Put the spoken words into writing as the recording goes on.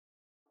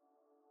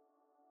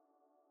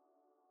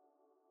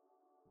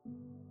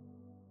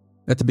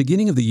At the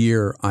beginning of the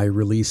year, I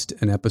released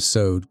an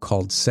episode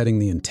called Setting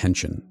the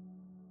Intention.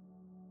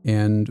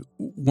 And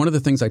one of the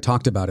things I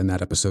talked about in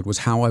that episode was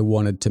how I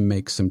wanted to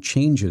make some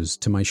changes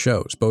to my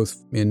shows,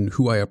 both in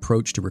who I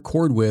approach to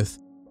record with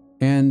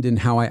and in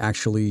how I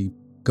actually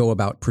go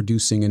about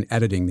producing and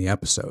editing the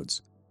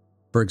episodes.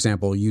 For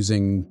example,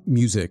 using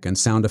music and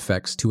sound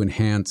effects to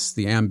enhance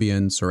the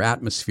ambience or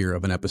atmosphere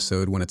of an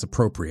episode when it's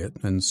appropriate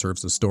and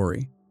serves the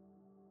story.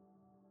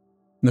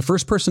 And the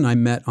first person I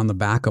met on the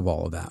back of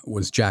all of that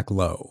was Jack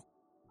Lowe.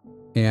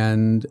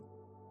 And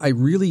I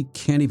really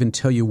can't even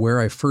tell you where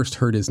I first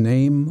heard his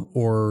name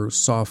or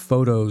saw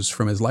photos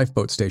from his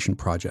lifeboat station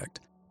project.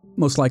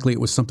 Most likely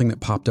it was something that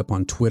popped up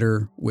on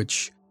Twitter,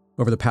 which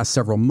over the past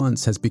several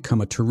months has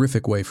become a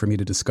terrific way for me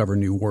to discover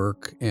new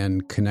work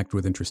and connect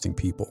with interesting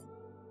people.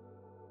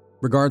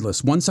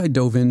 Regardless, once I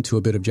dove into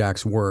a bit of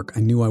Jack's work,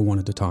 I knew I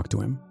wanted to talk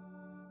to him.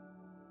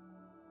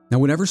 Now,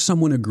 whenever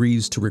someone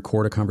agrees to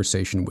record a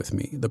conversation with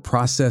me, the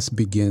process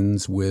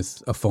begins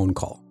with a phone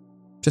call,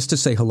 just to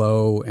say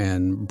hello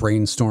and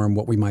brainstorm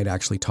what we might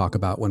actually talk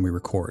about when we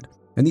record.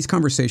 And these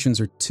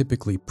conversations are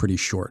typically pretty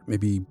short,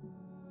 maybe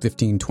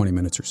 15, 20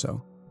 minutes or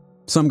so.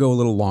 Some go a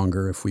little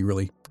longer if we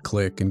really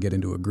click and get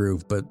into a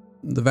groove, but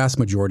the vast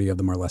majority of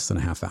them are less than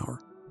a half hour.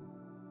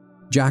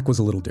 Jack was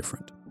a little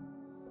different.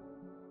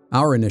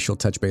 Our initial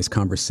touch-base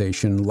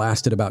conversation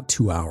lasted about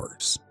 2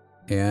 hours,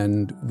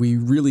 and we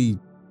really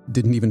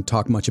didn't even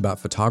talk much about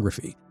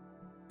photography.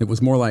 It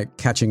was more like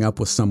catching up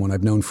with someone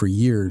I've known for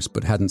years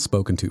but hadn't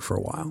spoken to for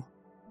a while.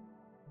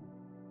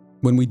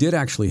 When we did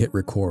actually hit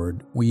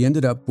record, we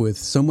ended up with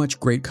so much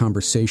great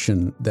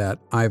conversation that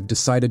I've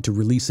decided to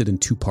release it in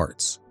 2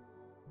 parts.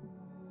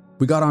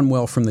 We got on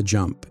well from the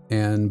jump,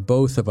 and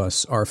both of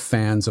us are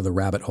fans of the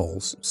rabbit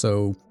holes,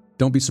 so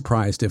don't be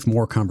surprised if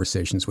more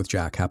conversations with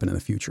Jack happen in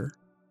the future.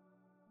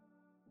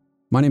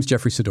 My name's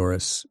Jeffrey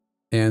Sidoris,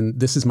 and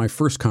this is my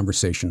first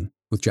conversation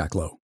with Jack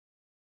Lowe.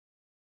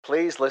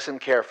 Please listen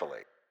carefully.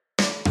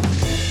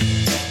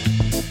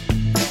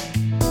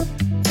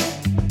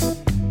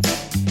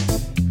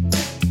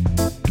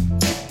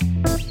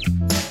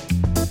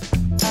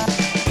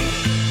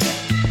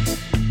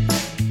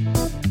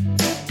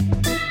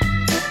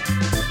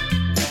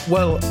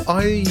 Well,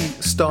 I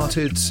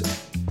started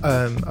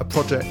a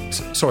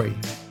project. Sorry,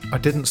 I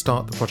didn't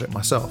start the project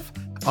myself.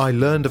 I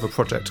learned of a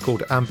project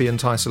called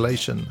Ambient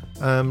Isolation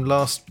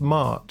last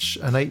March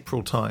and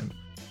April time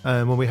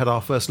when we had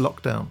our first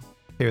lockdown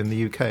here in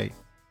the UK.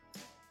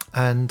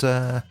 And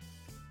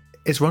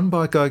it's run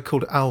by a guy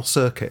called Al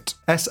Sirkett,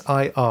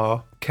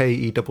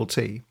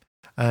 Sirkett,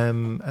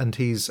 and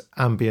he's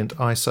Ambient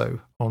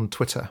ISO on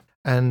Twitter.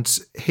 And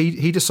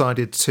he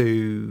decided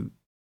to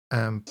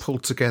pull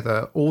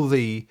together all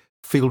the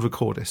field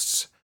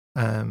recordists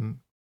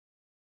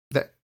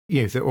that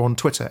were on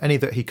Twitter, any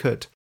that he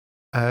could,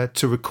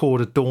 to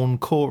record a dawn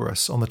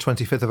chorus on the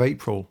 25th of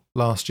April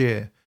last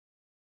year.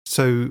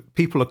 So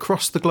people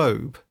across the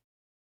globe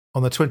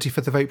on the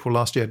 25th of April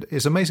last year,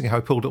 it's amazing how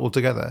he pulled it all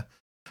together,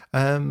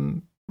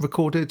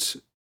 recorded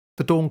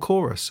the dawn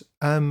chorus.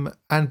 And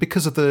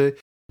because of the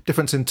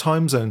difference in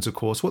time zones, of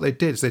course, what they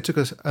did is they took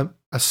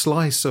a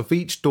slice of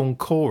each dawn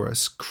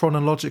chorus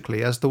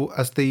chronologically as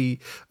the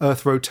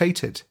Earth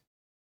rotated.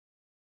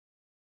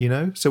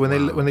 So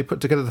when they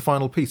put together the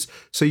final piece,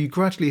 so you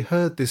gradually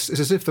heard this. It's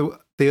as if the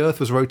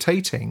Earth was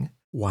rotating.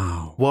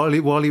 Wow! While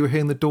you were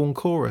hearing the dawn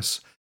chorus,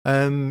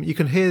 you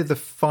can hear the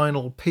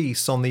final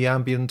piece on the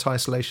Ambient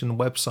Isolation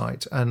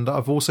website, and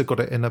I've also got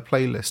it in a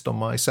playlist on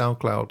my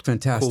SoundCloud.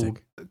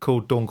 Fantastic.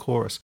 Called Dawn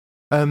Chorus.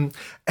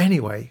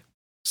 Anyway,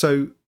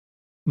 so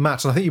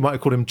Matt, and I think you might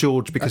have called him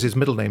George because his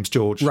middle name's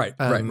George. Right.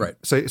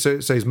 So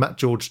he's Matthew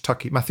George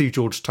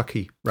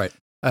Tuckey. Right.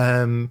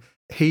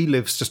 He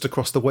lives just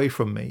across the way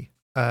from me,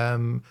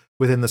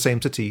 within the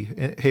same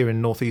city here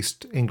in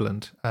northeast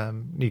England,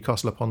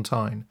 Newcastle upon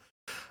Tyne.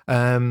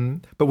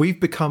 But we've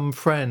become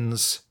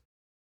friends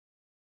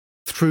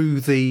through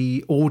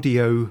the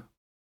audio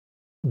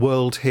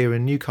world here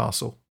in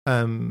Newcastle.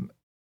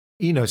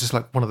 It's just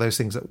like one of those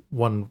things that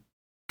one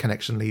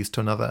connection leads to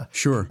another.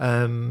 Sure.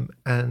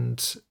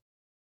 And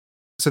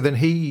so then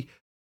he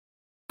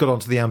got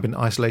onto the Ambient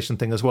Isolation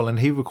thing as well, and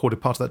he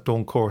recorded part of that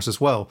dawn chorus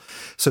as well.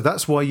 So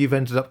that's why you've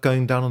ended up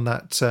going down on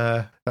that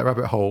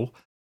rabbit hole,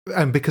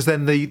 and because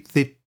then the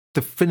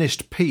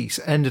finished piece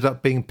ended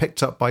up being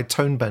picked up by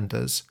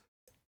Tonebenders.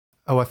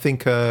 Oh, I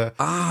think.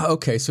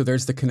 Okay. So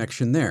there's the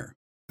connection there.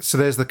 So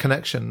there's the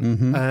connection,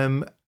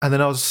 Mm-hmm. And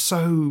then I was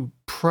so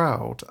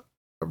proud,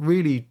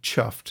 really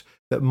chuffed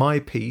that my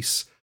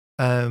piece.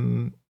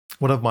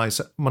 One of my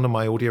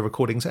audio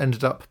recordings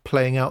ended up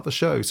playing out the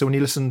show. So when you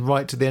listen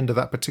right to the end of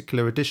that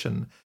particular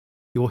edition,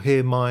 you'll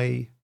hear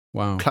my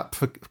Clap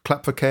for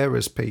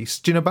Carers piece.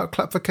 Do you know about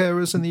Clap for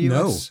Carers in the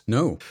US?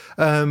 No.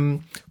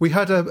 We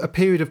had a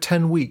period of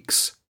 10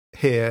 weeks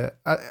here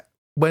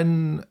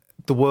when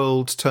the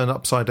world turned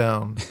upside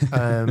down.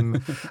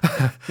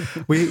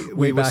 We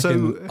were back so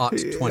in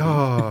Oct 20.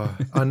 Oh,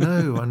 I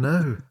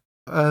know.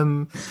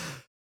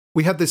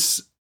 We had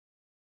this.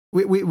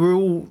 We were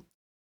all.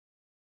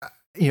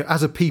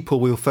 as a people,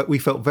 we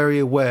felt very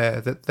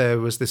aware that there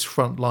was this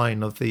front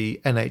line of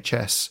the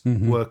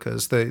NHS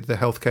workers, the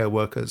healthcare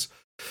workers.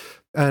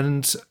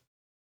 And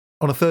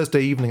on a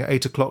Thursday evening at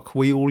 8:00,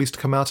 we all used to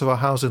come out of our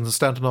houses and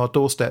stand on our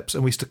doorsteps,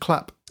 and we used to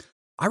clap.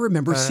 I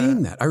remember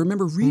seeing that. I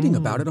remember reading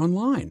about it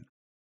online.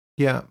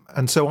 Yeah,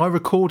 and so I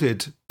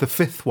recorded the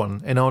 5th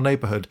one in our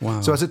neighbourhood.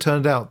 Wow. So as it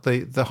turned out,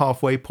 the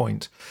halfway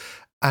point.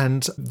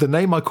 And the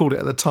name I called it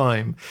at the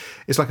time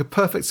is like a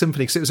perfect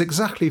symphony because it was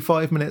exactly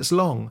 5 minutes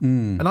long.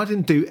 And I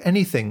didn't do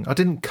anything. I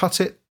didn't cut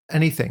it,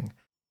 anything.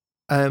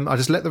 I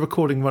just let the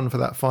recording run for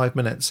that 5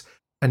 minutes.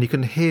 And you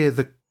can hear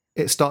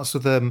it starts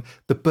with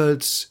the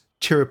birds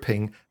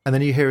chirruping, and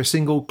then you hear a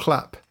single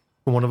clap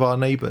from one of our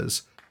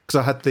neighbours.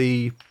 Because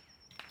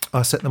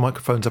I set the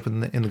microphones up in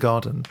the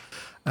garden.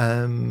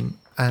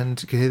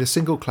 And you can hear the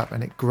single clap,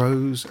 and it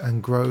grows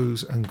and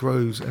grows and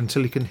grows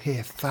until you can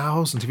hear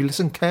thousands. If you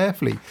listen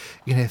carefully,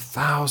 you can hear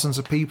thousands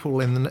of people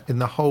in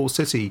the whole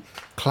city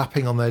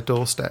clapping on their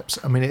doorsteps.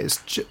 I mean, it's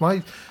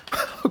the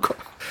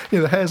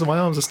hairs on my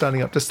arms are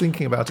standing up just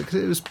thinking about it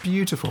because it was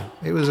beautiful.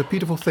 It was a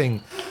beautiful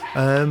thing.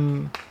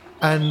 And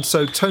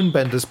so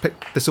Tonebenders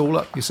picked this all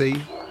up, you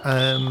see,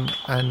 and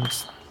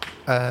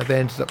they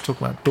ended up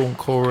talking about Dawn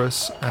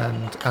Chorus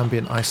and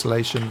Ambient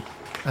Isolation.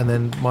 And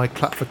then my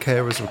Clap for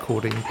Carers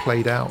recording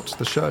played out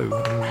the show.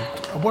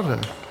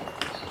 And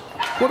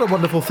what a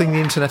wonderful thing the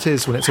internet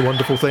is when it's a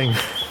wonderful thing.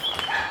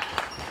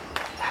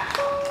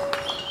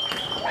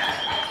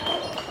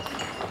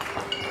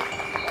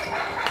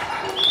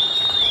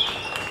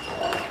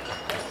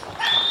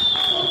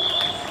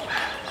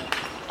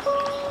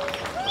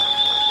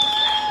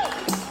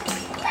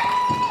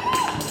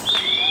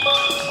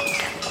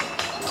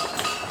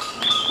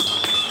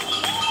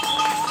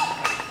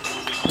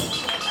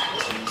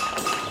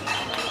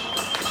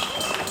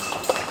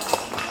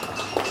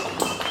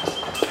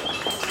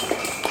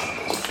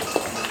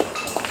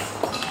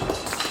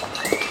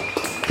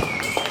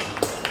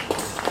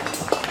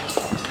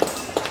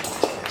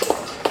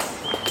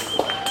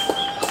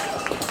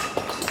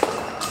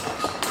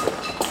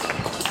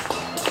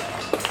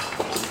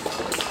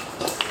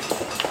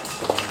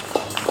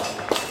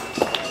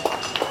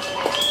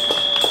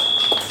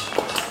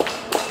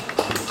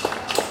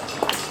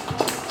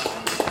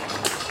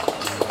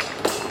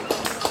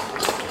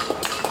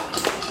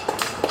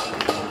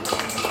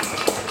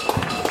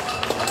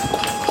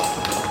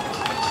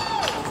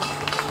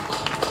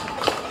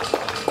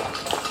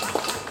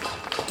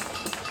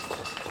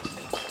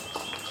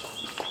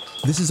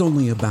 This is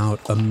only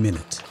about a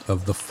minute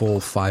of the full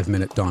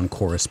 5-minute Dawn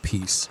Chorus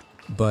piece,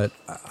 but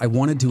I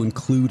wanted to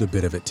include a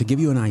bit of it to give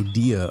you an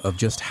idea of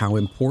just how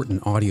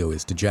important audio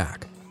is to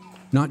Jack.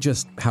 Not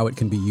just how it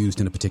can be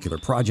used in a particular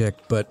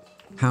project, but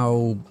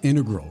how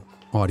integral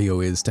audio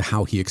is to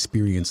how he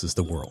experiences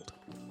the world.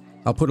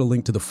 I'll put a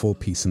link to the full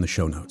piece in the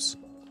show notes.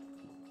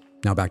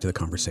 Now back to the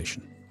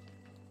conversation.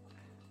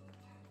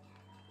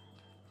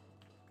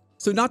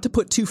 So not to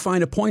put too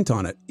fine a point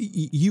on it,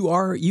 you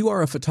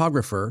are a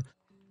photographer.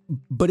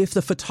 But if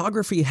the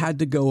photography had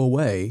to go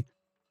away,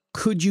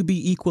 could you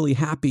be equally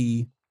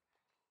happy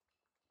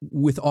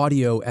with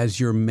audio as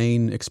your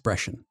main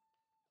expression?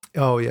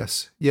 Oh,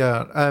 yes.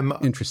 Yeah.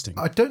 Interesting.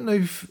 I don't know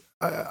if...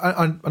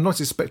 I'm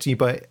not expecting you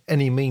by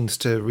any means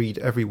to read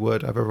every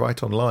word I ever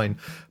write online,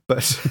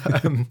 but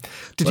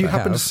did you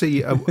happen to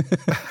see... oh,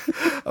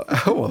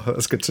 well,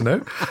 that's good to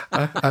know.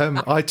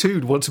 I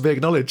too want to be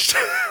acknowledged.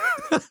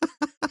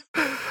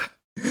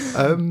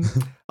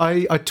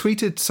 I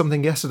tweeted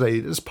something yesterday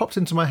that just popped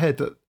into my head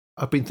that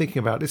I've been thinking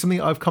about. It's something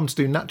I've come to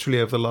do naturally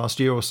over the last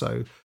year or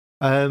so.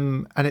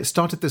 And it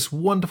started this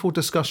wonderful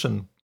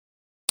discussion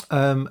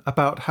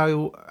about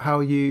how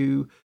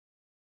you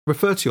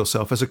refer to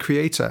yourself as a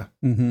creator.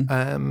 Mm-hmm.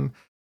 And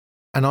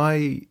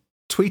I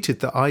tweeted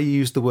that I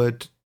use the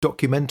word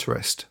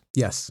documentarist.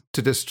 Yes.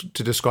 To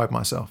describe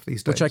myself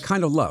these days. Which I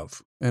kind of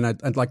love, and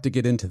I'd like to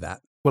get into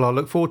that. Well, I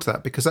look forward to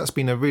that because that's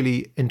been a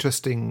really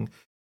interesting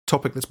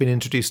topic that's been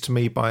introduced to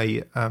me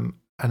by an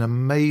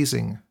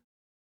amazing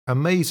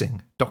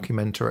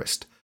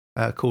documentarist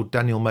called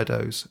Daniel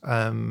Meadows,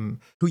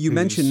 who you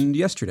mentioned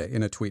yesterday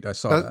in a tweet. I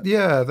saw that.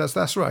 Yeah,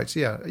 that's right.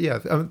 Yeah.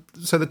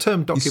 So the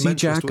term documentarist, you see,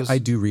 Jack, I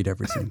do read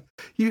everything.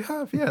 You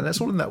have, yeah. That's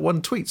all in that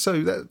one tweet.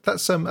 So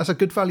that's a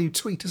good value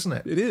tweet, isn't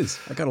it? It is.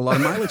 I got a lot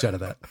of mileage out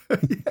of that.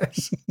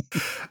 Yes.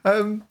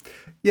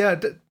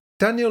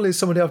 Daniel is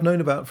somebody I've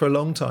known about for a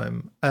long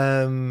time.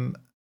 I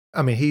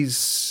mean,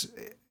 he's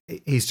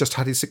just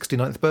had his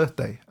 69th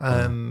birthday,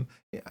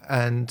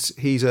 and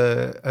he's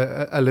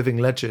a living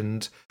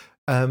legend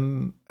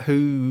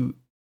who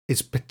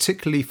is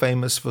particularly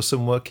famous for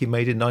some work he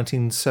made in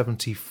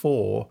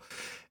 1974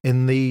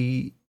 in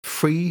the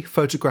free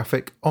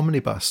photographic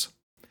omnibus.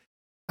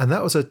 And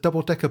that was a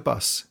double-decker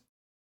bus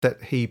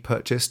that he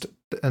purchased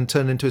and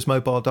turned into his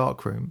mobile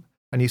darkroom,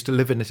 and used to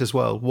live in it as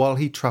well while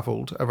he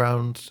travelled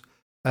around,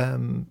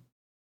 I'm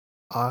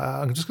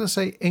just going to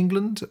say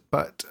England,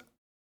 but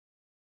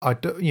I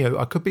don't,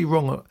 I could be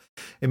wrong.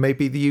 It may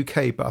be the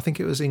UK, but I think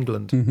it was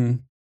England.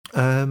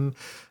 Mm-hmm.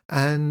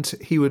 And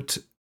he would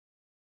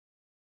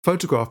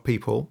photograph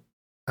people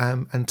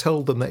and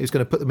tell them that he was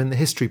going to put them in the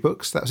history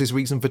books. That was his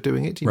reason for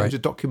doing it, to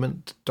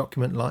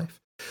document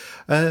life.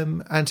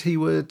 And he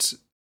would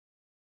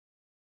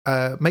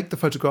make the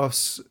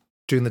photographs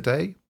during the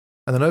day,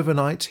 and then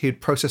overnight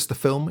he'd process the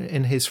film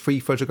in his free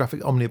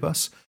photographic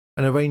omnibus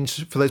and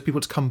arrange for those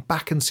people to come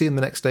back and see him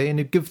the next day, and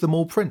he'd give them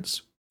all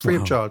prints free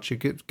of charge. He'd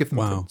give them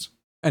prints.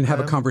 And have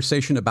a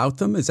conversation about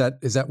them? Is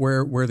that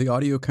where the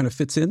audio kind of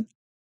fits in?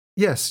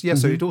 Yes.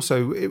 So he'd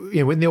also,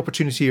 when the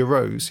opportunity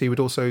arose, he would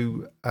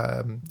also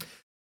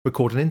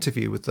record an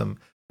interview with them,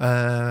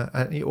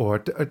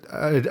 or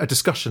a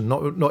discussion,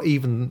 not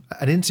even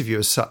an interview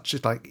as such.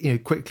 It's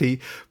like, quickly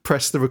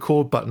press the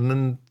record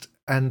button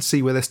and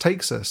see where this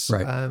takes us.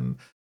 Right.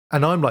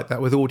 And I'm like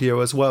that with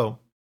audio as well,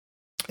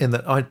 in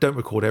that I don't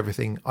record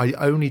everything. I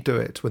only do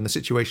it when the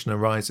situation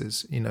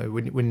arises.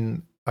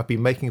 When I've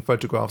been making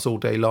photographs all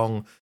day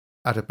long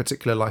at a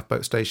particular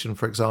lifeboat station,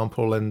 for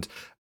example, and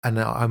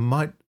I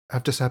might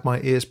have just had my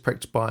ears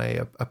pricked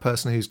by a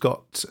person who's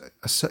got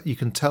you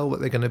can tell that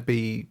they're going to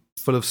be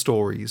full of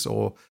stories,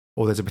 or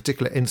there's a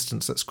particular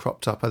instance that's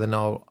cropped up, and then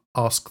I'll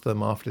ask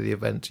them after the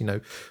event,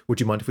 would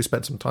you mind if we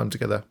spent some time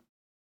together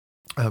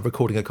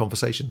recording a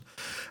conversation?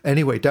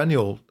 Anyway,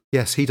 Daniel,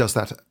 yes, he does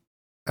that,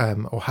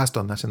 or has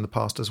done that in the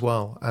past as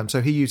well.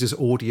 So he uses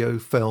audio,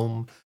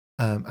 film,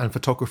 and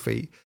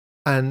photography,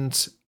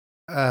 and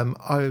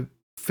I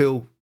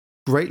feel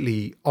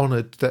greatly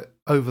honoured that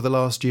over the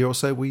last year or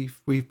so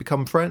we've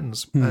become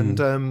friends,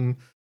 and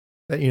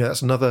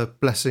that's another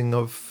blessing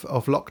of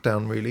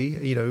lockdown,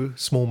 really.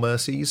 Small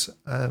mercies,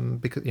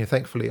 because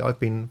thankfully I've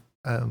been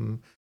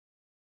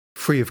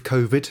free of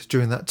COVID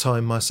during that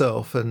time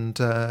myself,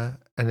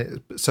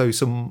 so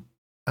some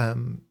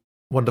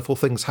wonderful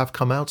things have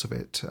come out of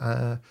it,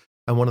 and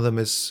one of them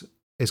is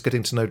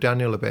getting to know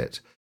Daniel a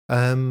bit,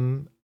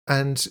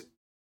 and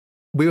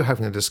we were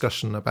having a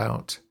discussion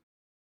about,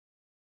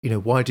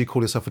 why do you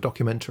call yourself a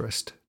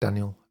documentarist,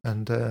 Daniel?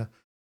 And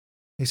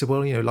he said,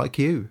 well, like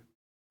you,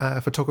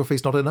 photography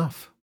is not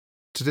enough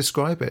to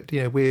describe it.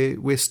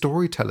 We're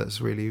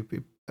storytellers, really,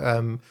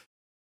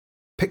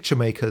 picture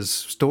makers,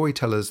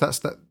 storytellers.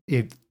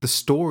 The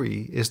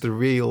story is the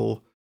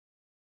real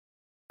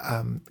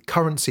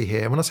currency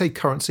here. And when I say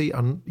currency,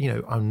 I'm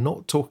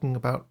not talking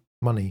about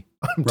money.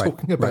 I'm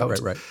talking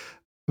about right.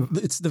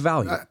 It's the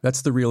value.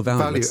 That's the real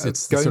value.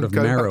 It's the sort of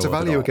marrow back to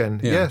value of it all.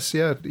 again. Yeah. Yes,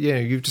 yeah.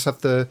 You've just had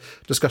the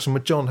discussion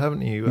with John,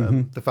 haven't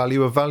you? The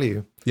value of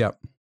value. Yeah.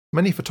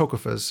 Many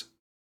photographers,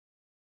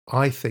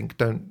 I think,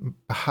 don't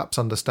perhaps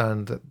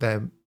understand that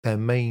their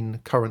main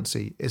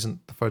currency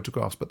isn't the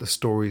photographs, but the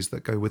stories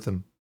that go with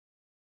them.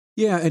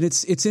 Yeah, and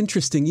it's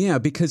interesting,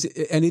 because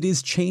it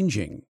is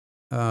changing.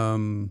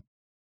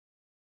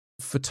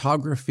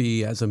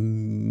 Photography as a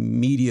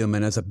medium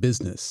and as a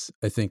business,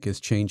 I think, is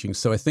changing.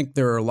 So I think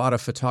there are a lot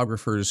of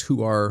photographers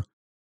who are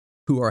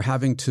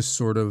having to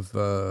sort of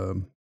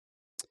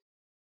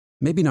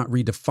maybe not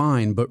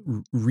redefine, but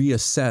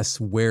reassess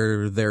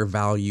where their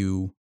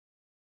value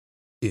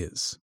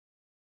is.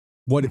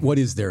 What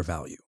is their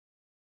value?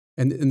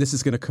 And this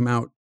is going to come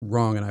out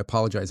wrong, and I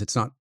apologize. It's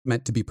not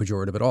meant to be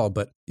pejorative at all,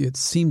 but it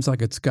seems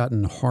like it's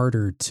gotten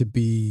harder to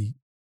be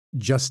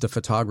just a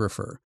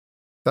photographer.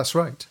 That's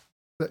right.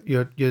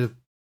 You're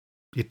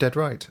dead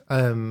right.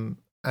 And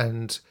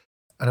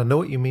I know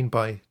what you mean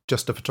by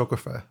just a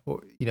photographer.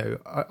 Or,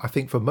 I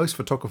think for most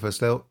photographers,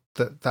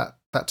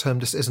 that term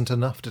just isn't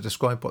enough to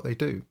describe what they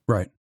do.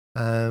 Right.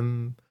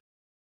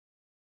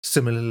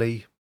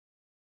 Similarly,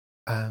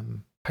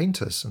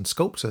 painters and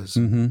sculptors,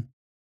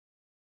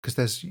 because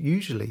there's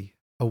usually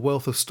a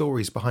wealth of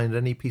stories behind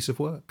any piece of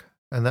work,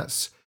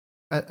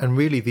 and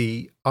really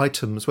the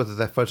items, whether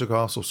they're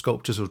photographs or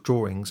sculptures or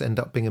drawings, end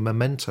up being a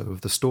memento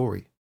of the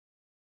story.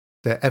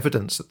 They're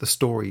evidence that the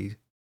story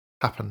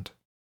happened.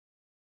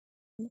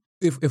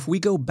 If we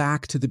go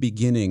back to the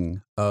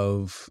beginning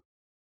of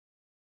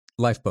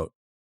Lifeboat,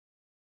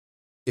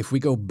 if we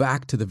go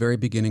back to the very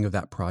beginning of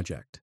that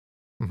project,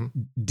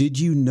 did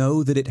you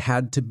know that it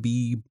had to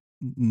be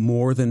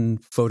more than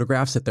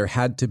photographs, that there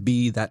had to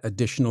be that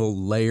additional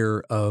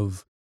layer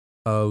of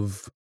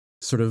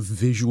sort of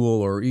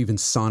visual or even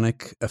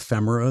sonic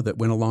ephemera that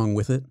went along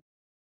with it?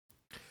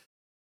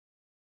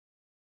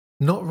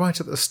 Not right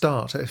at the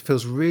start. It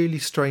feels really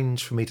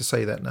strange for me to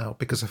say that now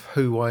because of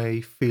who I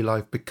feel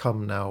I've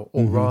become now,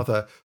 or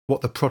rather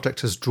what the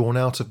project has drawn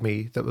out of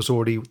me that was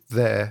already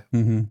there,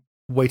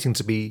 waiting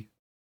to be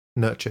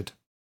nurtured,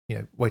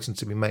 waiting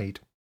to be made.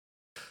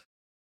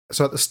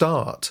 So at the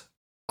start,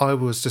 I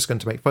was just going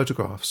to make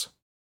photographs.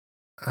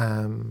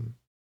 And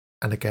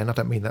again, I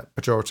don't mean that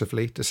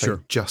pejoratively to say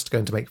just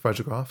going to make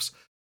photographs.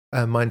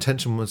 My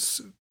intention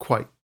was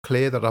quite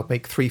clear that I'd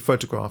make 3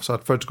 photographs.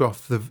 I'd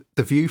photograph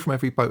the view from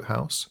every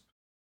boathouse.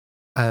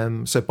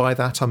 So by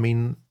that, I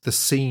mean the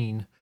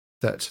scene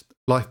that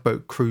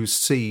lifeboat crews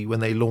see when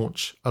they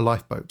launch a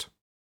lifeboat.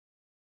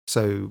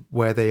 So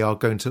where they are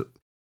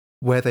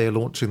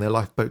launching their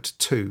lifeboat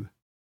to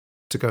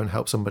go and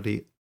help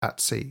somebody at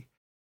sea.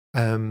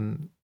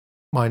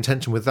 My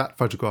intention with that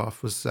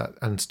photograph was that,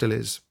 and still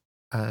is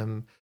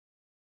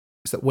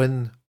that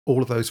when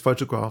all of those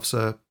photographs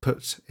are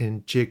put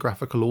in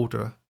geographical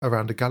order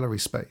around a gallery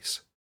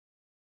space,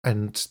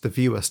 and the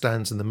viewer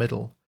stands in the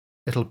middle,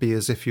 it'll be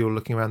as if you're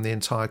looking around the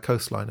entire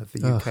coastline of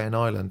the UK and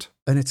Ireland.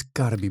 And it's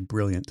got to be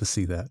brilliant to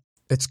see that.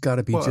 It's got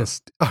to be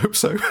just... I hope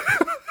so.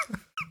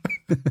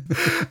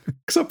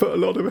 Because I put a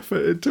lot of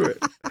effort into it.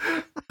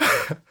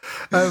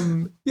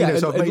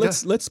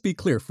 Let's be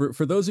clear.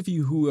 For those of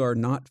you who are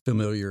not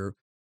familiar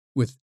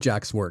with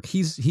Jack's work,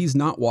 he's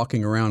not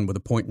walking around with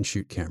a point and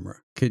shoot camera.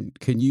 Can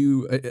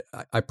you?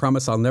 I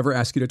promise I'll never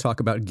ask you to talk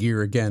about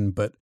gear again.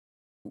 But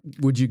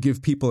would you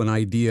give people an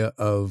idea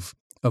of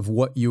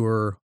what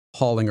you're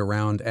hauling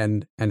around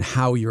and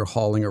how you're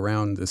hauling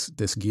around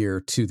this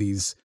gear to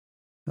these?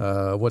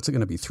 What's it going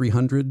to be?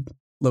 300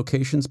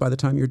 locations by the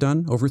time you're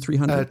done? Over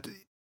 300?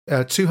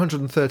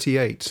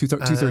 238.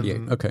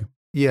 238. Okay.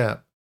 Yeah,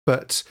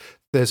 but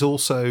there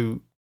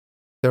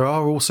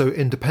are also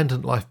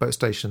independent lifeboat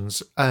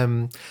stations.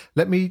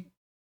 Let me.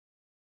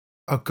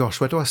 Oh gosh,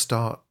 where do I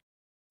start?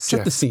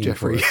 Set the scene,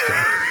 Jeffrey. For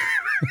us,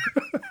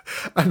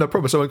 And I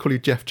promise I won't call you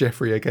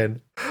Jeffrey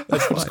again. I'll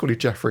just call you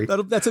Jeffrey.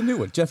 That's a new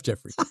one,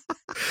 Jeffrey.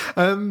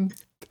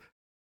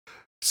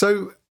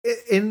 So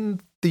in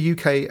the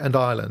UK and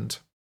Ireland,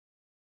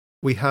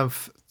 we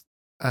have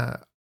an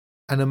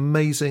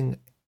amazing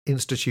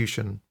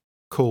institution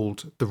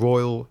called the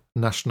Royal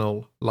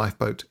National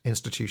Lifeboat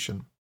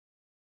Institution.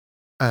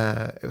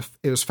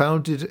 It was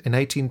founded in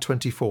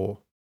 1824,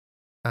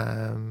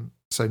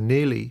 so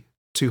nearly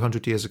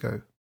 200 years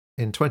ago.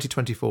 In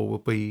 2024 will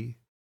be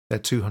their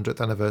 200th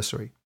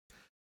anniversary.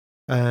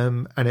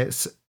 And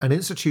it's an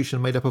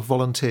institution made up of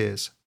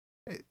volunteers.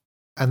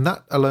 And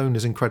that alone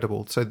is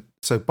incredible.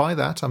 So by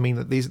that, I mean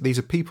that these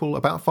are people,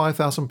 about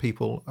 5,000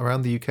 people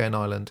around the UK and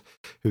Ireland,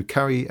 who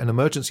carry an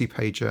emergency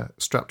pager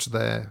strapped to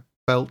their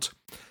belt.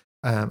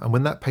 And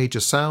when that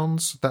pager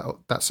sounds,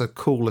 that's a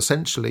call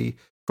essentially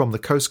from the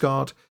Coast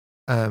Guard,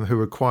 who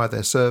require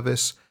their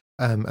service,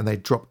 and they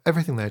drop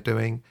everything they're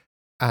doing,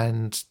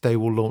 and they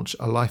will launch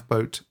a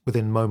lifeboat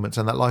within moments.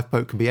 And that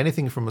lifeboat can be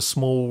anything from a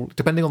small,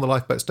 depending on the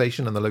lifeboat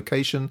station and the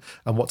location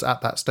and what's at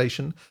that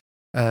station.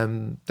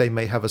 They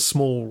may have a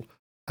small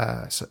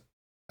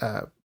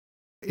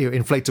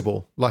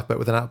inflatable lifeboat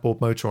with an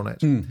outboard motor on it.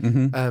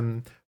 Mm-hmm.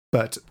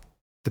 But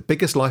the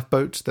biggest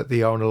lifeboat that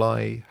the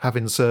RNLI have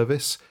in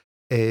service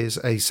is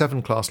a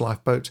 7-class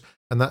lifeboat,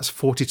 and that's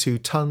 42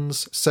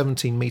 tons,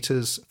 17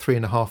 meters,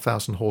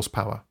 3,500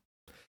 horsepower.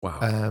 Wow.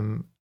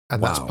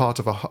 And that's part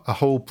of a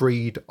whole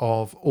breed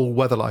of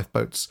all-weather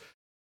lifeboats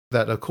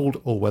that are called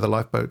all-weather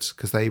lifeboats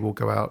because they will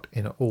go out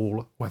in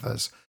all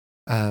weathers.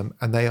 And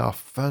they are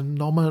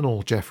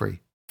phenomenal,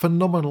 Jeffrey.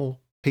 Phenomenal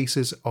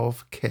pieces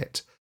of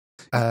kit.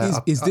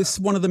 Is this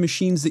one of the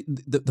machines,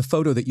 the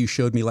photo that you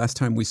showed me last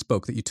time we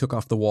spoke that you took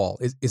off the wall?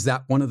 Is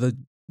that one of the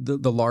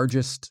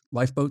largest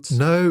lifeboats?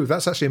 No,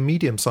 that's actually a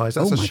medium size.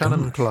 That's a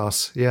Shannon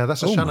class. Yeah,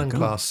 that's a Shannon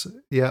class.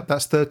 Yeah,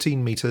 that's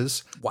 13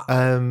 meters.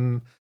 Wow.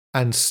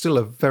 And still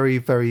a very,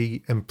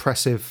 very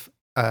impressive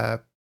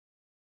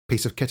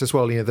piece of kit as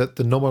well. You know,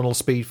 the nominal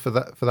speed for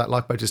that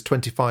lifeboat is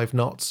 25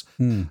 knots,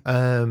 and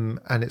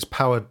it's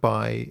propelled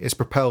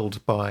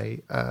by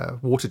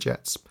water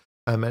jets.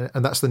 And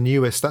that's the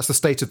newest, that's the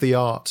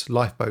state-of-the-art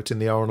lifeboat in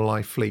the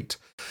RNLI fleet.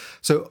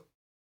 So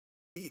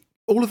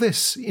all of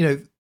this, you know,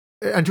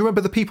 and do you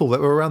remember the people that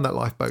were around that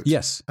lifeboat?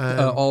 Yes,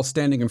 all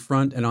standing in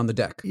front and on the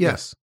deck.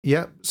 Yes.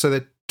 Yeah, so there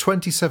are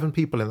 27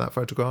 people in that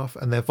photograph,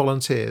 and they're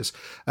volunteers.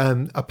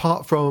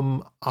 Apart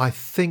from, I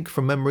think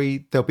from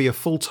memory, there'll be a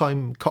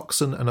full-time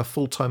coxswain and a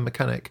full-time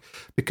mechanic,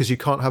 because you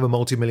can't have a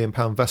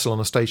multi-million-pound vessel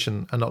on a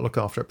station and not look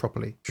after it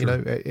properly. Sure.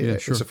 You know,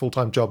 it's a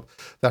full-time job,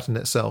 that in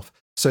itself.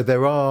 So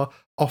there are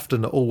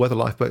often all-weather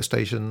lifeboat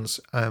stations,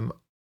 at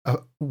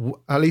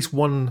least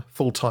one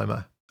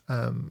full-timer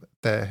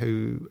there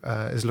who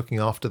is looking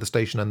after the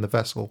station and the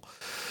vessel.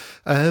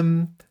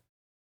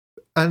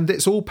 And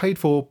it's all paid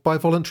for by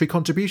voluntary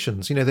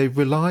contributions. You know, they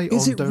rely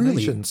on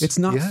donations. Really? It's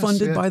not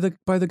funded by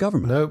the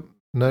government?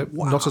 No,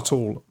 not at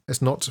all.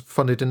 It's not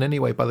funded in any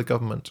way by the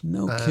government.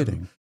 No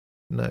kidding.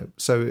 No.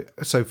 So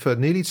for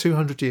nearly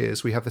 200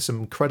 years, we have this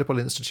incredible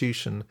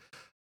institution.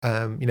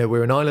 You know,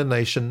 we're an island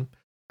nation,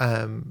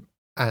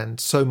 and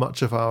so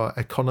much of our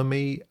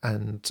economy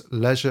and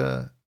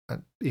leisure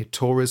and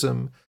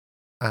tourism,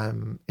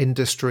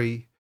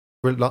 industry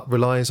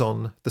relies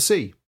on the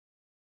sea.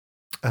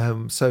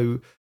 So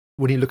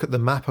when you look at the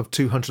map of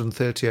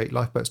 238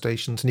 lifeboat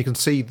stations, and you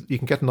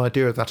can get an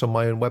idea of that on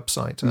my own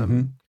website,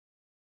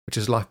 which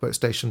is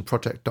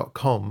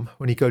lifeboatstationproject.com.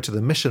 When you go to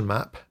the mission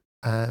map,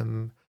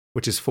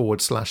 which is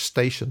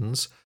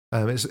 /stations,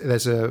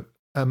 there's a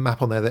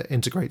map on there that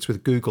integrates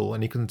with Google,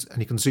 and you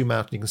can zoom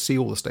out and you can see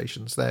all the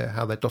stations there,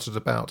 how they're dotted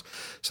about.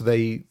 So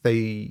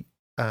the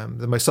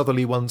most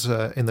southerly ones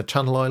are in the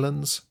Channel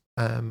Islands,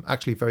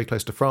 actually very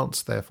close to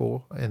France,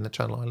 therefore, in the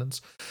Channel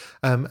Islands,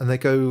 and they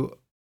go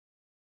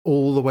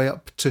all the way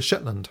up to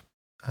Shetland.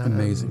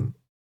 Amazing.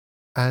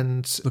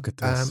 And look at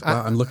this.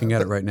 Wow, I'm looking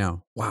at it right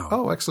now. Wow.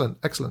 Oh, excellent.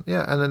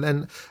 Yeah.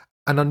 And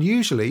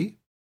unusually,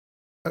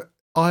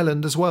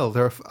 Ireland as well.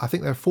 I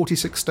think there are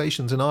 46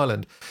 stations in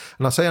Ireland.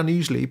 And I say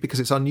unusually because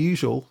it's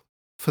unusual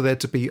for there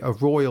to be a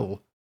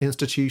royal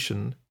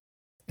institution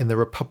in the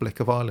Republic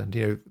of Ireland.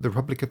 You know, the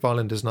Republic of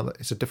Ireland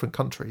it's a different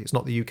country. It's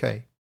not the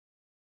UK.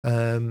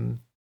 And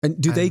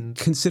do they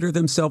consider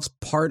themselves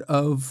part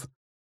of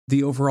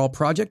the overall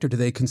project, or do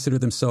they consider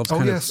themselves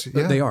kind of...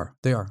 Yeah. They are.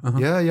 Uh-huh.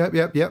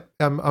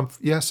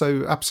 Yeah.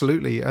 So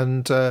absolutely.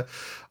 And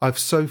I've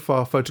so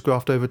far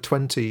photographed over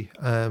 20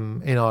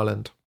 in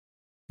Ireland.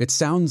 It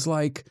sounds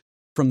like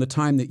from the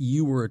time that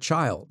you were a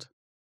child,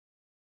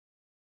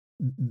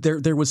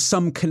 there was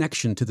some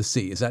connection to the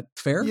sea. Is that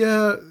fair?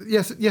 Yeah,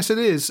 yes, it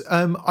is.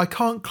 I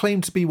can't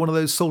claim to be one of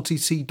those salty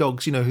sea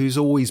dogs, you know, who's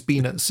always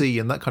been at sea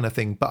and that kind of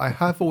thing. But I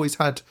have always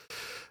had.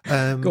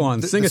 Go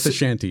on, sing us a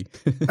shanty.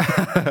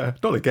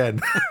 Not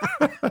again.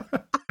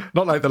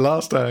 Not like the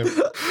last time.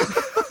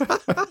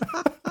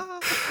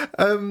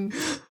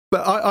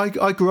 But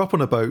I grew up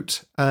on a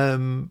boat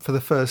for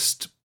the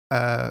first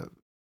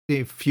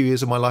few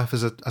years of my life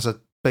as a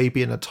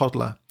baby and a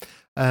toddler.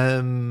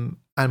 And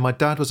my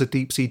dad was a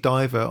deep sea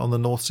diver on the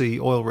North Sea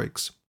oil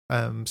rigs.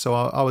 So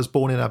I was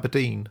born in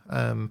Aberdeen,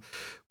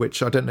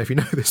 which I don't know if you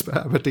know this, but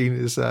Aberdeen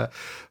is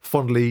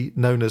fondly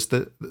known as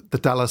the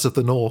Dallas of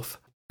the North.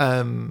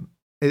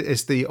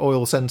 It's the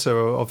oil centre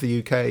of the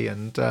UK,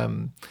 and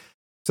so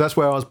that's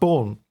where I was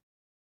born.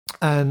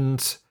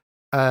 And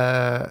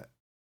so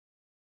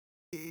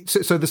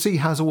the sea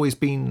has always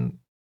been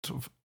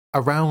sort of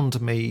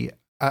around me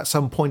at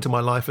some point in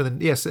my life,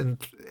 and then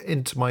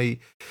into my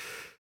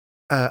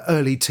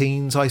early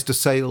teens, I used to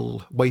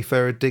sail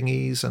Wayfarer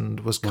dinghies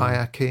and was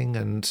kayaking,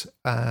 and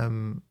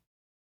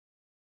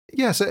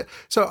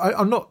so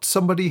I'm not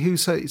somebody who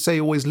say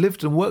always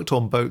lived and worked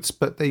on boats,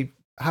 but they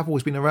have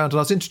always been around. And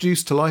I was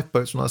introduced to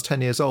lifeboats when I was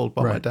 10 years old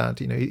by my dad.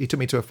 You know, he took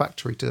me to a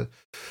factory to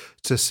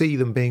see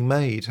them being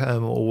made,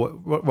 or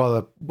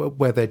rather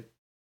where the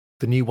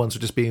new ones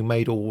were just being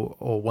made,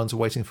 or ones were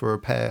waiting for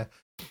repair.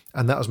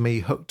 And that was me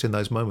hooked in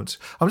those moments.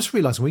 I'm just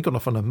realising we got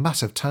off on a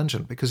massive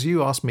tangent because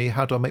you asked me,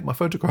 how do I make my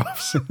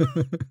photographs?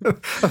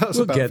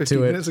 We'll get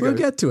to it. We'll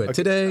get to it. Okay.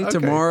 Today,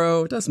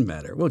 tomorrow, it doesn't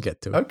matter. We'll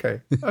get to it.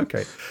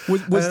 Okay.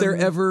 Was there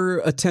ever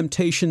a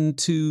temptation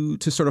to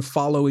sort of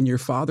follow in your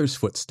father's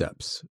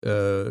footsteps,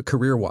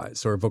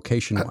 career-wise or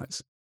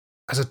vocation-wise?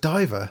 As a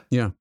diver?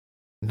 Yeah.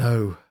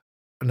 No.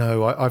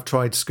 I've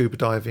tried scuba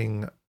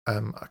diving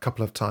a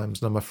couple of times,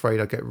 and I'm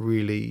afraid I get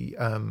really...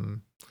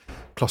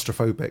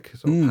 claustrophobic,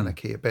 sort of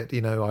panicky a bit.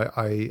 You know,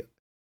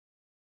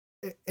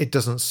 it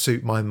doesn't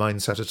suit my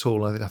mindset at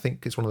all. I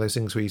think it's one of those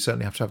things where you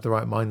certainly have to have the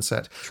right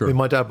mindset. Sure. I mean,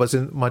 my dad was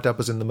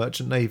in the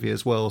Merchant Navy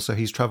as well, so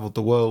he's travelled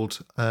the world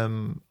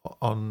on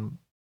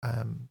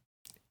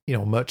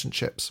merchant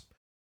ships.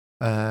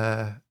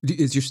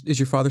 Is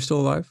your father still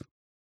alive?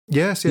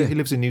 Yes, yeah, he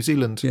lives in New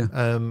Zealand. Yeah.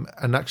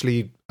 And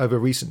actually, over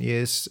recent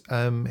years,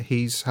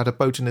 he's had a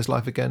boat in his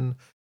life again.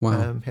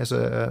 Wow. He has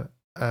a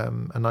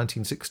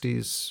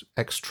 1960s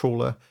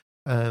ex-trawler,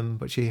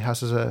 which he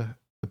has as a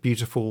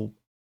beautiful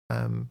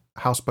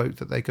houseboat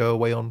that they go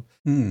away on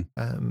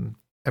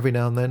every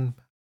now and then.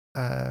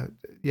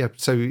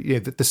 So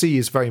the sea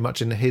is very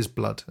much in his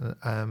blood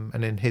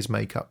and in his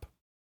makeup.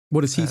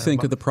 What does he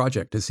think of the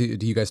project? Do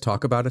you guys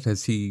talk about it?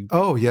 Has he?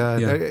 Oh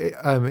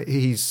yeah.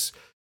 He's.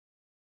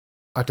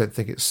 I don't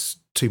think it's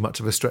too much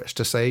of a stretch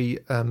to say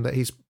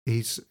that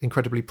he's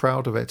incredibly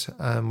proud of it,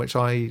 which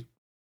I.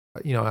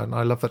 And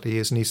I love that he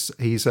is, and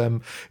he's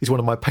one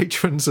of my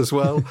patrons as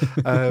well.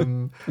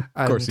 Of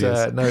course he is.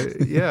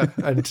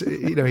 And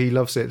he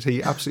loves it.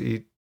 He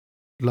absolutely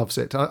loves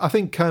it. I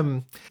think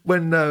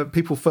when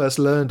people first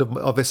learned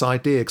of this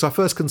idea, because I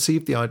first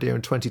conceived the idea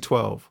in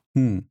 2012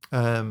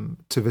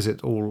 to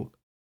visit all.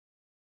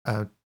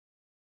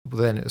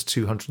 Then it was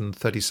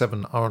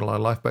 237 RNLI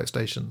lifeboat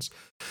stations,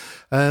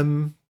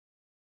 and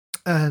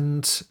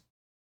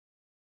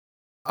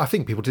I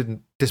think people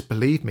didn't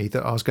disbelieve me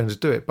that I was going to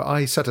do it, but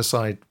I set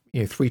aside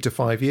 3 to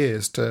 5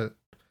 years to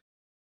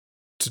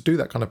do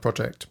that kind of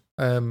project.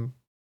 I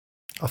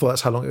thought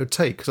that's how long it would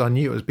take, because I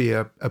knew it would be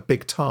a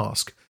big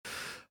task.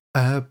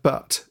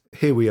 But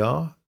here we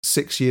are,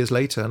 6 years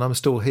later, and I'm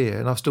still here,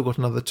 and I've still got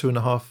another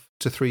 2.5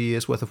 to 3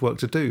 years worth of work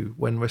to do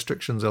when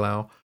restrictions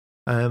allow.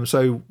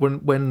 So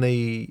when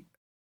the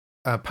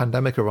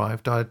pandemic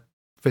arrived, I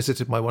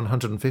visited my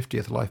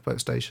 150th lifeboat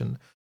station,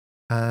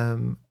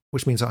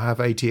 which means I have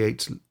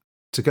 88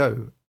 to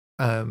go.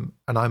 And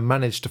I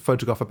managed to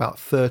photograph about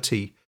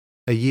 30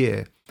 a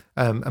year.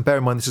 And bear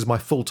in mind, this is my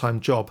full-time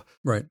job.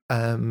 Right.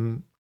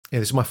 This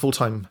is my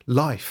full-time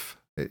life.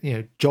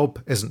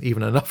 Job isn't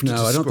even enough to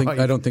describe.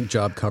 I don't think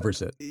job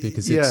covers it,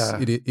 because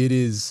it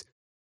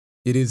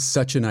is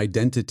such an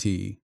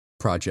identity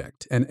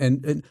project.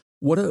 And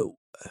what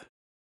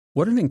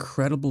an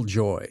incredible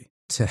joy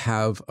to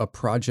have a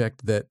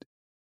project that,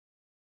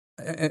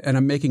 and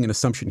I'm making an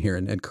assumption here,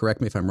 and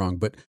correct me if I'm wrong,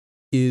 but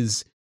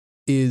is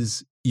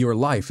your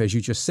life, as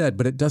you just said,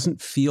 but it doesn't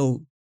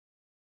feel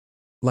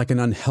like an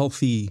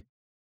unhealthy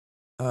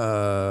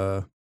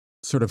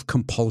sort of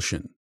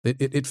compulsion.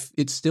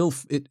 It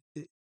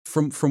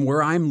from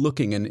where I'm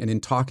looking and in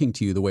talking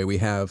to you the way we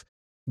have,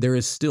 there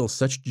is still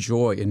such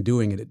joy in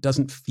doing it. It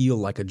doesn't feel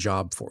like a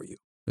job for you,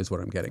 is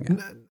what I'm getting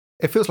at.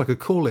 It feels like a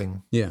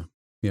calling. Yeah.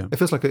 It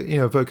feels like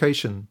a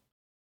vocation.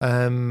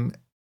 And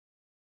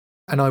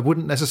I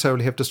wouldn't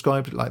necessarily have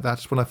described it like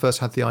that when I first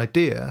had the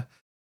idea.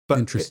 But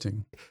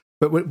interesting.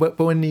 But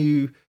when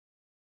you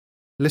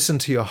listen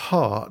to your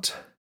heart,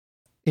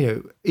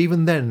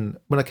 even then,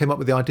 when I came up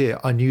with the idea,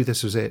 I knew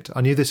this was it.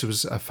 I knew this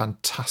was a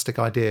fantastic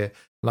idea,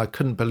 and I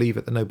couldn't believe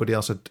it that nobody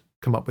else had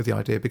come up with the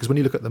idea. Because when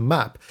you look at the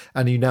map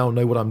and you now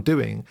know what I'm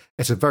doing,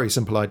 it's a very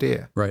simple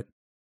idea, right?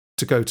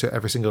 To go to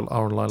every single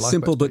online lifeboat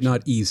simple, but station.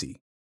 not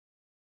easy.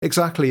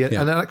 Exactly,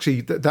 yeah. And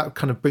actually, that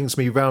kind of brings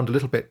me round a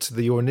little bit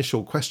to your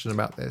initial question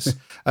about this.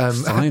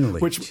 Finally,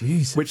 which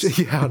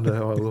yeah,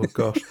 no, oh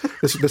gosh,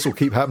 this will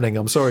keep happening.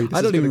 I'm sorry,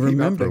 I don't even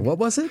remember. What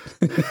was it?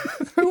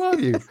 Who are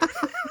you?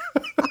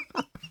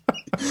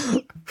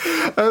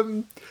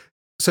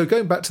 So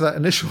going back to that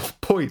initial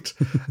point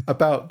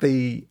about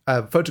the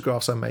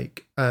photographs I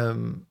make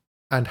and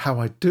how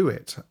I do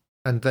it,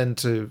 and then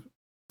to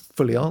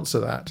fully answer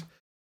that,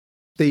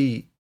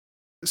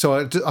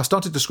 So I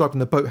started describing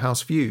the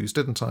boathouse views,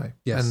 didn't I?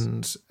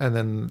 Yes. And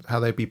then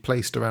how they'd be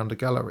placed around a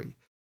gallery,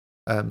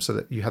 so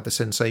that you had the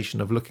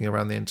sensation of looking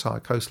around the entire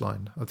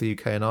coastline of the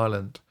UK and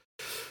Ireland.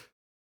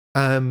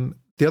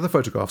 The other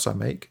photographs I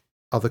make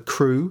are the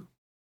crew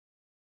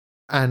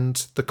and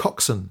the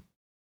coxswain.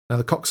 Now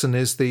the coxswain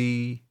is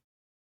the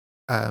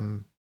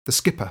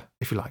skipper,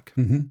 if you like.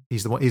 Mm-hmm.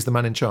 He's the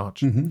man in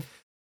charge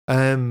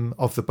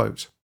of the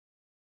boat,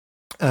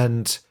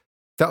 and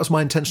that was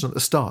my intention at the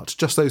start,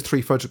 just those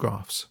 3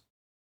 photographs.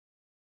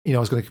 I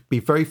was going to be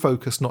very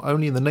focused, not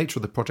only in the nature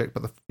of the project,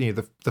 but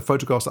the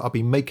photographs that I'll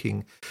be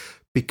making,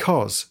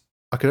 because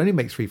I could only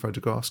make 3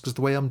 photographs because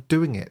the way I'm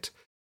doing it.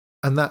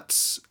 And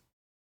that's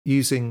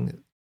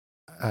using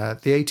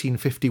the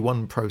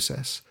 1851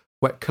 process,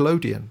 wet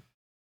collodion.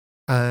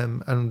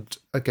 And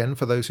again,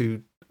 for those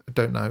who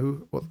don't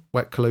know what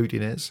wet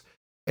collodion is,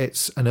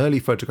 it's an early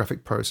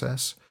photographic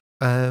process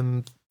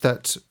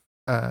that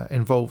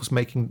involves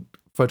making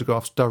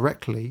photographs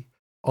directly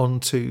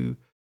onto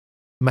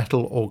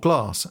metal or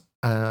glass.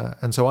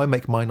 And so I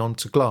make mine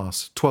onto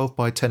glass, 12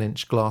 by 10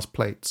 inch glass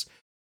plates.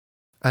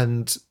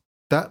 And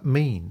that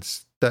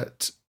means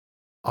that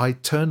I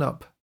turn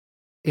up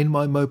in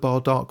my mobile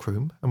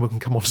darkroom, and we can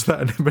come on to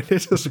that in a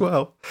minute as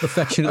well.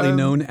 Affectionately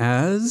known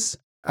as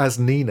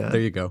Nina.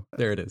 There you go.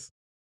 There it is.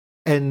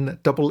 Nena,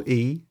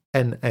 the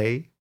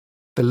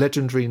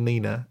legendary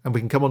Nina. And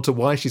we can come on to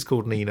why she's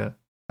called Nina.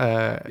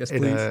 Yes,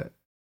 please.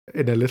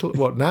 In a little,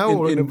 what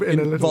now? In a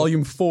little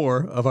volume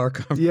 4 of our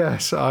conversation.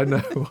 Yes, I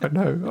know.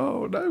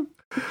 Oh no,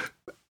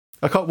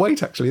 I can't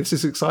wait. Actually, this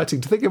is exciting.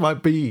 To think I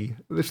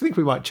think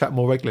we might chat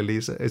more regularly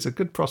is a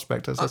good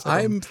prospect. As I said,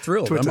 I'm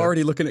thrilled. Twitter. I'm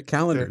already looking at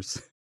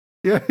calendars.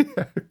 Yeah,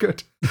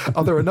 good.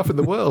 Are there enough in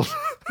the world?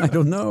 I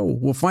don't know.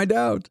 We'll find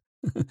out.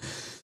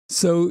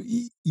 So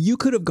you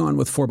could have gone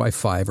with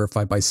 4x5 or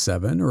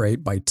 5x7 or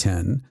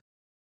 8x10,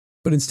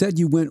 but instead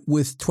you went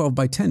with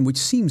 12x10, which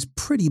seems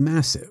pretty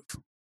massive.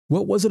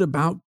 What was it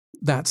about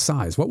that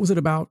size? What was it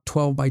about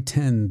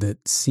 12x10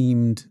 that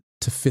seemed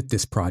to fit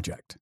this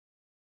project?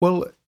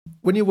 Well,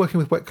 when you're working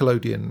with wet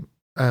collodion,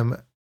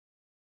 I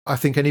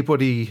think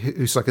anybody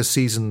who's like a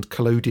seasoned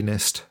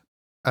collodionist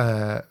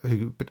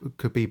who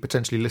could be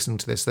potentially listening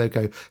to this, they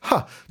go,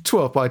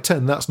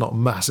 12x10, that's not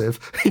massive.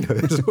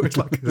 There's always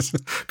like this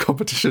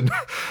competition.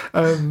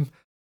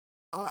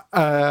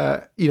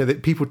 That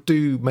people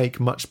do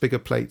make much bigger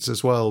plates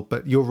as well,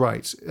 but you're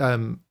right.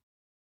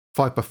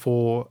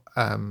 5x4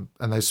 and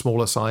those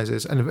smaller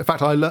sizes. And in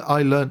fact,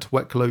 I learnt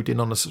wet collodion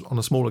on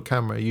a smaller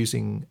camera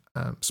using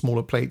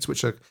smaller plates,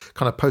 which are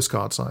kind of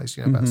postcard size,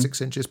 about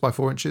 6 inches by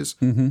 4 inches.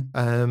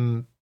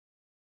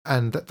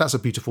 And that's a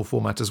beautiful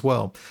format as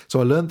well. So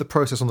I learned the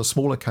process on the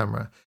smaller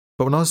camera.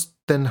 But when I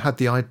then had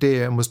the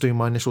idea and was doing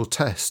my initial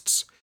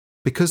tests,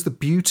 because the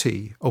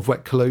beauty of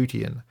wet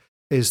collodion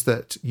is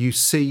that you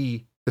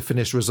see the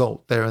finished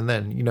result there and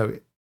then.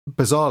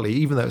 Bizarrely,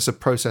 even though it's a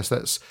process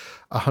that's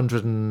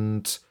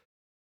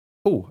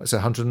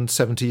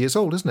 170 years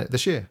old, isn't it,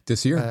 this year?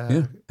 This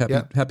year,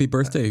 yeah. Happy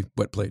birthday,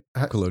 wet plate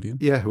collodion.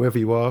 Yeah, whoever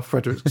you are,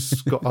 Frederick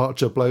Scott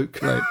Archer bloke.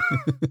 Right.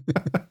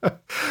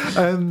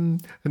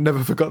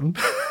 Never forgotten.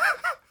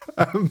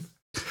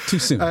 Too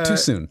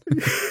soon.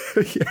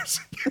 Yes.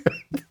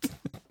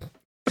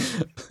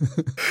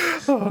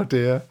 Oh,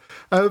 dear.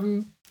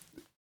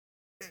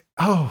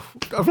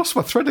 I've lost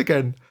my thread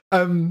again.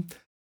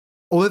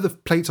 Although the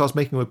plates I was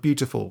making were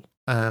beautiful,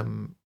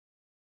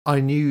 I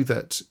knew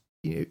that,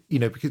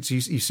 because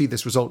you see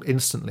this result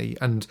instantly.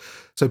 And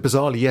so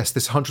bizarrely, yes,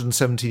 this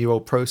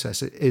 170-year-old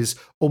process is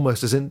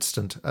almost as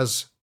instant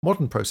as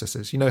modern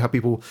processes. You know how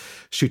people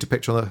shoot a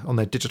picture on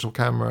their digital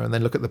camera and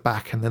then look at the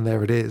back and then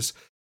there it is.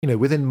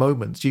 Within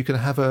moments, you can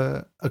have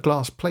a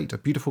glass plate, a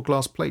beautiful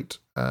glass plate,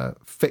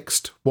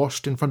 fixed,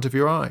 washed in front of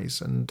your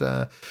eyes.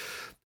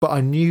 But I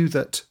knew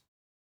that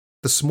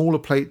the smaller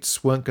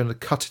plates weren't going to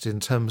cut it in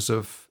terms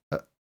of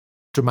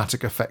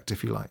dramatic effect,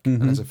 if you like,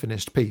 as a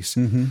finished piece.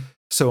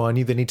 So I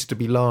knew they needed to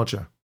be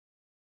larger.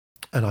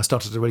 And I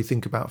started to really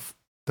think about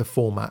the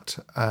format,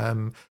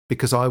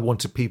 because I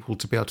wanted people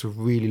to be able to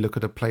really look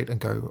at a plate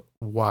and go,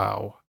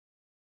 wow,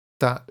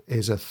 that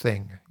is a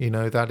thing.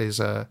 That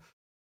is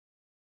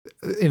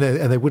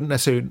and they wouldn't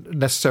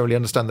necessarily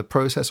understand the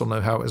process or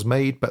know how it was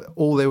made, but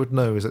all they would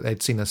know is that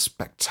they'd seen a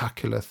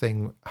spectacular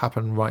thing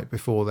happen right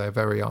before their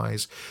very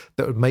eyes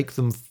that would make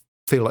them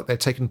feel like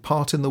they'd taken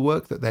part in the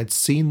work, that they'd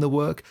seen the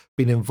work,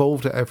 been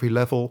involved at every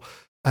level,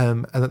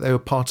 and that they were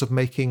part of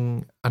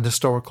making an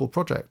historic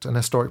project,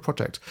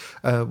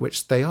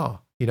 which they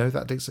are.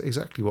 That is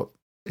exactly what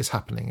is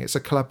happening. It's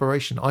a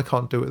collaboration. I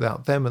can't do it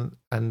without them,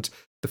 and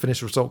the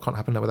finished result can't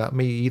happen without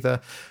me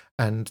either.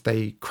 And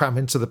they cram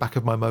into the back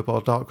of my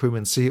mobile darkroom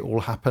and see it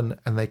all happen,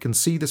 and they can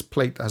see this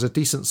plate that has a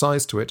decent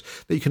size to it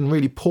that you can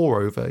really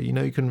pore over.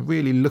 You can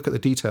really look at the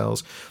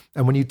details.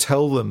 And when you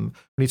tell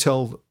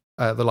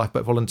the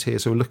lifeboat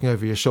volunteers who are looking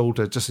over your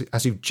shoulder just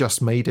as you've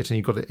just made it and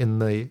you've got it in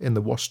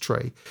the wash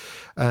tray,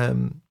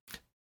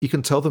 you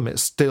can tell them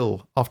it's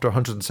still, after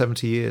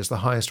 170 years, the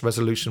highest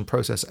resolution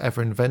process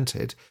ever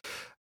invented.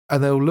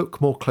 And they'll look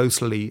more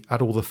closely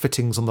at all the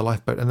fittings on the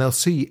lifeboat, and they'll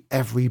see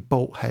every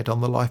bolt head on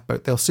the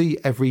lifeboat. They'll see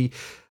and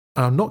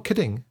I'm not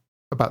kidding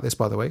about this,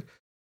 by the way,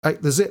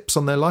 the zips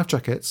on their life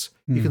jackets.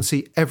 You can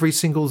see every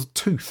single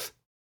tooth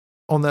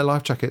on their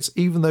life jackets,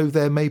 even though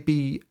there may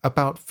be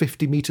about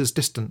 50 meters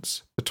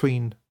distance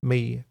between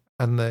me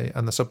and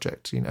the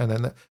subject,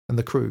 and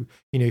the crew.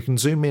 You can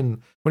zoom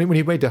in when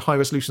you made a high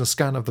resolution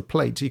scan of the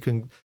plate. You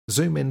can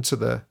zoom into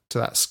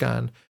that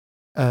scan,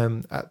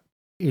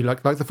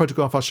 like the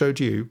photograph I showed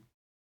you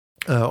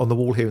on the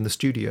wall here in the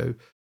studio,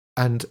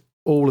 and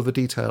all of the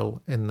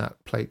detail in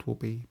that plate will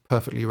be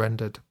perfectly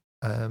rendered.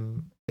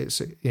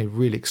 It's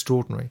really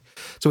extraordinary.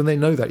 So when they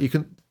know that,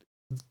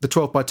 the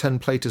 12 by 10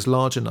 plate is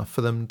large enough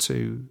for them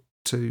to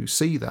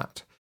see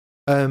that.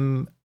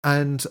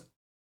 And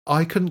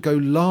I couldn't go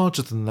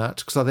larger than that,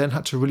 because I then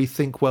had to really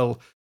think, well,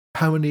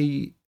 how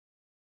many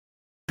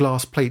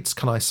glass plates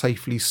can I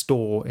safely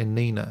store in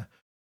Nina?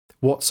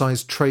 What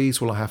size trays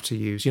will I have to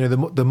use?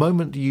 The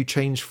moment you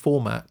change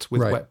format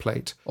with wet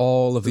plate,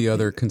 all of the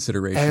other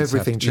considerations,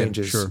 everything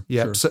changes.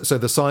 Sure. So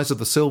the size of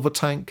the silver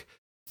tank,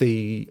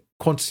 the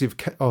quantity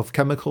of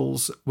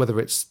chemicals, whether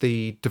it's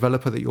the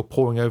developer that you're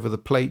pouring over the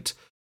plate,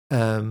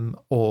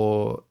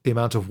 or the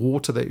amount of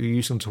water that you're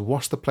using to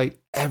wash the plate,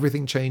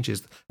 everything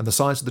changes. And the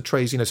size of the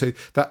trays, so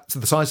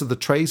the size of the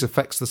trays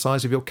affects the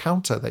size of your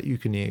counter that you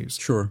can use.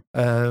 Sure.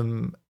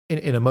 In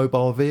a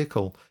mobile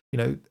vehicle,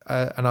 and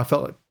I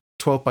felt like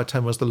 12 by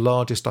 10 was the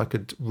largest I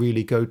could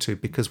really go to,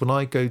 because when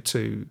I go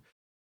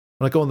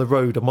on the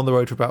road, I'm on the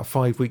road for about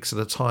 5 weeks at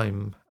a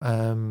time,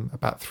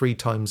 about 3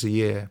 times a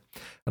year,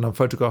 and I'm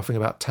photographing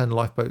about 10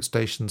 lifeboat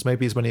stations,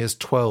 maybe as many as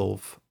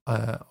 12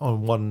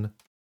 on one.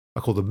 I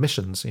call them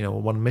missions.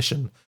 On one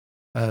mission.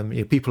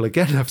 People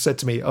again have said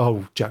to me,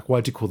 "Oh, Jack,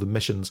 why do you call them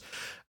missions?"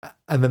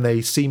 And then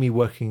they see me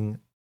working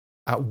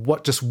at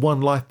just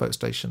one lifeboat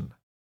station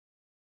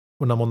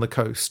when I'm on the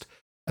coast,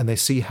 and they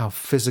see how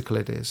physical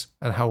it is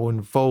and how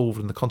involved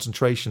in the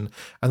concentration.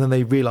 And then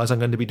they realize I'm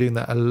going to be doing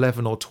that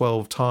 11 or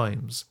 12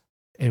 times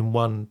in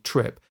one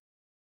trip.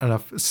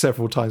 And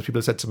several times people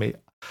have said to me,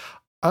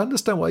 I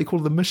understand why you call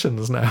them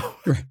missions now.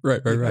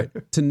 Right.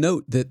 To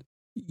note that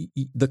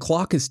the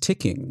clock is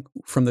ticking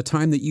from the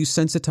time that you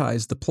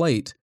sensitize the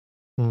plate.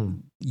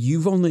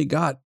 You've only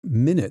got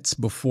minutes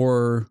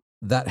before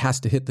that has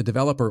to hit the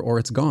developer or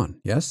it's gone.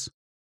 Yes?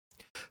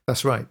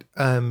 That's right.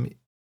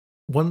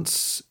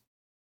 Once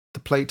the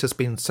plate has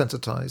been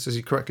sensitized, as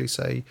you correctly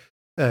say,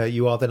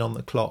 you are then on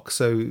the clock.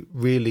 So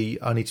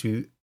really, I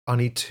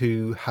need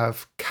to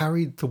have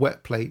carried the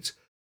wet plate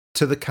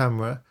to the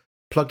camera,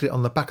 plugged it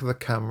on the back of the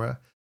camera,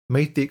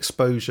 made the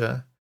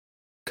exposure,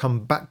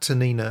 come back to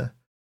Nina,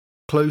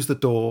 close the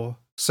door,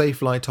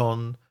 safe light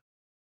on,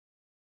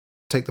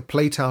 take the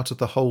plate out of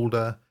the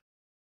holder,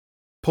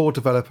 pour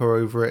developer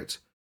over it,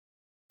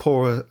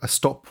 pour a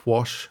stop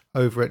wash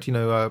over it,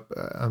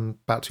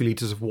 about 2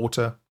 litres of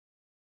water,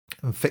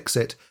 and fix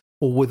it,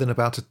 all within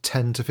about a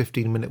 10 to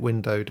 15 minute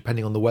window,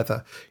 depending on the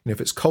weather.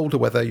 If it's colder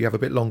weather, you have a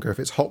bit longer. If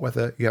it's hot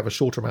weather, you have a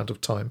shorter amount of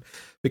time,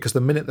 because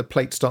the minute the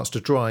plate starts to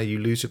dry, you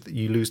lose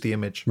the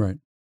image. Right.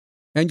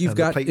 And you've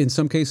got, in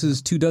some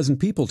cases, 24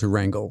 people to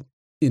wrangle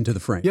into the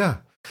frame.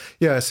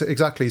 Yes,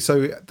 exactly.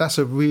 So that's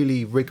a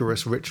really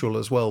rigorous ritual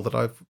as well that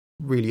I've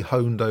really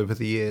honed over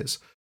the years.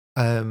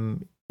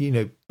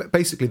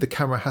 Basically the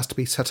camera has to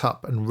be set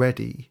up and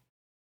ready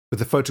with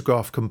the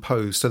photograph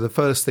composed. So the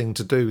first thing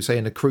to do, say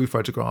in a crew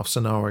photograph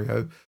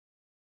scenario,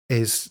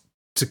 is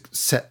to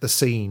set the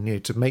scene,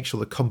 to make sure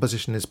the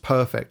composition is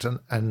perfect.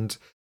 And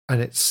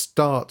it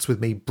starts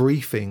with me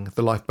briefing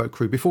the lifeboat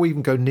crew. Before we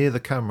even go near the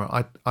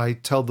camera, I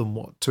tell them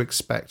what to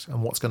expect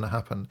and what's going to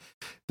happen.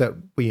 That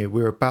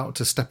we're about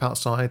to step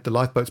outside, the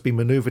lifeboat's been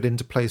manoeuvred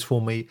into place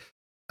for me,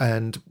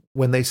 and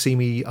when they see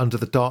me under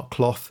the dark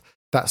cloth,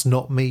 that's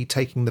not me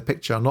taking the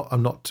picture.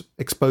 I'm not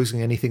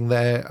exposing anything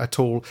there at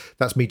all.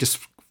 That's me just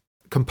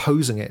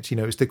composing it.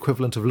 It's the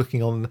equivalent of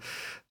looking on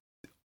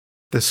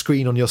the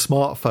screen on your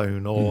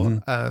smartphone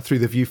or through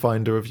the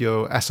viewfinder of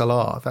your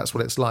SLR. That's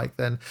what it's like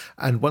then.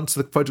 And once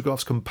the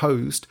photograph's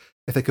composed,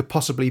 if they could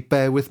possibly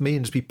bear with me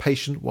and just be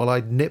patient while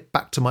I nip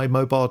back to my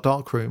mobile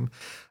darkroom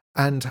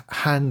and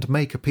hand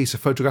make a piece of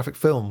photographic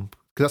film,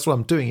 because that's what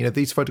I'm doing.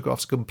 These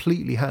photographs are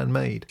completely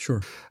handmade.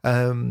 Sure.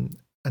 And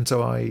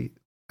so I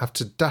have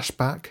to dash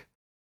back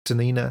to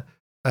Nina,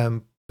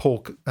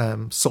 pour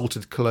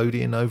salted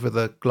collodion over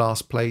the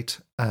glass plate,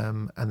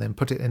 and then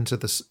put it into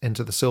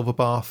the silver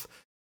bath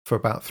for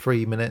about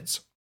 3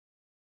 minutes.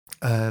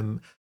 And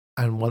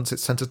once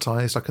it's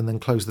sensitized, I can then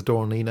close the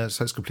door on Nina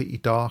so it's completely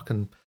dark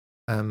and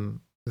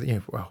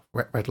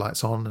red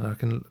lights on, and I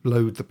can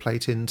load the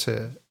plate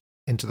into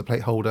the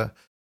plate holder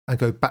and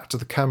go back to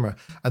the camera.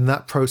 And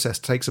that process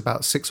takes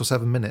about 6 or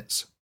 7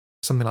 minutes,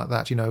 something like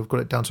that. I've got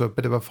it down to a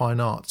bit of a fine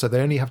art. So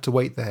they only have to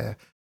wait there.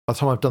 By the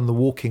time I've done the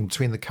walking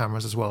between the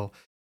cameras as well,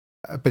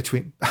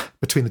 between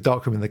the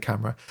darkroom and the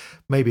camera,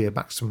 maybe a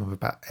maximum of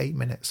about 8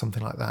 minutes,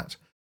 something like that.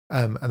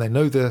 And they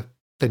know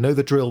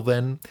the drill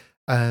then,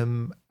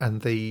 and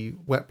the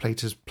wet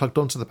plate is plugged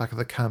onto the back of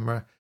the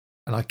camera,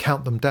 and I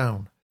count them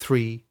down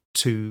 3,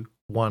 2,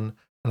 1,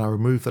 and I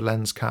remove the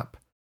lens cap,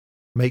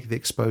 make the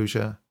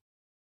exposure,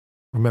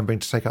 remembering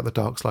to take out the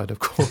dark slide, of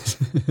course.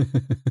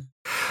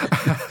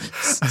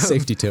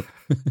 Safety tip.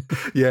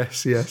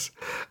 Yes.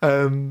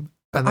 And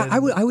then,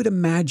 I would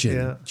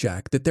imagine,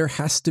 Jack, that there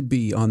has to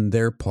be on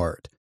their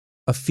part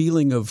a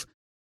feeling of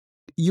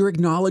you're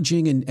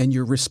acknowledging and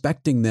you're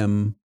respecting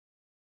them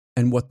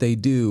and what they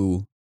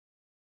do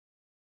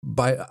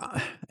by,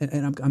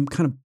 and I'm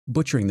kind of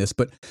butchering this,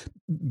 but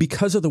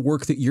because of the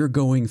work that you're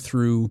going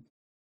through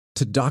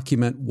to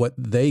document what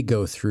they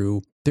go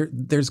through,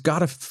 there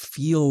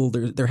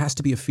has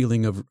to be a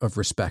feeling of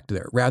respect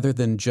there, rather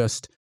than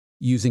just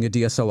using a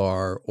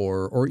DSLR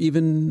or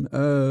even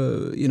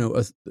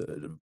a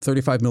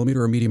 35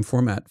 millimeter or medium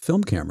format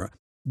film camera.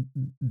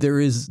 There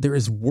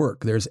is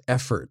work, there's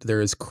effort,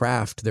 there is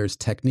craft, there's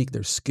technique,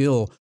 there's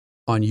skill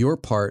on your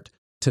part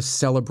to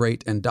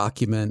celebrate and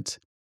document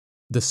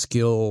the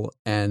skill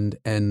and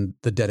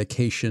the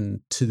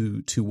dedication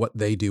to what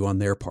they do on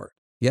their part.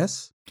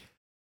 Yes?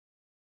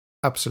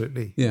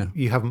 Absolutely. Yeah.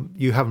 You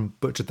haven't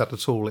butchered that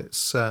at all.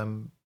 It's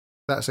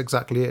that's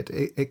exactly it.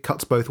 It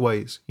cuts both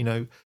ways.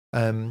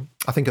 I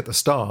think at the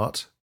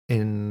start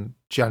in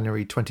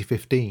January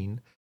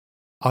 2015,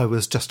 I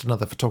was just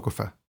another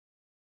photographer.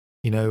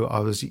 I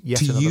was yet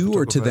to another you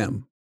photographer. Or to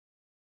them?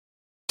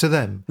 To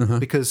them,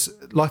 because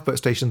lifeboat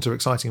stations are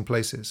exciting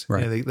places.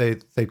 Right.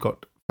 They've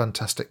got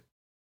fantastic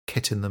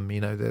kit in them.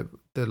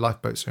 The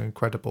lifeboats are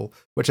incredible.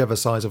 Whichever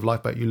size of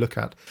lifeboat you look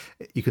at,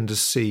 you can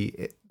just see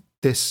it,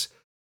 this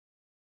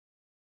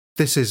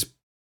is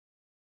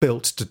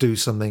built to do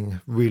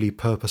something really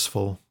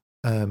purposeful,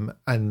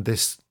 and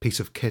this piece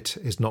of kit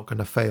is not going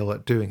to fail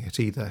at doing it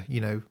either.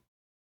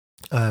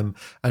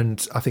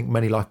 And I think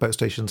many lifeboat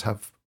stations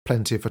have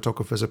plenty of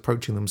photographers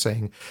approaching them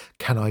saying,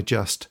 "Can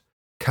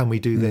we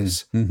do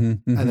this?"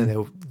 And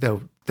then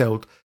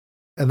they'll,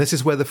 and this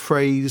is where the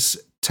phrase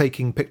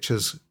 "taking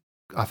pictures"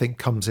 I think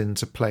comes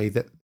into play.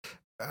 That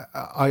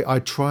I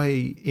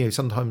try,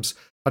 sometimes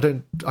I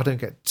don't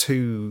get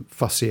too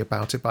fussy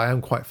about it, but I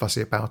am quite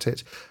fussy about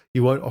it.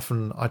 You won't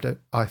often,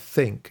 I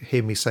think,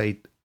 hear me say,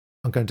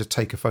 "I'm going to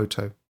take a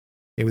photo."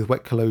 With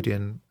Wet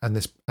Collodion and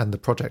the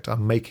project,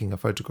 I'm making a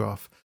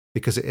photograph,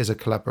 because it is a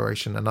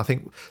collaboration. And I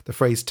think the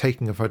phrase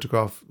 "taking a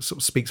photograph" sort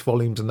of speaks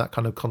volumes in that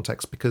kind of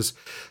context, because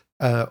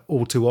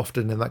all too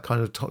often in that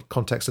kind of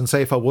context, and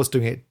say if I was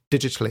doing it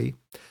digitally,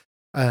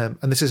 and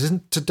this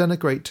isn't to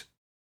denigrate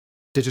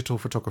digital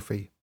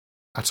photography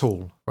at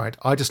all, right?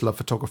 I just love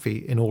photography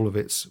in all of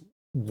its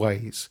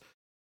ways.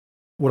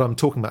 What I'm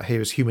talking about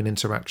here is human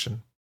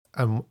interaction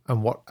and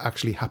what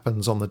actually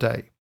happens on the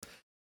day.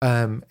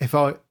 If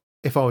I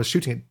was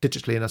shooting it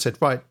digitally and I said,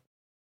 "Right,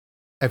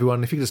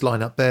 everyone, if you just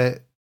line up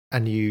there,"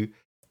 and you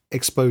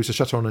expose the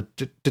shutter on a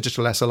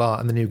digital SLR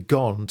and then you've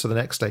gone to the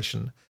next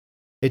station,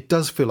 it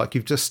does feel like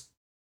you've just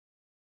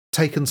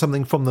taken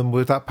something from them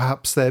without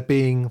perhaps there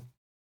being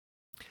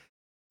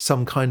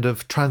some kind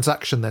of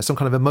transaction there, some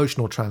kind of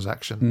emotional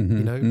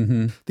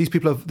transaction. These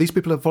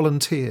people are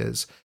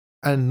volunteers,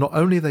 and not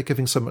only are they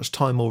giving so much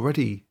time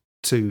already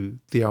to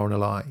the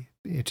RNLI,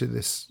 to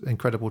this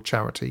incredible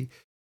charity,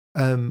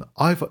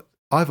 I've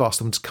asked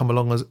them to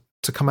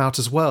come out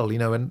as well,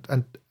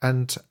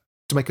 and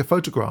to make a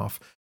photograph.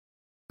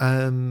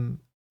 And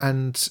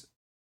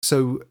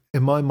so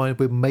in my mind,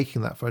 we're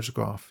making that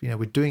photograph,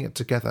 we're doing it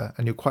together.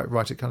 And you're quite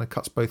right, it kind of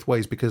cuts both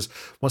ways, because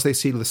once they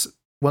see this,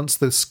 once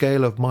the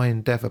scale of my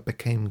endeavor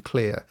became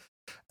clear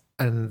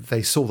and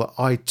they saw that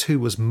I too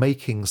was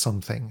making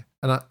something,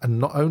 and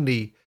not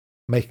only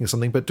making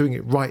something, but doing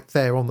it right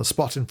there on the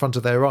spot in front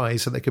of their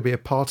eyes so they could be a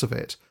part of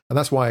it. And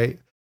that's why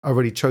I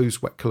really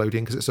chose Wet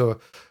Collodion, because it's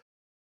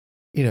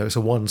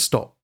a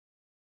one-stop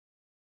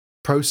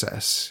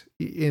process,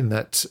 in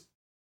that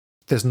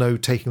there's no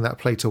taking that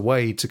plate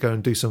away to go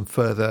and do some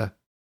further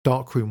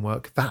darkroom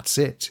work. That's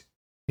it.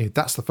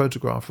 That's the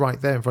photograph right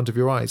there in front of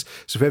your eyes.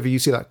 So if ever you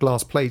see that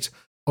glass plate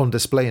on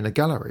display in a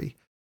gallery,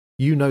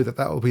 you know that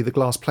will be the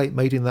glass plate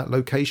made in that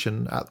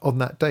location on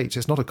that date.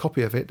 It's not a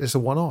copy of it, it's a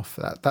one-off.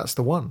 That's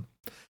the one.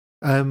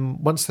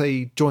 Once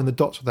they join the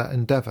dots with that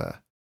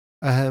endeavour,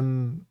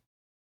 then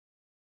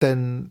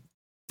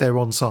they're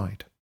on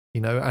side,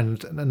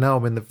 and now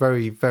I'm in the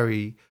very,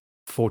 very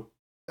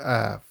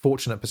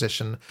fortunate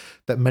position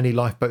that many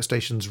lifeboat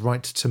stations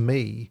write to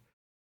me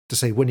to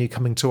say, when are you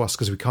coming to us,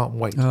 because we can't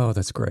wait. Oh,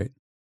 that's great.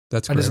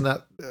 That's and great. Isn't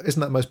that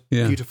the most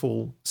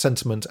beautiful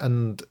sentiment?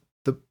 And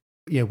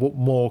what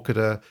more could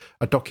a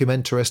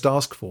documentarist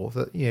ask for?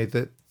 That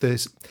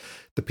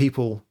the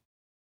people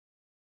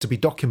to be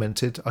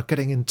documented are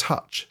getting in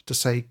touch to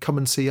say, come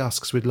and see us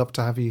because we'd love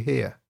to have you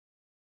here.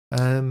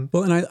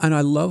 Well, and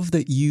I love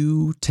that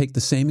you take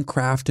the same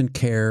craft and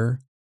care,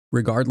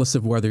 regardless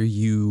of whether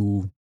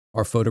you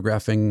are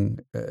photographing,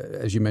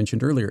 as you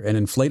mentioned earlier, an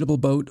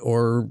inflatable boat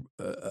or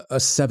a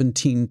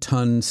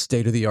 17-ton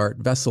state-of-the-art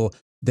vessel.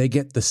 They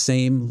get the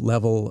same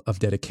level of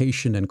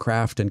dedication and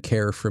craft and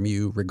care from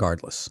you,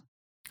 regardless.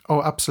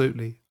 Oh,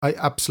 absolutely.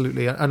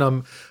 Absolutely. And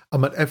I'm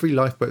at every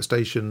lifeboat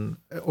station,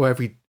 or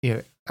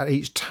at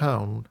each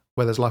town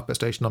where there's a lifeboat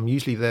station, I'm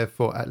usually there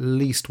for at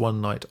least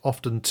one night,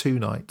 often 2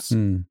 nights.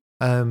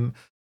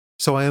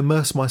 So I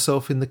immerse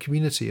myself in the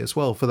community as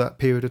well for that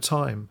period of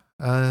time.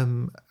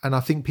 And I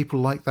think people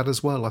like that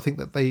as well. I think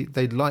that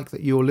they like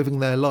that you're living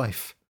their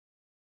life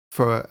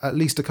for at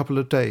least a couple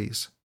of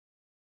days.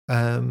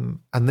 And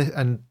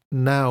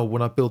now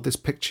when I build this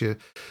picture,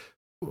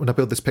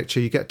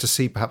 you get to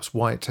see perhaps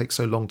why it takes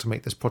so long to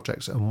make this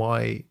project and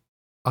why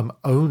I'm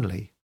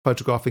only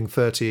photographing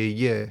 30 a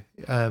year.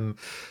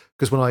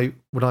 Because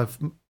when I've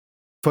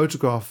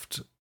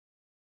photographed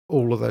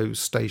all of those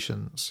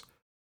stations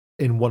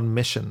in one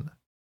mission,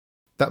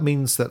 that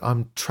means that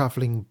I'm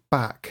traveling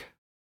back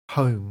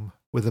home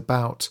with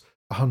about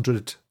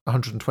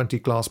 120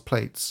 glass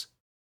plates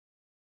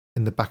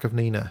in the back of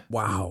Nina.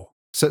 Wow.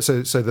 So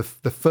the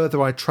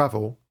further I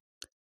travel,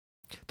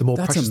 the more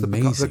That's precious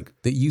amazing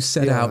that you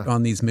set out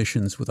on these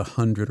missions with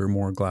 100 or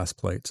more glass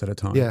plates at a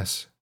time.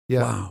 Yes.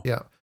 Yeah. Wow.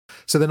 Yeah.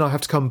 So then I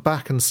have to come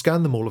back and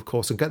scan them all, of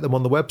course, and get them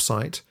on the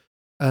website,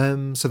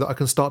 so that I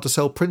can start to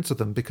sell prints of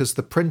them, because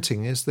the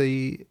printing is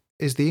the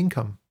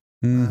income.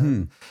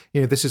 Mm-hmm.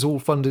 This is all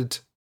funded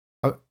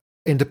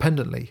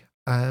independently.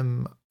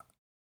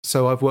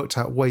 So I've worked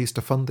out ways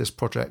to fund this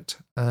project.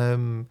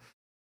 I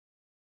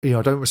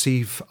don't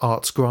receive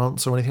arts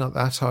grants or anything like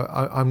that.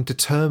 I'm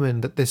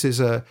determined that this is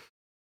a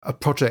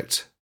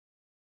project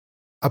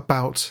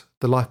about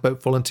the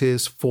lifeboat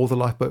volunteers, for the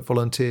lifeboat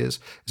volunteers.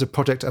 It's a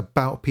project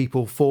about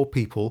people, for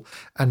people.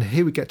 And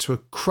here we get to a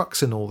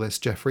crux in all this,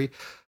 Jeffrey.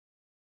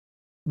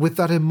 With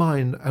that in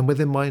mind, and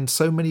with in mind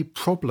so many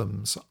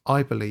problems,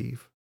 I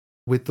believe,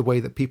 with the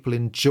way that people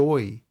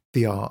enjoy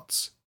the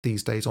arts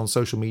these days on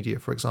social media,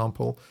 for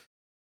example,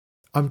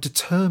 I'm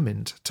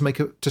determined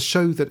to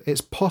show that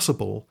it's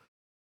possible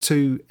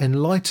to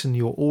enlighten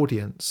your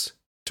audience,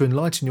 to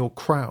enlighten your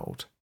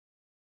crowd,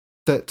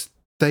 that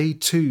they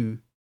too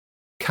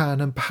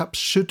can and perhaps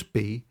should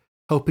be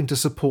helping to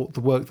support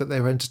the work that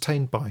they're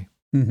entertained by.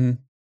 Mm-hmm.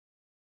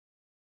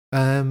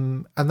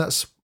 And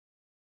that's,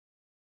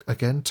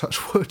 again,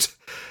 touch wood,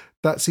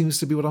 that seems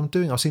to be what I'm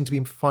doing. I seem to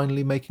be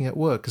finally making it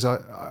work, because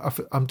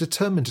I'm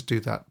determined to do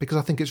that, because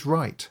I think it's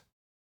right.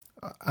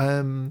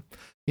 I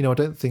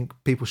don't think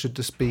people should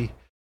just be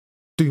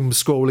doom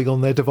scrolling on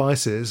their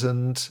devices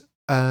and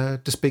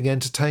just being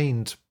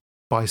entertained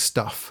by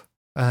stuff.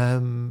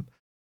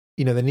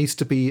 There needs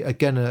to be,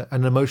 again,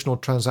 an emotional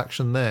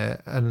transaction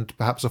there, and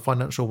perhaps a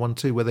financial one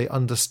too, where they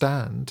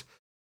understand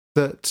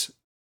that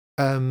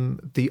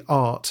the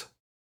art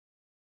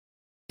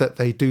that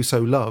they do so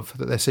love,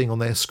 that they're seeing on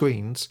their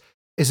screens,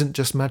 isn't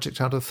just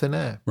magicked out of thin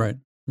air. Right.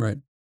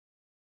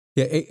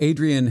 Yeah,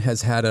 Adrienne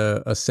has had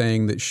a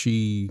saying that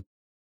she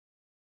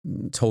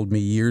told me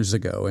years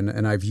ago,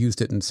 and I've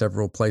used it in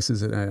several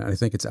places, and I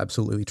think it's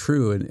absolutely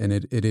true. And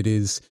it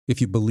is, if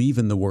you believe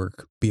in the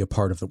work, be a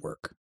part of the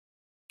work.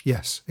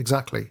 Yes,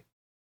 exactly.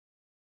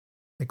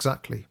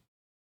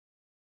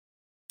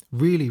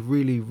 Really,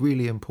 really,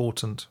 really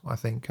important, I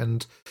think.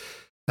 And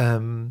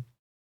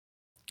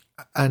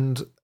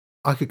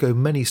I could go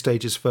many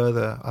stages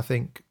further, I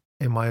think,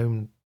 in my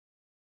own,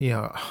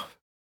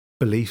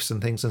 beliefs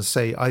and things, and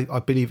say I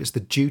believe it's the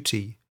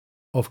duty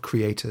of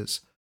creators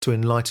to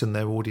enlighten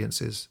their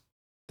audiences,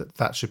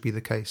 that should be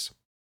the case.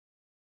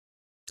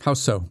 How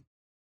so?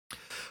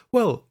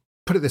 Well,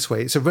 put it this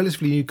way, it's a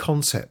relatively new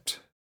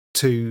concept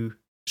to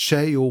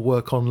share your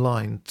work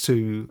online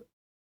to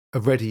a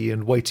ready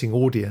and waiting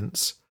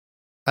audience,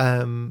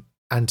 and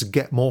to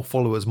get more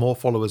followers.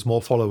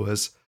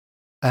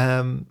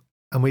 And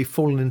we've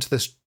fallen into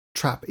this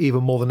trap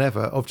even more than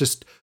ever of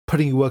just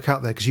putting your work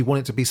out there because you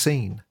want it to be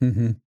seen.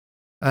 Mm-hmm.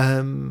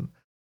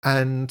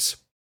 And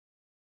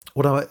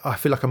what I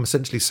feel like I'm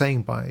essentially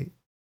saying by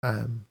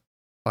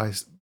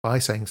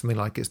saying something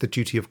like it's the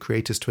duty of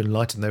creators to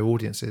enlighten their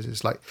audiences,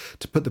 is like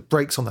to put the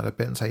brakes on that a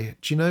bit and say,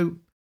 do you know,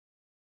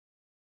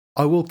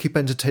 I will keep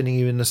entertaining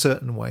you in a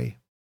certain way,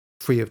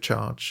 free of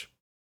charge,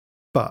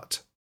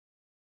 but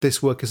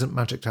this work isn't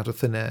magicked out of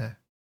thin air.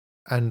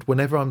 And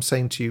whenever I'm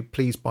saying to you,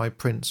 please buy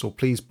prints, or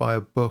please buy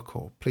a book,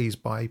 or please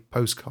buy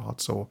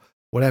postcards, or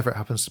whatever it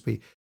happens to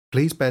be,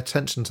 please pay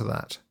attention to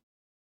that.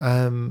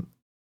 And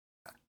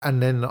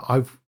then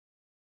I've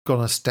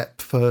gone a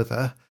step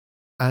further,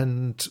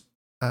 and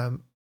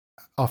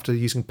after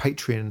using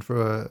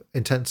Patreon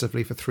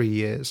intensively for 3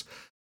 years,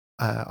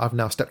 I've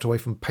now stepped away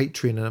from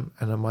Patreon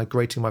and I'm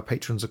migrating my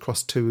patrons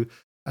across to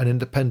an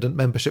independent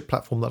membership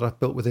platform that I've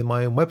built within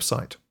my own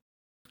website.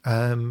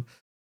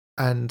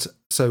 And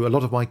so a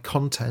lot of my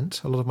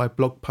content, a lot of my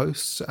blog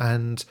posts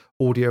and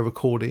audio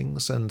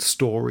recordings and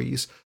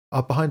stories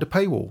are behind a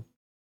paywall.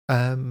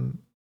 And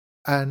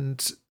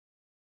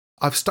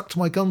I've stuck to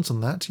my guns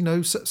on that. You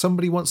know,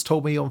 somebody once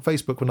told me on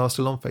Facebook, when I was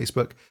still on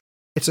Facebook,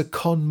 it's a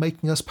con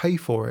making us pay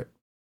for it.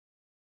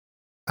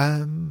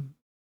 And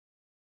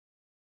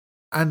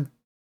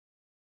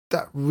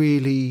that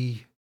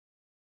really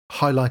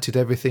highlighted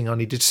everything I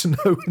needed to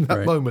know in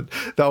that moment,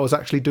 that I was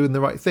actually doing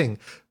the right thing.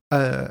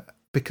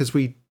 Because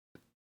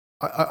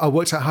I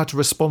worked out how to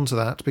respond to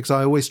that, because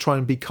I always try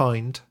and be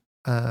kind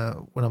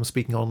when I'm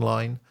speaking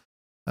online,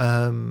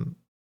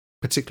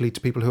 particularly to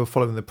people who are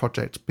following the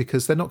project,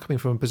 because they're not coming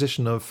from a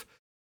position of,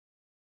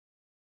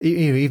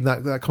 you know, even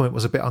that comment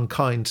was a bit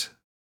unkind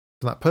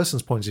from that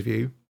person's point of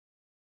view.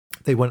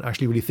 They weren't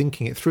actually really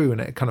thinking it through,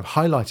 and it kind of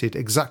highlighted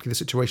exactly the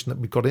situation that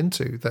we got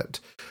into, that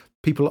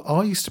people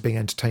are used to being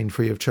entertained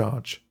free of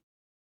charge.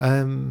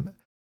 And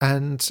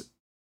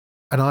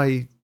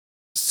I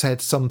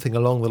said something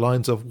along the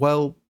lines of,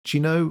 well, do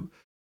you know,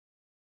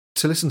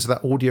 to listen to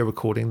that audio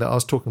recording that I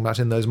was talking about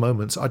in those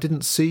moments, I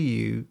didn't see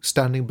you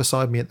standing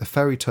beside me at the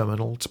ferry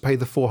terminal to pay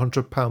the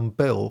 £400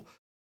 bill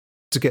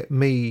to get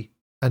me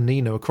and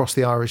Nina across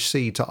the Irish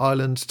Sea to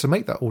Ireland to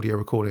make that audio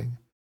recording.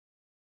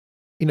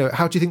 You know,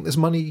 how do you think this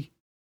money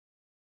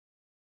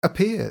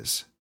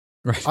appears?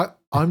 Right.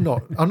 I'm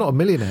not a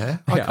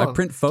millionaire. I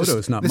print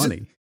photos, not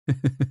money.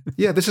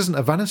 Yeah, this isn't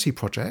a vanity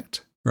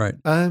project. Right.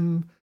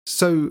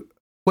 So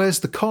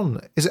where's the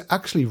con? Is it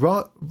actually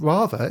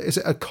rather, is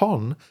it a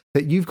con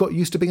that you've got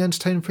used to being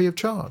entertained free of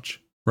charge?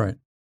 Right.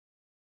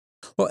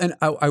 Well, and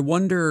I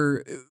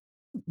wonder,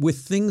 with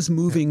things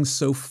moving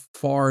so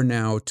far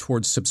now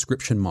towards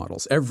subscription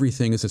models,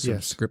 everything is a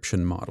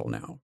subscription model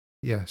now.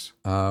 Yes.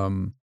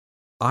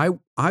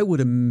 I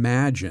would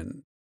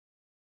imagine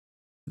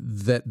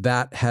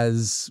that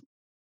has,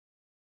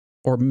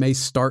 or may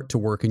start to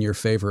work in your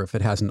favor if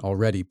it hasn't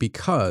already,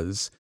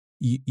 because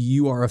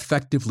you are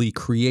effectively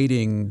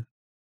creating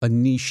a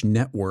niche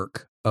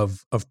network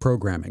of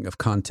programming, of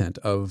content,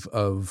 of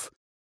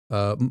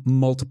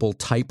multiple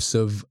types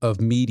of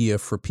media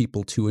for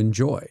people to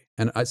enjoy.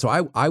 And so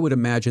I would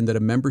imagine that a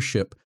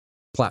membership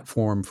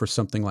platform for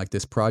something like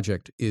this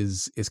project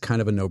is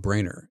kind of a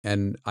no-brainer.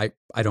 And I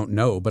don't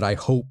know, but I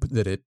hope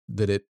that it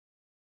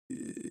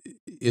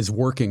is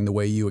working the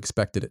way you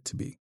expected it to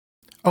be.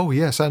 Oh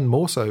yes, and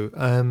more so.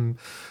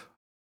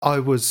 I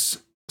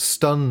was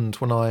stunned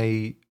when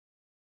I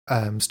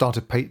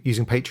started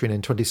using Patreon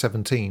in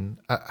 2017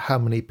 at how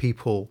many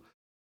people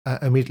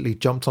immediately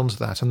jumped onto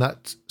that, and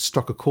that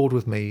struck a chord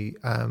with me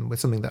with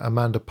something that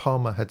Amanda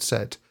Palmer had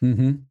said.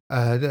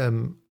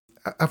 Mm-hmm.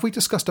 Have we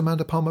discussed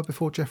Amanda Palmer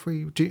before,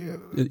 Jeffrey?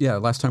 Yeah,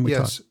 last time we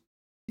talked.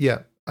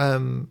 Yeah.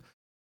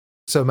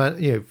 So,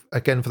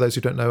 again, for those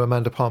who don't know,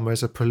 Amanda Palmer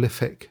is a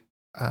prolific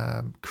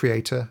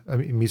creator, a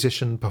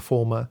musician,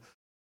 performer,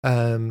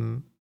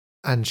 and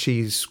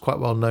she's quite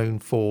well known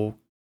for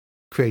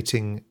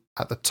creating,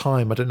 at the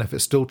time, I don't know if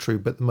it's still true,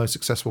 but the most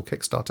successful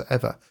Kickstarter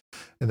ever,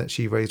 in that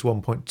she raised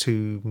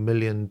 $1.2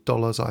 million,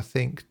 I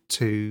think,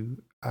 to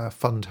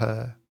fund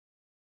her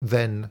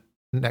then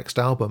next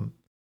album.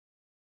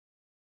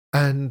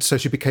 And so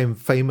she became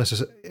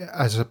famous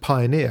as a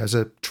pioneer, as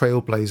a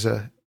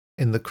trailblazer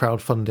in the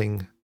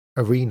crowdfunding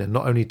arena,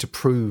 not only to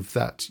prove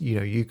that, you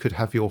know, you could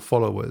have your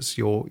followers,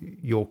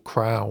 your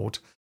crowd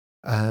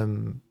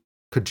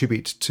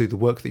contribute to the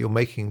work that you're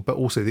making, but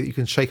also that you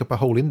can shake up a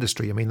whole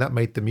industry. I mean, that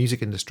made the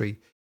music industry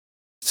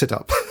sit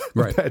up,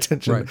 pay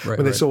attention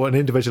when they saw an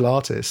individual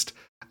artist,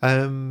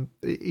 plowing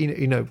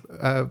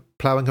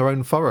her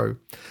own furrow.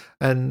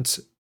 And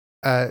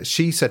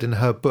she said in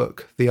her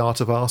book, The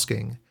Art of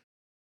Asking,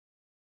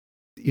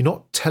 you're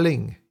not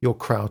telling your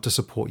crowd to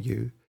support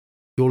you,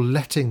 you're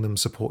letting them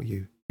support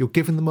you. You're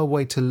giving them a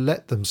way to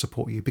let them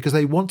support you, because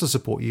they want to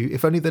support you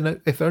if only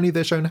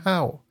they're shown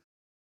how.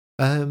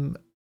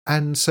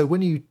 And so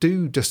when you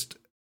do just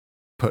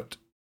put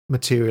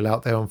material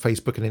out there on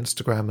Facebook and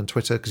Instagram and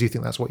Twitter because you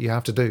think that's what you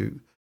have to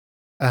do,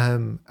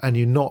 and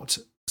you're not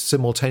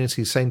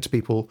simultaneously saying to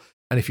people,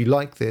 and if you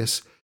like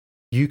this,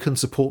 you can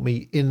support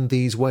me in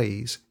these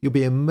ways, you'll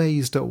be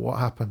amazed at what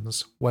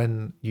happens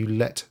when you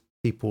let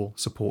people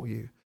support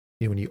you.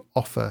 You know, when you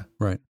offer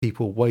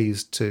people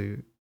ways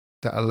that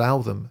allow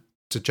them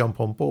to jump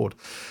on board.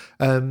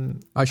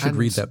 I should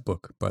read that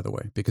book, by the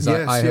way, because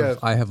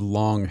I have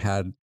long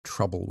had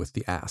trouble with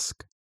the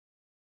ask.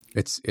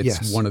 It's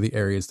one of the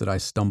areas that I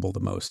stumble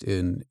the most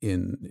in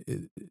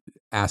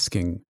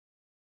asking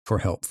for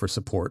help, for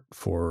support,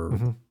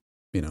 for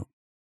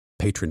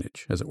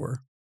patronage, as it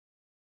were.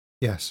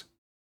 Yes.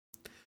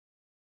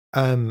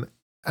 And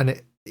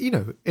it,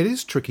 it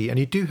is tricky, and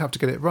you do have to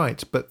get it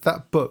right. But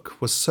that book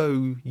was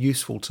so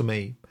useful to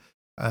me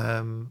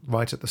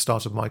right at the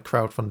start of my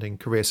crowdfunding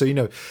career.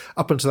 So,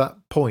 up until that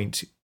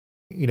point,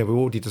 we've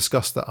already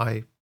discussed that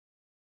I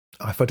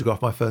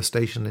photographed my first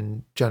station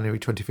in January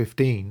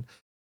 2015.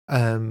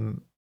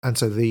 And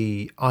so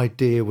the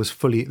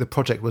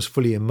project was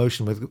fully in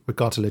motion with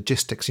regard to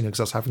logistics,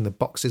 because I was having the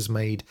boxes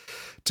made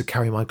to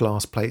carry my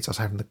glass plates, I was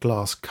having the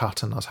glass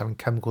cut, and I was having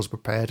chemicals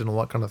prepared and all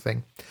that kind of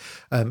thing.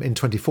 In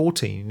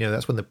 2014,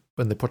 that's when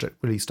the project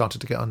really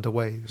started to get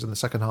underway. It was in the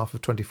second half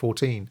of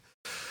 2014.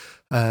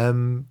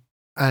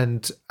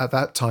 And at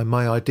that time,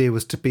 my idea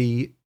was to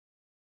be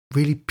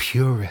really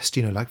purist,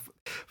 like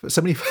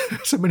so many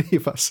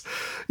of us,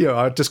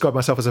 I described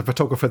myself as a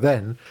photographer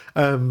then,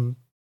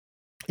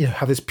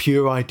 have this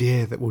pure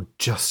idea that we'll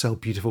just sell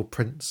beautiful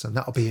prints and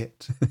that'll be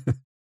it.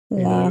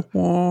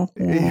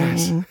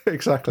 Yes,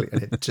 exactly.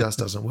 And it just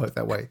doesn't work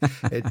that way.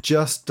 It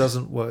just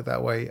doesn't work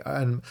that way.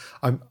 And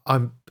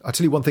I'll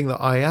tell you one thing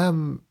that I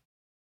am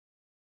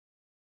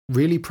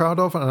really proud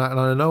of, and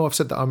I know I've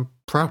said that I'm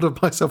proud of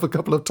myself a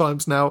couple of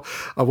times now.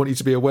 I want you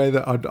to be aware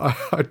that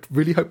I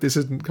really hope this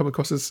isn't come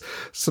across as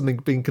something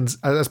being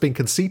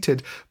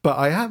conceited, but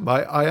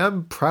I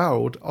am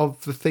proud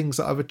of the things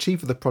that I've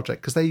achieved with the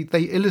project, because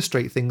they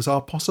illustrate things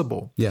are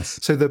possible. Yes.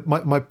 So that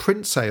my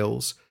print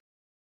sales,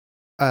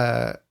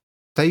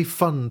 they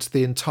fund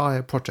the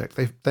entire project.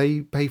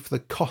 They pay for the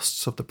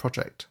costs of the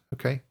project.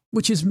 Okay,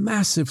 which is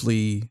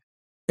massively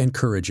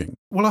encouraging.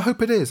 Well, I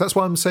hope it is. That's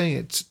why I'm saying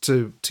it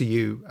to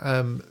you,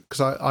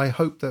 because I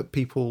hope that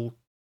people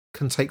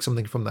can take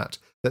something from that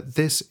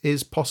this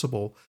is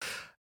possible.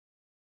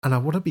 And I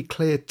want to be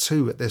clear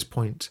too at this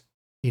point.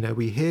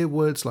 We hear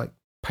words like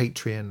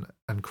Patreon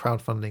and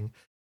crowdfunding.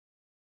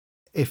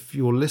 If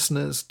your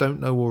listeners don't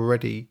know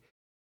already,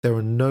 there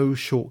are no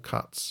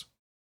shortcuts.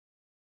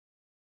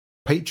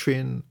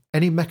 Patreon,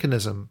 any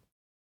mechanism,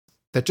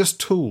 they're just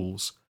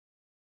tools.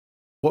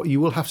 What you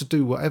will have to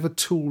do, whatever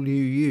tool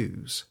you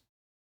use,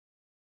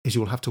 is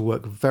you'll have to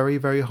work very,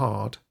 very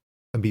hard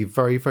and be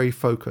very, very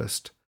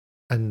focused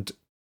and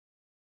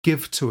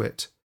give to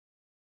it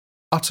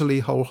utterly,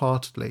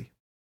 wholeheartedly.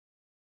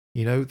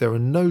 There are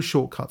no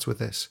shortcuts with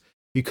this.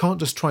 You can't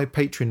just try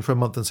Patreon for a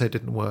month and say it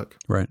didn't work.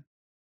 Right.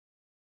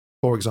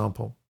 For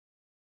example.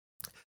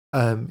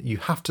 You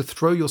have to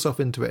throw yourself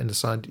into it and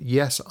decide,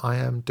 yes, I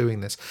am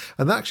doing this.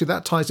 And actually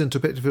that ties into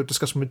a bit of your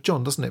discussion with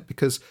John, doesn't it?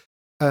 Because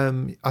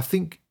I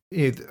think,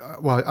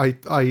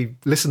 I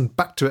listened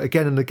back to it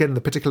again and again,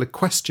 the particular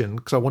question,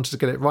 because I wanted to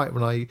get it right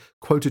when I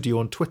quoted you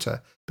on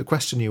Twitter, the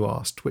question you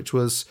asked, which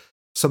was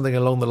something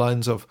along the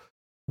lines of,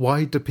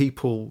 why do they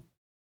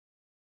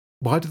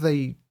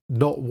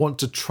not want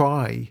to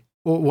try?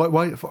 Or what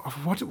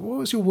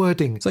was your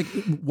wording? It's like,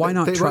 why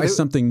not try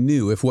something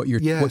new if what you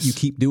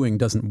keep doing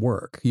doesn't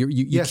work?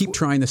 You keep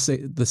trying the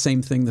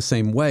same thing the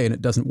same way and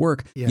it doesn't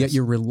work, yet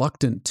you're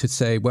reluctant to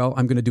say, well,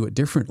 I'm going to do it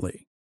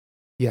differently.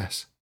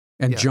 Yes.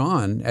 And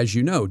John, as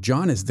you know,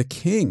 John is the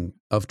king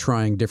of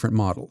trying different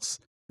models.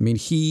 I mean,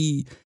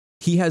 he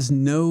has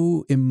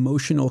no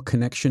emotional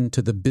connection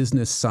to the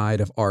business side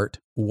of art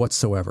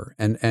whatsoever.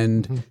 And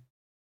mm-hmm.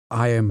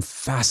 I am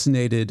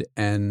fascinated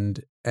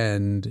and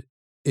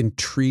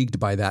intrigued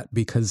by that,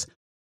 because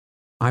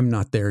I'm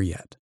not there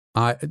yet.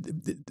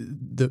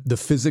 The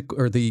physical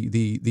or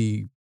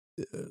the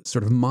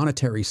sort of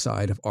monetary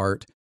side of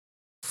art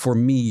for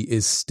me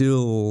is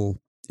still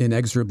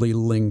inexorably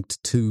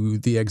linked to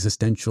the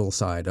existential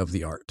side of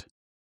the art.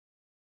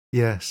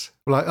 Yes.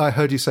 Well, I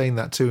heard you saying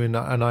that too, and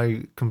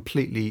I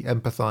completely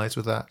empathize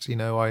with that.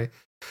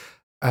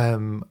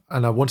 And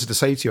I wanted to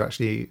say to you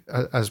actually,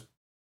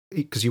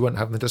 because you weren't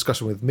having the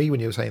discussion with me when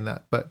you were saying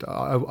that, but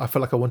I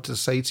felt like I wanted to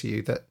say to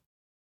you that,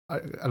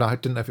 and I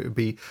didn't know if it would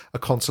be a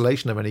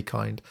consolation of any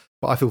kind,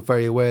 but I feel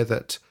very aware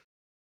that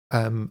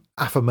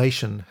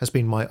affirmation has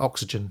been my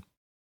oxygen.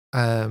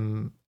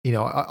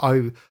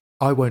 I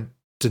won't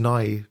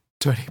deny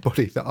to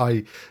anybody that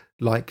I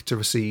like to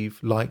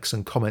receive likes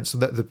and comments.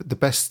 And the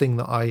best thing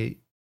that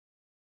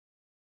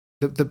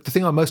the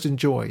thing I most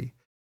enjoy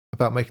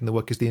about making the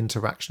work is the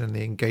interaction and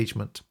the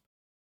engagement.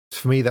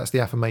 For me, that's the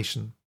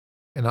affirmation.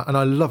 And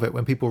I love it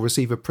when people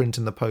receive a print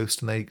in the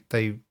post and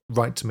they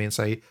write to me and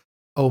say,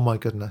 oh my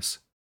goodness,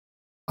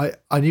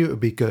 I knew it would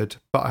be good,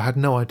 but I had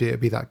no idea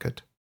it'd be that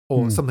good.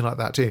 Or something like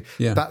that too.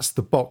 Yeah. That's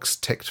the box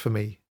ticked for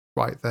me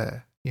right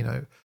there,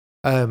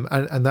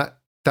 and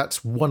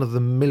that's one of the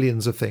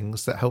millions of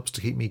things that helps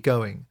to keep me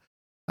going.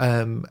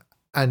 And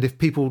if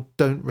people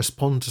don't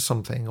respond to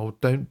something or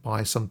don't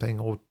buy something,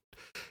 or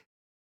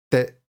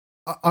that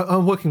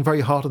I'm working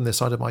very hard on this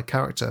side of my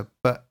character,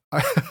 but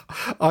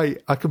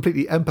I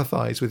completely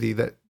empathize with you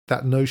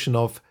that notion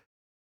of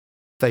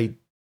they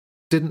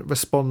didn't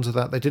respond to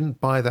that, they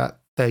didn't buy that,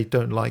 they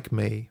don't like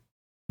me,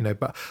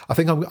 But I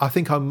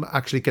think I'm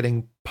actually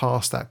getting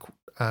past that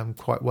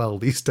quite well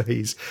these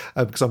days,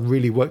 because I'm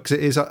really because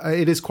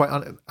it is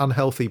quite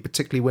unhealthy,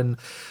 particularly when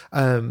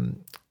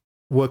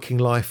working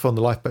life on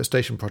the Lifeboat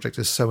Station project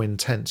is so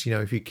intense.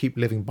 If you keep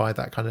living by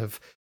that kind of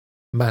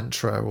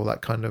mantra or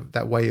that kind of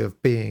that way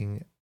of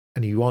being,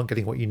 and you aren't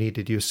getting what you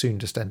needed, you soon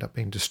just end up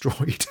being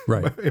destroyed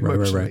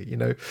emotionally, you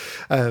know.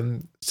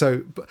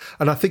 So,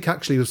 and I think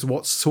actually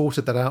what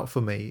sorted that out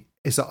for me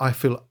is that I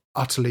feel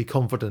utterly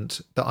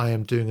confident that I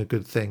am doing a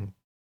good thing,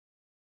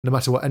 no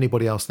matter what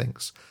anybody else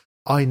thinks.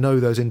 I know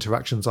those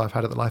interactions I've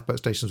had at the lifeboat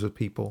stations with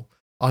people.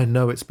 I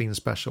know it's been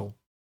special.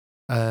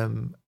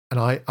 And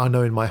I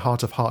know in my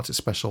heart of hearts it's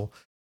special.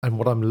 And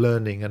what I'm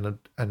learning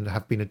and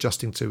have been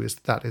adjusting to is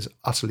that is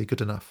utterly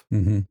good enough.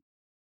 Mm-hmm.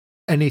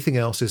 Anything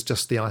else is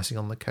just the icing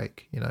on the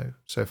cake, you know.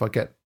 So if I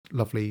get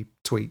lovely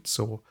tweets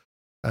or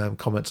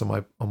comments on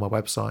my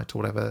website or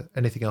whatever,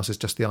 anything else is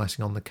just the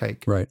icing on the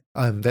cake. Right.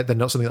 They're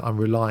not something that I'm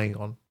relying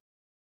on.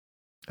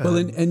 Well,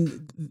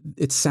 and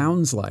it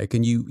sounds like,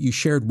 and you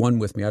shared one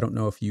with me. I don't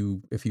know if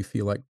you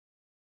feel like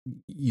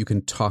you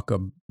can talk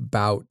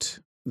about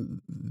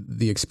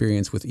the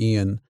experience with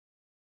Ian,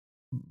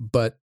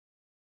 but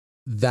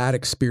that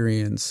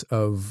experience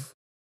of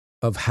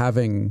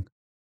having,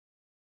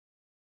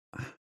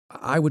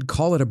 I would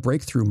call it a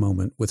breakthrough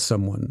moment with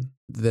someone,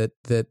 that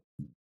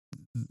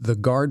the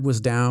guard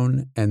was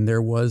down and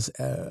there was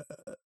a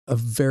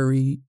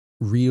very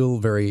real,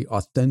 very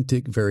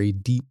authentic, very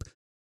deep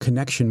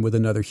connection with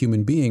another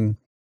human being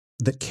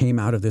that came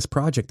out of this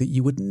project that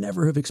you would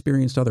never have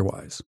experienced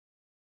otherwise.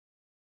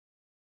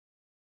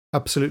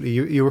 Absolutely.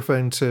 You're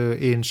referring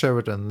to Ian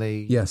Sheridan,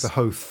 the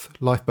Hoth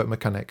lifeboat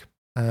mechanic.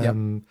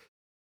 Yep.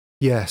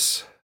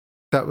 Yes,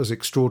 that was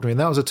extraordinary. And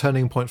that was a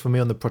turning point for me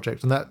on the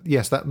project. And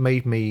that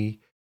made me,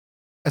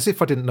 as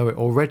if I didn't know it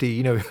already,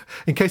 you know,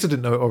 in case I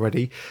didn't know it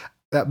already,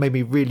 that made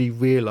me really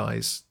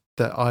realize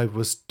that I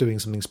was doing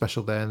something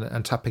special there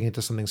and tapping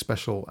into something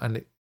special.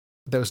 And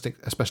there was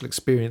a special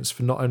experience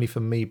for not only for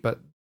me, but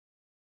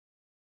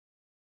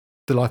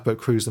the lifeboat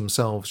crews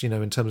themselves, you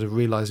know, in terms of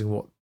realizing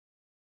what,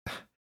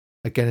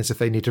 again, as if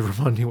they need to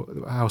remind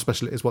you how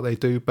special it is what they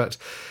do. But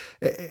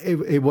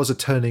it was a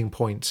turning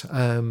point.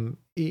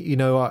 You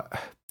know,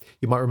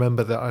 you might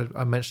remember that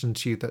I mentioned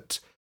to you that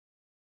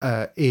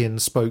Ian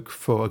spoke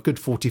for a good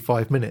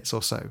 45 minutes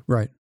or so.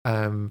 Right.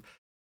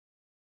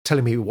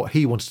 Telling me what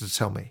he wanted to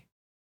tell me.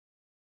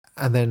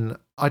 And then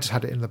I just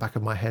had it in the back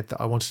of my head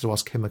that I wanted to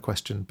ask him a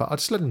question, but I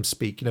just let him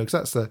speak, you know,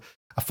 because that's a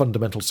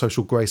fundamental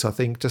social grace, I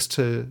think, just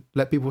to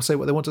let people say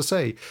what they want to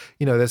say.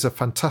 You know, there's a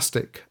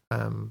fantastic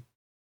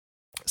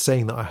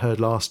saying that I heard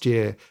last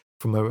year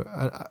from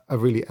a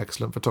really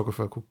excellent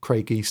photographer called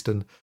Craig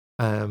Easton,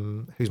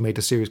 who's made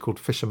a series called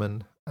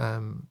Fisherwomen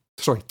here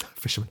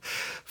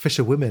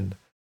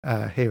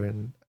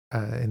in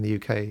the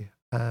UK.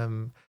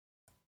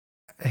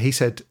 He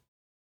said,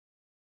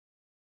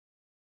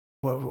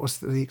 what was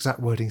the exact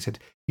wording? He said,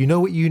 "You know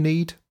what you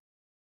need?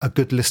 A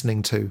good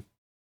listening to."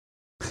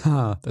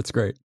 That's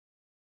great.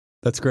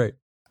 That's great.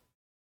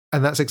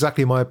 And that's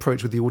exactly my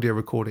approach with the audio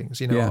recordings.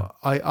 You know, yeah.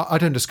 I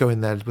don't just go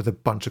in there with a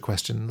bunch of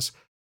questions.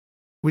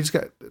 We just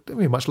get, I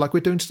mean, much like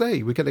we're doing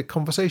today, we get a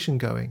conversation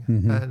going,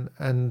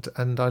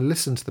 and I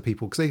listen to the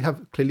people because they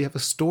clearly have a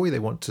story they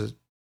want to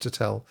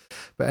tell.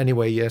 But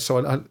anyway, yeah.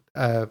 So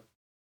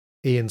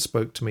Ian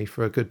spoke to me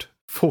for a good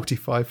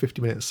 45,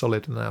 50 minutes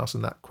solid, and I asked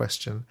him that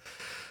question,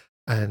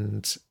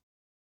 and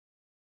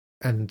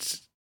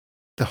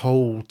the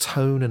whole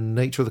tone and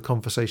nature of the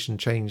conversation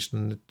changed,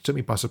 and it took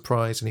me by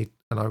surprise. And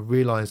I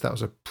realised that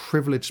was a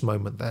privileged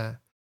moment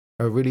there.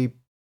 I really,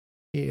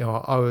 you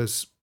know, I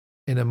was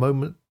in a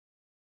moment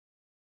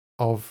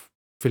of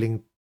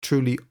feeling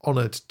truly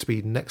honoured to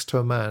be next to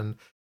a man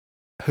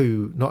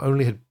who not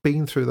only had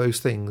been through those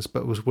things,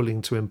 but was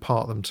willing to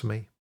impart them to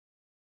me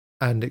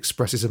and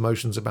express his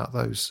emotions about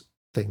those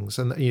things.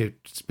 And, you know,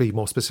 to be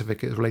more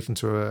specific, it was relating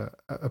to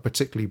a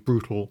particularly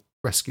brutal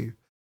rescue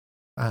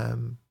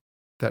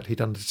that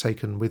he'd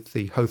undertaken with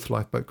the Hoth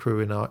lifeboat crew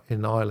in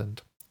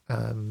Ireland.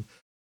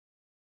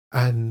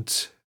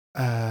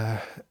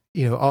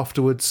 You know,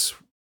 afterwards,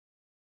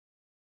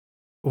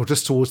 or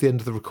just towards the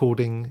end of the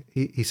recording,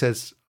 he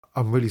says,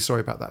 "I'm really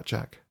sorry about that,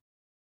 Jack."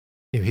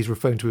 You know, he's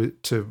referring to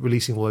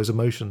releasing all those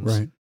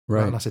emotions.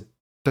 Right. And I said,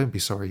 "Don't be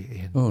sorry,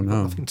 Ian." Oh,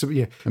 no.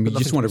 You know, I mean, you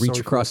just want to reach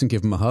across and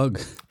give him a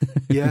hug.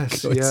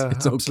 Yes,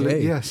 it's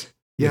okay. Yes,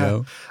 yeah.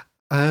 You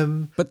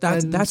know? But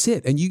that's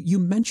it. And you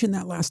mentioned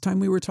that last time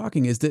we were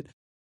talking, is that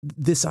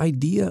this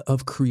idea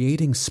of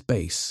creating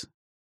space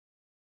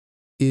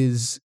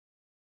is,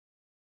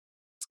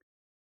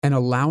 and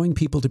allowing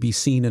people to be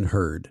seen and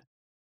heard,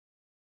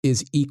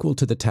 is equal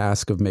to the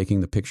task of making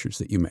the pictures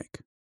that you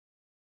make.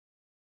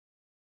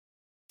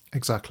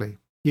 Exactly.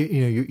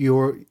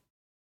 You're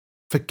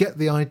forget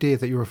the idea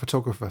that you're a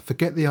photographer.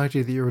 Forget the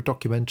idea that you're a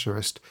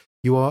documentarist.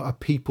 You are a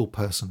people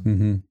person.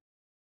 Mm-hmm.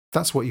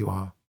 That's what you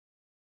are.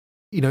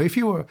 You know, if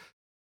you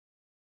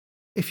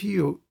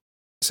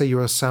say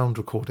you're a sound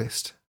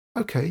recordist,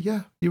 okay,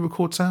 yeah, you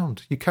record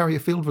sound. You carry a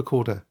field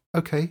recorder.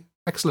 Okay,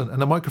 excellent.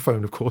 And a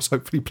microphone, of course,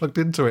 hopefully plugged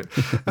into it.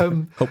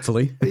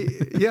 Hopefully.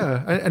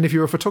 Yeah. And if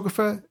you're a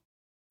photographer,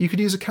 you can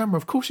use a camera.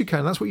 Of course you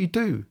can. That's what you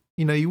do.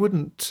 You know, you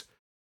wouldn't,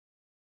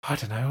 I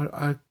don't know,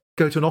 I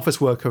go to an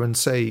office worker and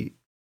say,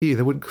 they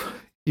wouldn't,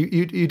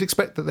 you'd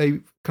expect that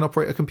they can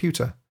operate a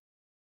computer.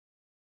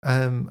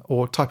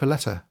 or type a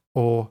letter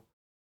or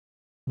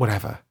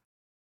whatever.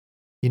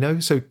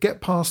 So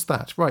get past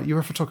that. Right, you're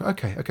a photographer.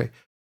 Okay.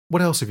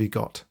 What else have you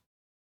got?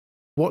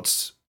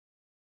 What's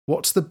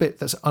the bit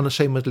that's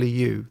unashamedly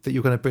you that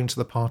you're going to bring to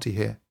the party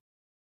here?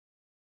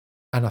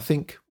 And I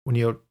think when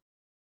you're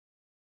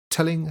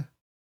telling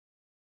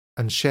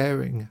and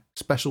sharing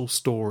special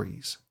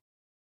stories,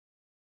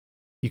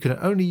 you can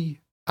only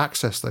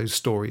access those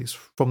stories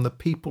from the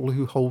people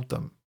who hold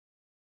them.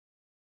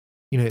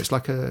 It's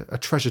like a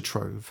treasure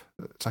trove.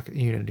 It's like,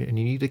 and you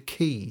need a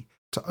key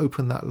to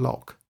open that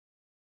lock,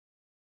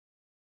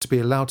 to be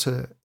allowed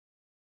to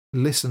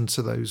listen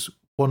to those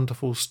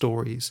wonderful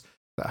stories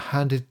that are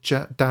handed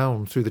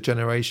down through the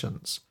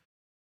generations.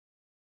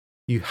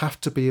 You have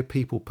to be a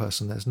people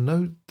person. There's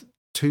no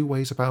two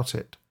ways about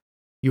it.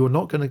 You are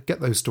not going to get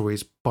those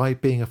stories by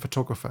being a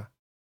photographer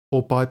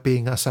or by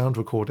being a sound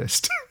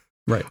recordist,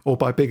 right? Or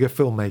by being a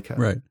filmmaker,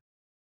 right?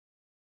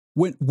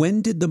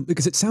 When did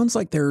because it sounds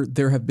like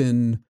there have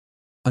been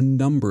a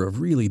number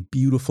of really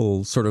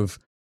beautiful sort of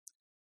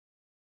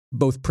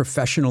both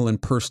professional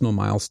and personal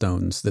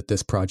milestones that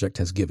this project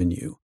has given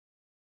you.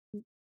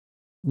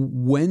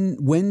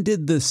 When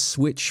did the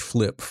switch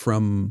flip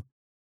from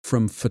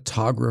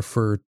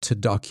photographer to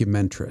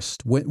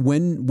documentarist?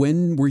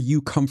 When were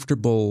you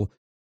comfortable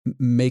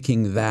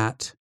making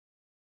that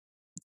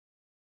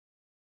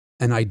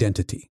an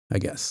identity, I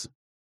guess?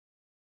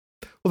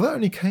 Well, that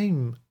only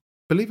came,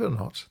 believe it or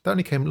not,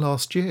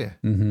 last year.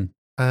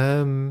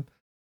 Mm-hmm.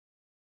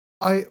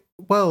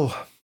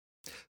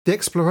 The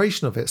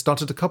exploration of it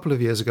started a couple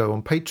of years ago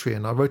on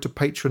Patreon. I wrote a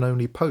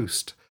Patreon-only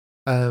post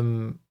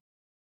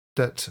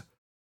that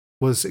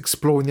was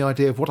exploring the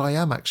idea of what I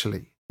am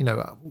actually.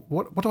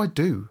 What do I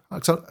do?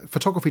 So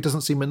photography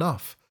doesn't seem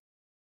enough.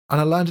 And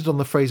I landed on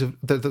the phrase of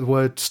the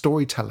word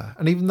storyteller.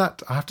 And even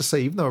that, I have to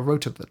say, even though I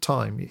wrote it at the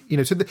time,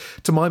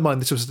 to my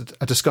mind, this was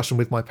a discussion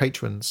with my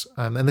patrons.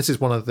 And this is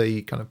one of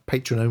the kind of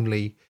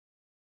patron-only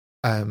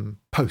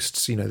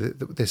posts,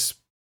 this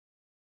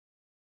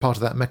part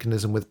of that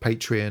mechanism with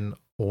Patreon,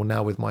 or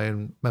now with my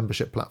own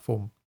membership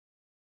platform,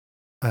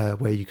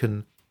 where you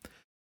can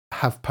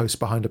have posts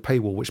behind a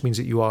paywall, which means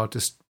that you are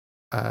just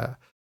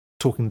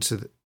talking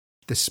to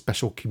this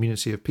special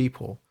community of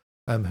people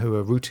who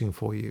are rooting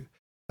for you.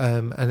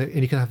 And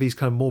you can have these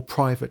kind of more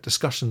private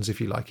discussions,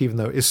 if you like, even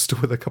though it is still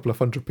with a couple of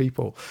hundred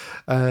people.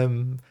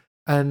 And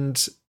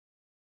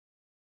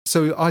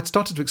so I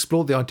started to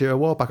explore the idea a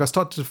while back. I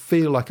started to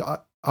feel like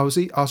I was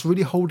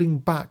really holding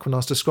back when I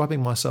was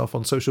describing myself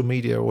on social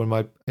media or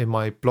in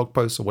my blog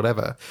posts or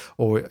whatever,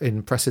 or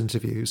in press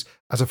interviews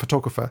as a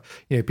photographer.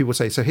 People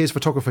say, "So here's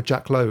photographer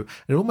Jack Lowe," and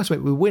it almost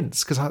made me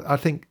wince because I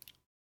think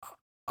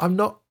I'm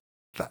not.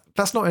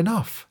 That's not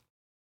enough,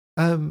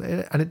 and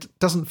it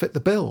doesn't fit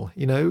the bill,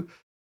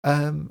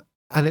 And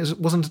it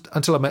wasn't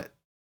until I met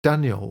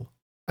Daniel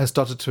and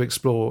started to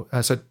explore,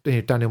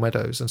 Daniel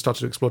Meadows, and started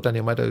to explore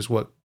Daniel Meadows'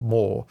 work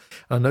more.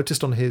 And I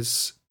noticed on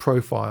his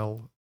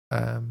profile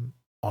on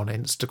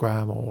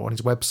Instagram or on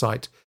his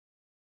website,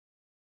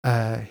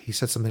 he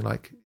said something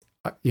like,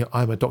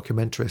 "I'm a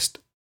documentarist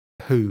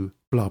who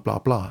blah blah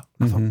blah."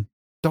 I thought,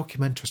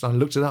 documentarist. And I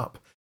looked it up,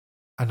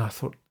 and I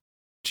thought,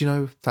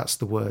 that's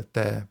the word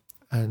there.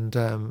 And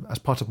as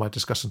part of my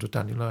discussions with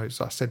Daniel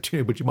Meadows, I said,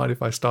 "Would you mind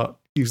if I start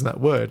using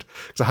that word?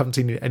 Because I haven't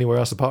seen it anywhere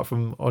else apart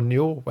from on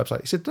your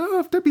website." He said,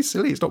 "No, don't be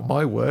silly. It's not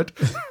my word."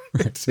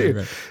 Right.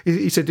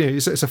 He said,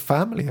 "It's a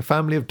family of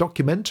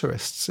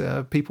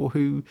documentarists, people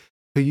who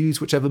use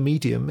whichever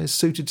medium is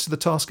suited to the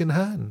task in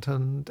hand.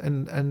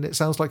 And it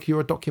sounds like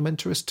you're a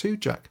documentarist too,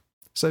 Jack.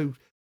 So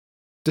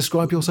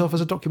describe yourself as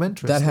a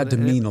documentarist." That had to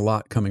mean a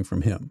lot coming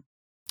from him.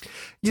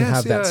 To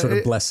have that sort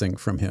of blessing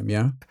from him,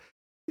 yeah?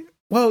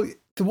 Well,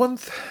 the one,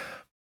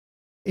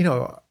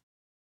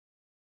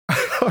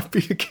 I've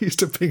been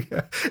accused of being,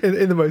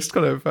 in the most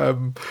kind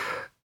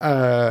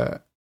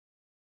of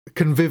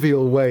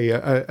convivial way,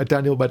 a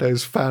Daniel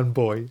Meadows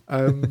fanboy.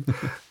 And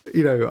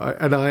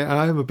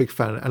I am a big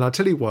fan, and I'll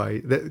tell you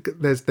why.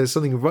 There's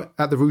something right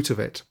at the root of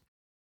it.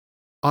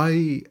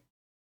 When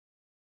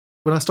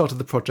I started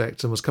the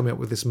project and was coming up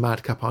with this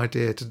madcap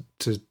idea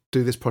to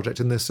do this project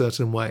in this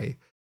certain way,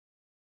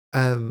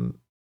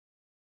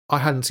 I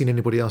hadn't seen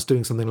anybody else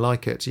doing something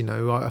like it.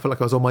 I felt like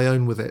I was on my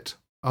own with it.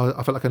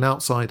 I felt like an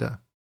outsider,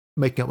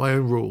 making up my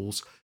own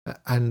rules.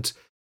 And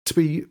to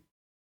be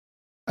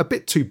a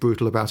bit too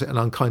brutal about it and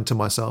unkind to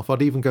myself,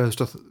 I'd even go as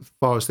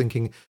far as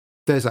thinking,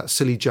 there's that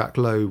silly Jack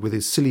Lowe with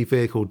his silly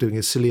vehicle doing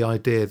his silly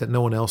idea that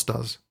no one else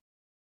does.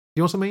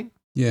 You know what I mean?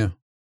 Yeah.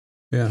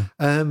 Yeah.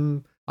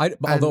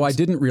 Although I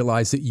didn't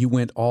realize that you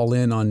went all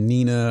in on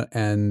Nina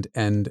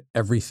and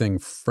everything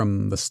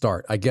from the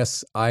start. I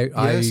guess I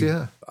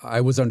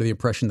was under the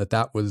impression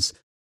that was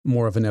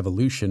more of an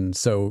evolution.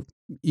 So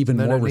even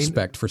more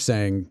respect for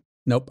saying,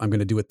 nope, I'm going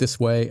to do it this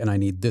way, and I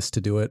need this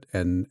to do it,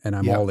 and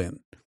I'm all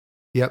in.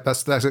 Yeah,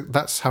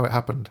 that's how it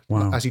happened.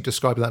 Wow. As you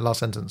described in that last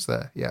sentence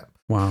there. Yeah.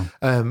 Wow.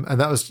 And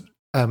that was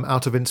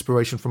out of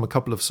inspiration from a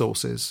couple of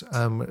sources,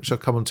 which I'll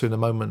come on to in a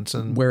moment.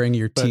 And wearing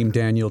your Team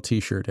Daniel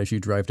T-shirt as you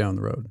drive down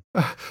the road.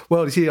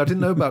 Well, you see, I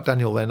didn't know about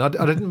Daniel then.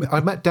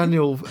 I met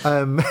Daniel.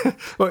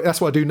 Well, that's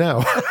what I do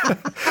now.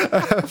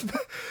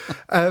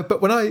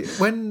 But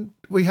when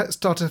we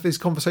started these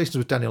conversations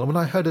with Daniel, and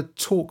when I heard a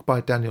talk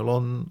by Daniel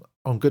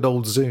on good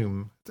old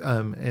Zoom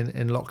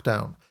in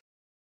lockdown,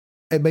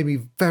 it made me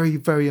very,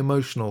 very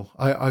emotional.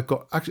 I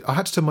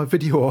had to turn my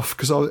video off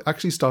because I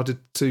actually started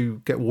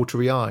to get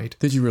watery-eyed.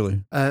 Did you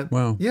really?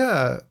 Wow.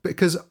 Yeah,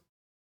 because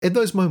in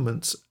those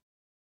moments,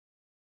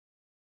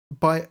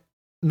 by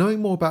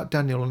knowing more about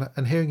Daniel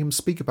and hearing him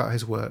speak about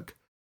his work,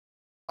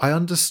 I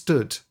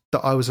understood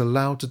that I was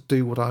allowed to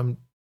do what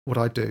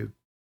I do.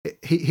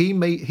 He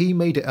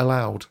made it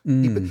allowed.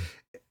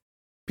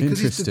 Because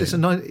he did it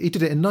in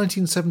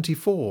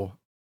 1974.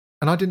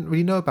 And I didn't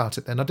really know about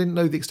it then. I didn't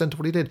know the extent of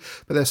what he did.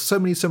 But there's so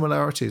many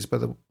similarities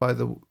in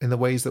the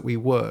ways that we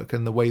work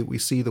and the way we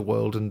see the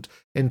world and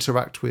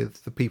interact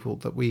with the people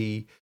that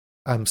we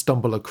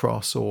stumble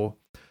across or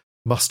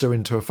muster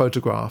into a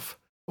photograph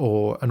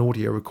or an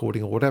audio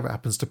recording or whatever it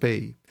happens to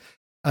be.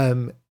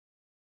 It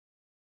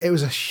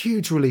was a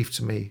huge relief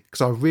to me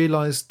because I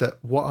realised that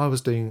what I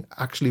was doing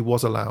actually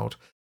was allowed.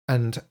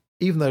 And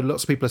even though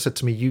lots of people have said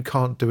to me, "You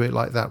can't do it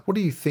like that. What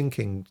are you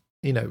thinking?"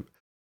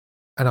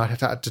 And I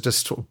had to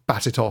just sort of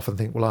bat it off and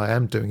think, well, I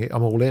am doing it.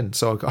 I'm all in.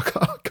 So I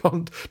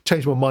can't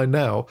change my mind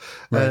now.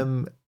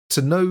 Right.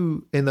 To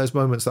know in those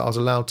moments that I was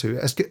allowed to,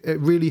 it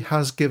really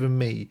has given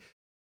me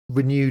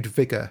renewed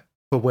vigour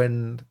for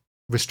when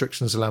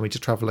restrictions allow me to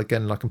travel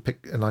again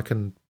and I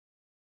can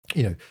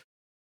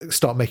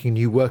start making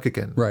new work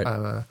again.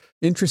 Right.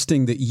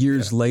 Interesting that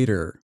years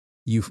later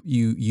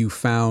you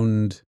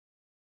found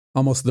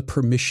almost the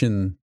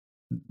permission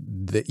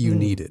that you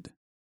needed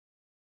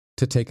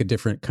to take a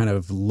different kind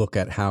of look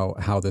at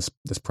how this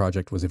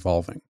project was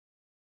evolving.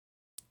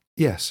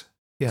 Yes.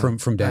 Yeah.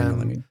 From Daniel,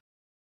 I mean.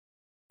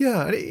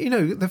 Yeah,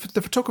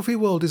 the photography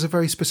world is a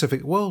very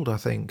specific world, I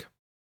think.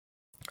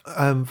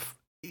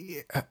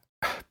 You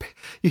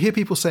hear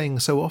people saying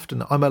so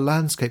often, I'm a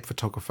landscape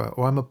photographer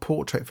or I'm a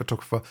portrait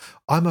photographer,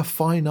 I'm a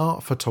fine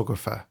art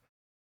photographer.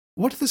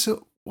 Why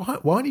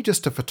aren't you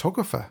just a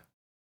photographer?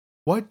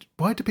 Why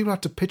do people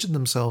have to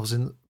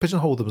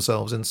pigeonhole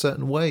themselves in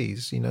certain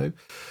ways,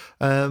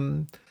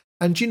 And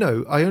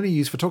I only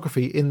use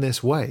photography in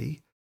this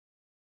way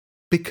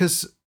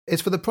because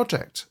it's for the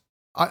project.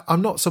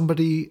 I'm not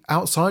somebody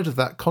outside of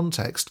that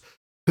context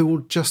who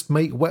will just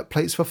make wet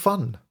plates for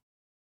fun.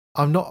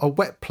 I'm not a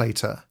wet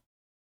plater.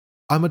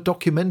 I'm a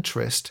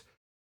documentarist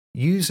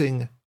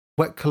using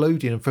wet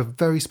collodion for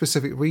very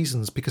specific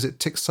reasons because it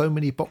ticks so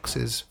many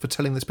boxes for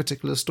telling this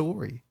particular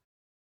story.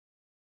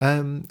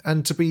 And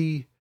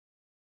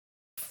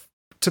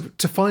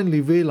to finally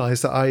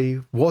realise that I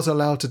was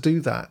allowed to do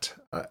that,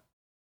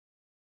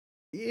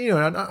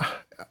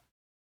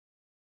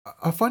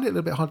 I find it a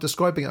little bit hard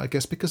describing it, I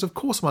guess, because of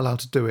course I'm allowed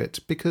to do it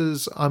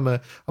because I'm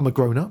a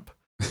grown up.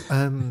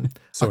 I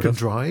can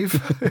drive.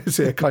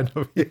 Yeah, kind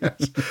of,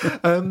 yes.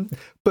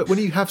 But when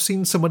you have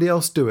seen somebody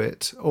else do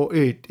it, or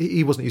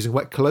he wasn't using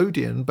wet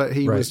collodion, but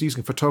he was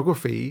using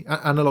photography,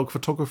 analog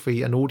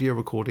photography and audio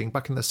recording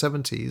back in the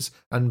 70s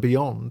and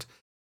beyond,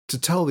 to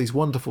tell these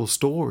wonderful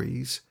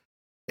stories,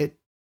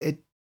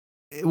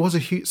 it was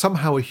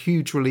somehow a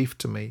huge relief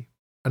to me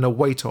and a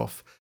weight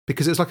off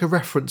because it's like a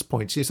reference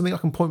point, something I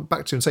can point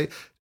back to and say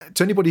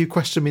to anybody who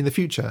questioned me in the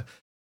future,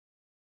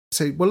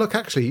 say, well, look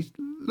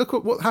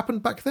at what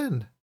happened back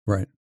then.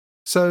 Right.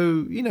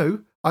 So,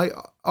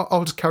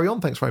 I'll just carry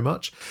on. Thanks very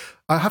much.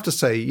 I have to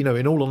say,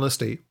 in all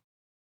honesty,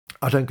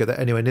 I don't get that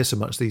anywhere near so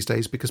much these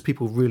days because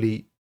people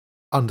really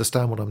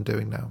understand what I'm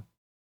doing now.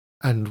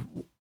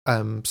 And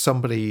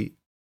somebody,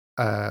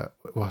 it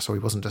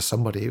wasn't just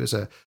somebody, it was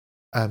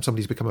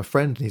somebody's become a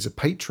friend and he's a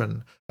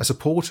patron, a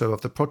supporter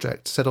of the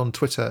project, said on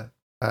Twitter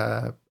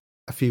a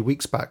few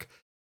weeks back,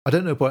 I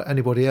don't know about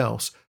anybody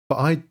else, but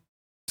I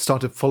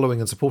started following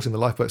and supporting the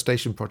Lifeboat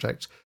Station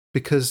project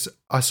because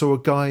I saw a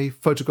guy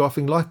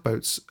photographing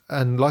lifeboats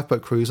and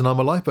lifeboat crews, and I'm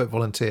a lifeboat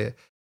volunteer.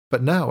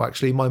 But now,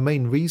 actually, my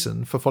main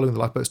reason for following the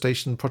Lifeboat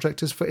Station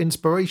project is for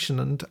inspiration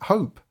and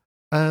hope,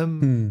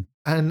 and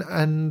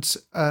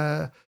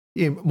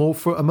more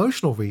for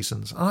emotional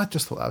reasons. And I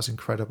just thought that was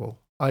incredible.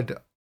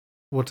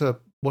 What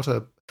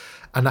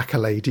an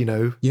accolade,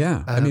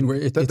 Yeah, I mean,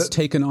 it's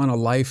taken on a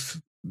life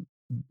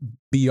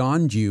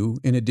beyond you,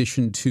 in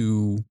addition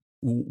to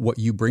what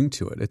you bring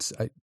to it.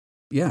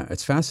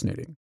 It's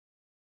fascinating,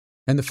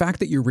 and the fact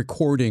that you're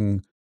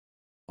recording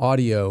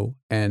audio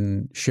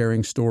and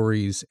sharing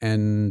stories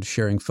and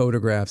sharing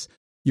photographs,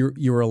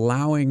 you're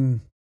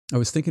allowing. I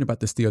was thinking about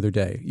this the other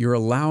day. You're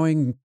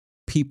allowing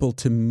people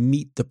to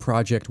meet the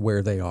project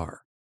where they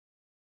are.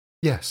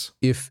 Yes.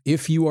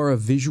 If you are a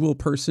visual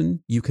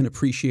person, you can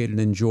appreciate and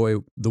enjoy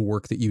the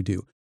work that you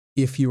do.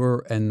 If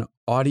you're an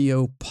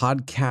audio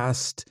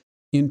podcast,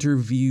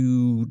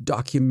 interview,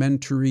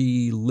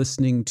 documentary,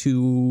 listening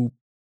to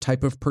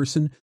type of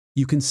person,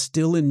 you can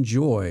still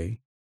enjoy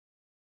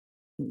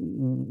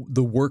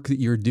the work that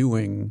you're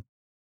doing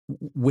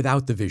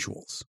without the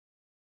visuals.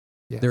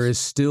 Yes. There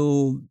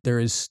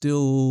is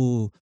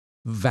still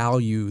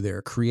value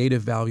there,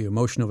 creative value,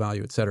 emotional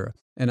value, et cetera.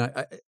 And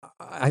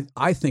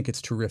I think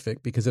it's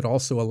terrific because it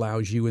also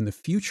allows you in the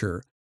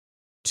future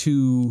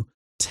to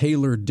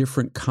tailor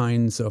different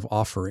kinds of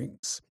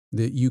offerings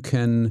that you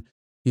can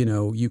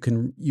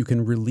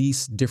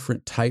release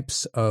different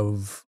types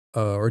of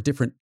or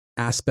different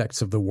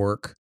aspects of the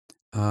work.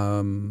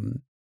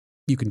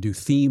 You can do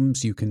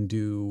themes, you can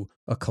do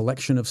a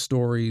collection of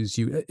stories.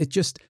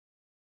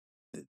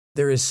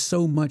 There is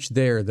so much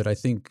there that I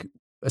think,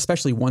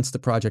 especially once the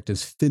project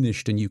is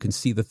finished and you can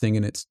see the thing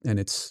in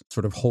its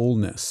sort of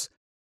wholeness,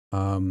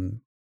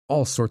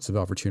 all sorts of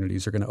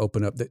opportunities are going to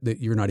open up that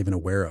you're not even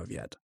aware of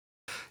yet.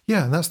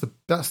 Yeah, and that's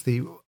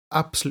the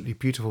absolutely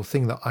beautiful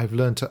thing that I've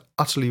learned to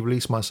utterly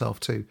release myself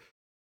to.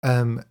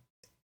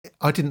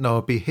 I didn't know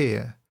I'd be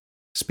here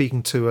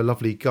speaking to a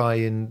lovely guy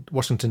in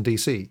Washington,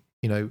 D.C.,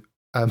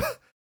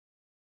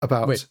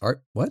 about... Wait,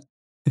 what?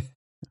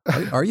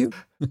 Are you?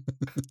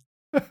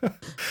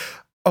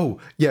 Oh,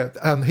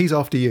 yeah, he's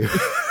after you.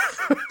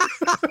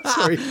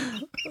 Sorry.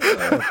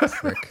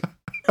 Frick.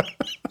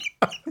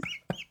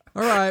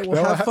 All right,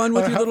 well, have fun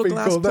with your little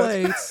glass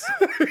plates.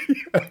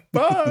 Yeah,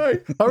 bye.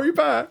 Hurry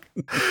back.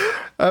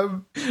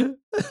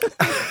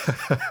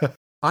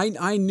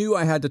 I knew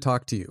I had to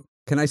talk to you.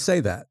 Can I say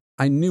that?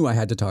 I knew I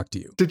had to talk to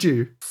you. Did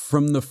you?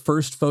 From the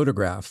first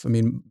photograph. I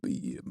mean,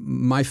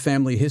 my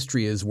family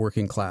history is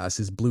working class,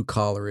 is blue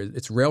collar,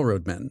 it's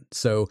railroad men.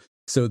 So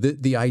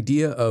the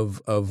idea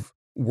of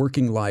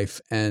working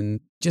life and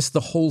just the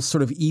whole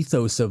sort of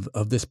ethos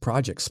of this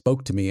project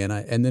spoke to me.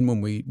 And then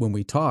when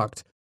we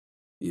talked,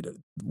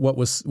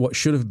 what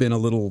should have been a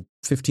little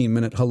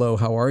 15-minute hello,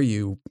 how are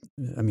you?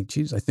 I mean,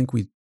 geez, I think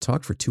we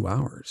talked for 2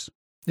 hours.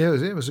 Yeah,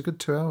 it was a good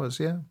 2 hours.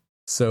 Yeah.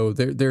 So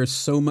there's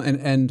so much,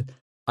 and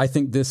I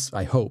think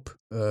I hope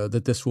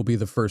that this will be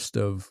the first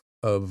of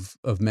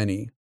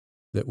many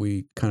that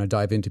we kind of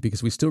dive into,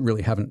 because we still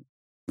really haven't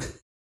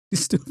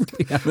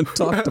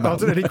talked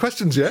about answered any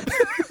questions yet.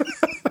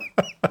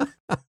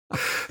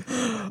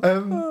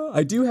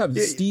 I do have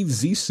Steve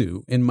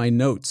Zissou in my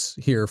notes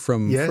here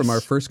from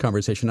our first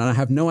conversation, and I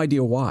have no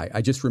idea why.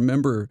 I just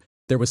remember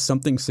there was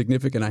something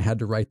significant. I had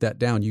to write that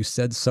down. You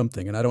said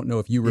something, and I don't know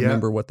if you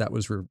remember what that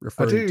was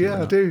referring to.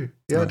 I do.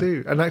 I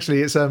do. And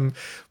actually, it's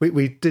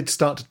we did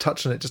start to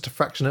touch on it just a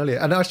fraction earlier.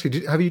 And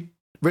actually, have you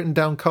written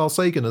down Carl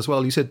Sagan as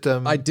well? You said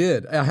I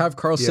did. I have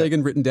Carl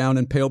Sagan written down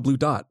in pale blue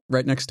dot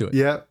right next to it.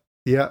 Yeah.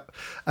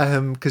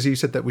 Because you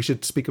said that we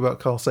should speak about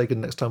Carl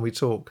Sagan next time we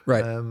talk.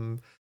 Right.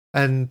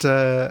 And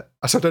so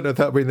I don't know if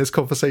that'll be in this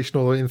conversation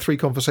or in 3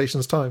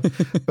 conversations' time.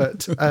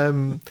 But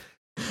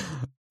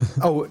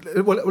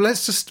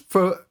let's just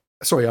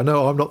sorry, I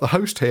know I'm not the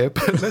host here,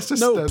 but let's just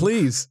no,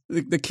 please.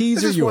 The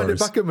keys are yours. Wind it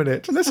back a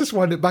minute. Let's just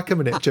wind it back a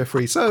minute,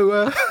 Jeffrey.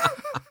 So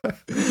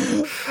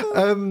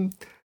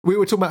we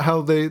were talking about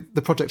how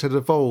the project had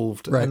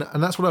evolved, right.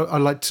 and that's what I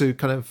like to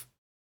kind of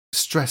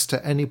stress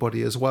to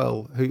anybody as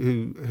well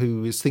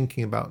who is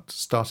thinking about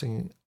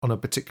starting on a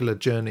particular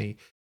journey.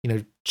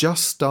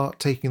 Just start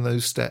taking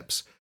those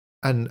steps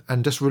and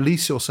just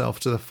release yourself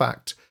to the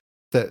fact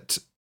that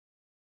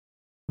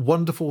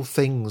wonderful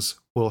things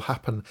will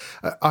happen.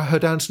 I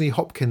heard Anthony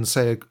Hopkins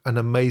say an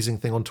amazing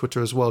thing on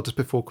Twitter as well just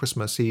before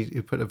Christmas. He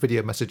put a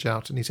video message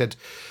out, and he said,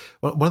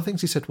 one of the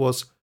things he said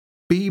was,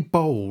 be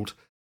bold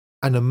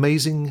and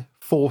amazing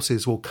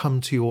forces will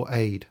come to your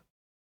aid.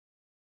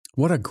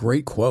 What a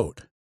great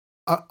quote.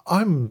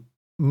 I'm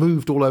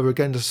moved all over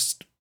again,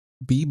 just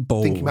be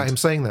bold. Thinking about him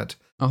saying that.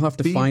 I'll have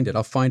to find it.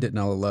 I'll find it, and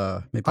I'll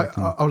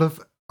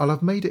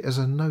have made it as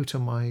a note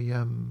on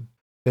my.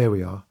 There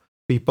we are.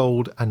 Be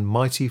bold, and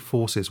mighty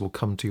forces will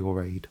come to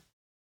your aid.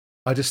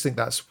 I just think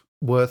that's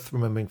worth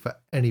remembering for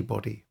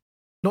anybody,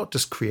 not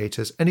just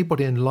creators,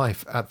 anybody in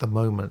life at the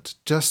moment.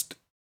 Just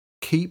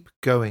keep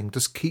going.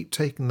 Just keep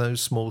taking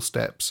those small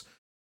steps,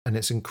 and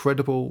it's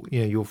incredible.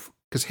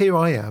 Because here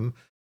I am.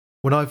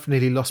 When I've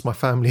nearly lost my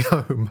family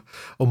home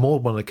on more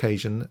than one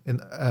occasion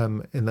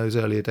in those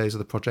earlier days of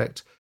the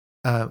project,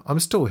 I'm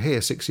still here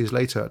 6 years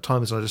later. At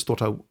times, I just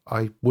thought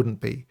I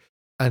wouldn't be,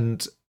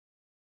 and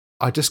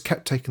I just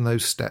kept taking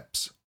those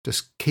steps.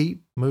 Just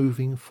keep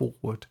moving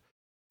forward,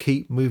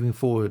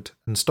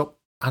 and stop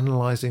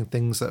analysing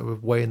things that were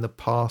way in the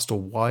past, or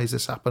why has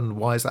this happened?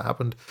 Why has that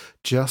happened?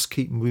 Just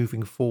keep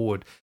moving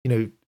forward.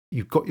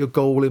 You've got your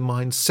goal in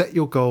mind. Set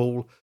your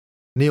goal.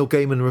 Neil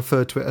Gaiman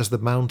referred to it as the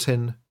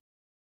mountain.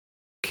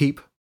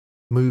 Keep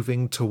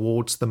moving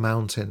towards the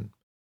mountain,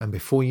 and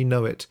before you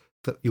know it,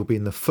 that you'll be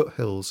in the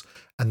foothills,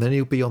 and then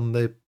you'll be on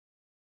the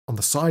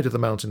side of the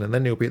mountain, and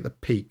then you'll be at the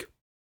peak.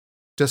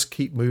 Just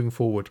keep moving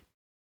forward.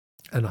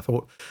 And I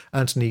thought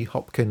Anthony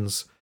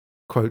Hopkins'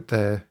 quote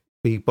there,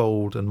 "Be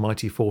bold, and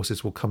mighty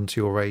forces will come to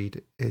your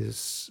aid,"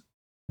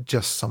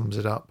 just sums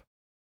it up.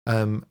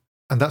 And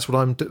that's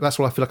what that's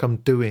what I feel like I'm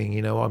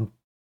doing. I'm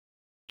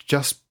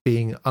just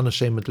being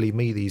unashamedly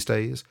me these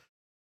days.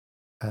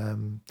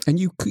 And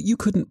you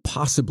couldn't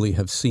possibly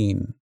have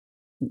seen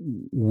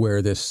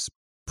where this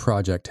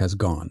project has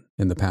gone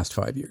in the past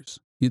 5 years.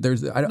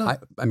 There's, I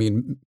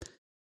mean,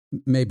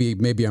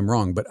 maybe I'm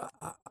wrong, but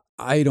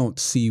I don't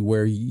see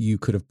where you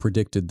could have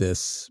predicted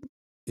this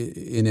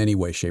in any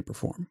way, shape, or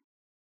form.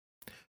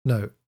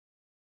 No,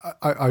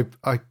 I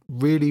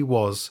really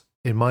was,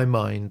 in my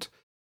mind,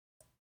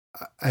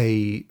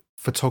 a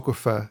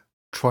photographer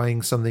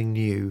trying something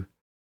new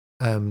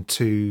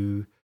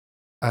to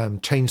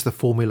change the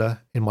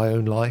formula in my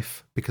own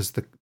life, because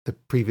the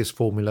previous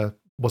formula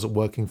wasn't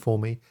working for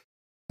me,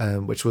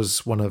 which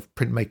was one of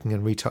printmaking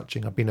and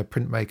retouching. I've been a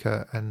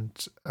printmaker and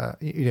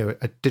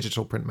a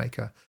digital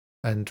printmaker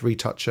and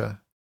retoucher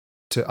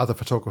to other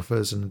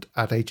photographers and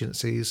ad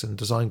agencies and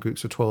design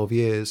groups for 12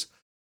 years,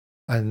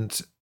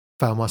 and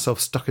found myself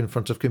stuck in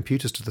front of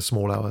computers to the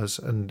small hours.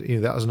 And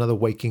that was another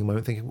waking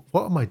moment, thinking,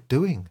 what am I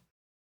doing?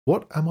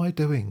 What am I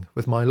doing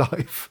with my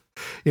life?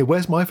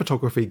 Where's my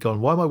photography gone?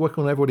 Why am I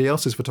working on everybody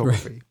else's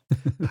photography?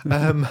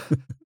 Right.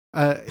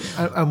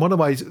 And one of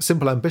my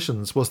simple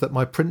ambitions was that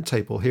my print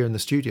table here in the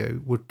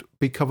studio would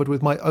be covered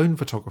with my own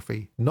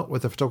photography, not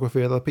with the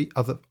photography of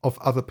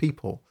other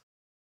people.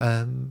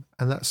 And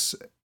that's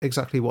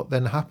exactly what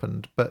then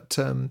happened. But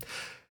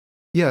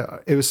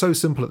it was so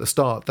simple at the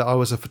start that I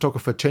was a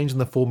photographer changing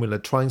the formula,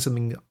 trying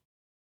something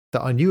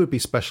that I knew would be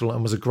special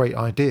and was a great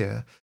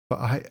idea.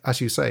 But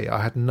as you say,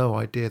 I had no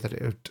idea that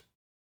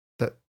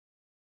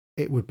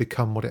it would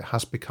become what it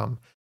has become.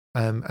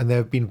 And there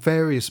have been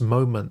various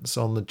moments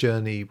on the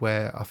journey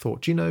where I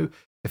thought,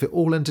 if it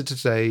all ended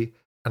today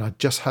and I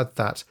just had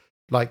that,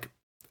 like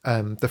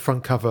the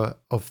front cover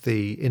of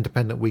the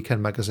Independent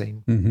Weekend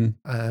magazine,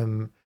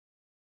 mm-hmm.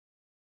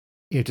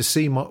 To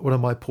see one of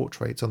my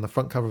portraits on the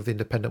front cover of the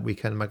Independent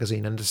Weekend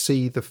magazine, and to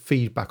see the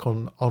feedback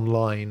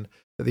online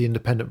that the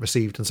Independent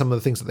received, and some of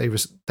the things that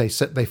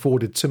they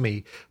forwarded to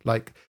me,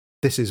 like,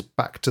 this is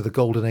back to the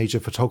golden age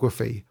of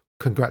photography.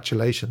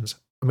 Congratulations.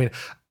 I mean,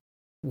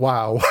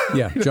 wow.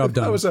 Yeah, job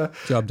done.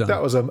 Job done.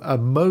 That was a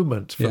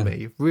moment for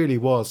me, really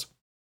was.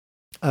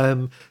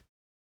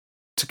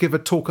 To give a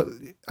talk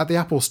at the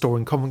Apple store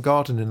in Covent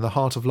Garden in the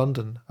heart of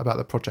London about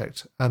the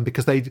project,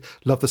 because they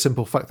love the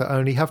simple fact that I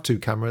only have two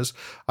cameras.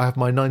 I have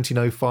my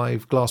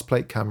 1905 glass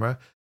plate camera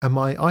and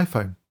my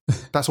iPhone.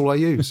 That's all I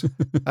use.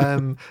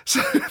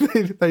 So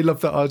they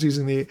love that I was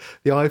using the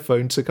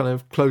iPhone to kind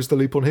of close the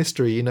loop on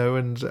history,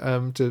 and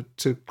to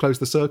close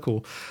the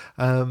circle.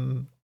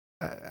 And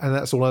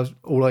that's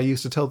all I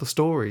use to tell the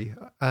story.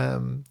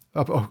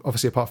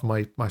 Obviously, apart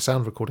from my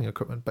sound recording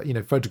equipment, but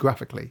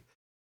photographically,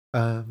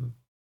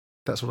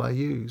 that's what I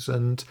use.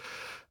 And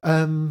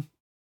then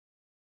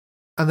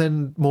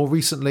more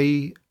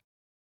recently,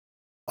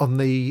 on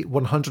the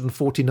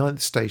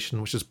 149th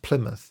station, which is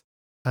Plymouth,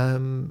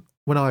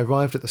 when I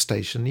arrived at the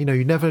station,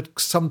 you never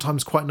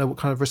sometimes quite know what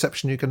kind of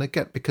reception you're going to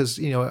get, because,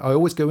 I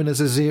always go in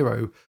as a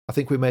zero. I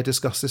think we may have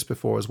discussed this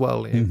before as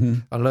well. Mm-hmm.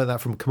 I learned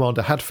that from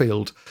Commander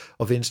Hadfield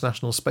of the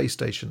International Space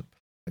Station.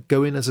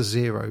 Go in as a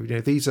zero.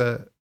 These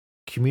are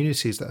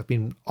communities that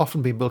have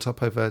often been built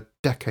up over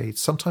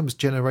decades, sometimes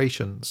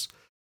generations.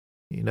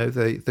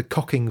 The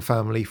Cocking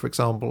family, for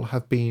example,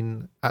 have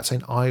been at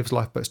St. Ives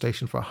Lifeboat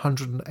Station for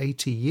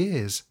 180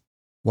 years.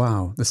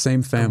 Wow, the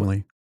same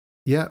family.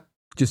 Yeah.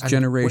 Just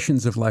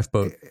generations of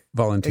lifeboat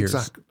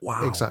volunteers.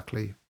 Wow.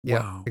 Exactly. Yeah,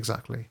 wow.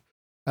 Exactly.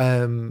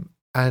 And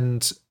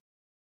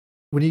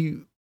when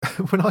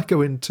I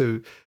go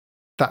into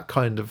that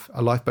kind of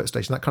a lifeboat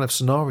station, that kind of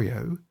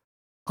scenario,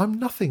 I'm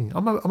nothing.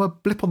 I'm a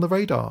blip on the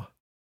radar.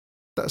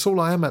 That's all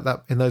I am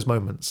in those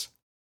moments.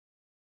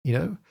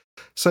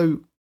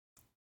 So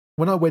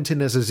when I went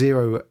in as a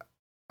zero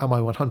at my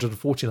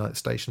 149th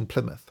station,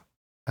 Plymouth,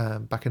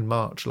 back in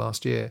March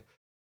last year,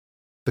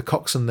 the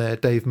coxswain there,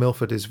 Dave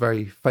Milford, is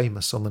very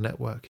famous on the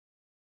network.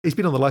 He's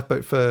been on the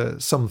lifeboat for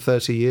some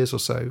 30 years or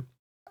so.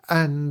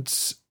 And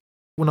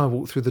when I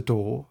walked through the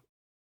door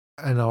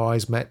and our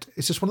eyes met,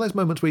 it's just one of those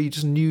moments where you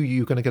just knew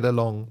you were going to get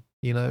along.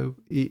 You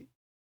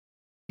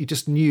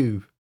just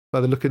knew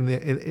by the look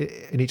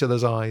in each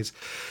other's eyes.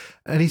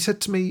 And he said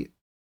to me,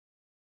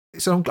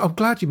 I'm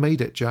glad you made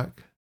it,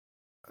 Jack.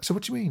 I said,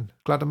 what do you mean?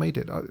 Glad I made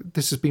it.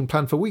 This has been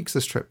planned for weeks,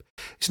 this trip.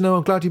 He said, no,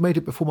 I'm glad you made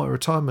it before my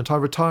retirement. I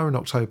retire in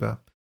October.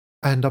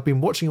 And I've been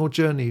watching your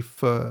journey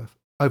for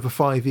over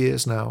 5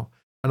 years now.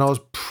 And I was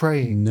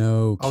praying.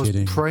 No kidding.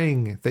 I was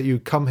praying that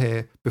you'd come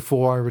here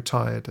before I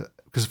retired.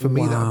 Because for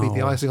me, that would be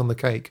the icing on the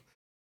cake.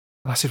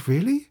 And I said,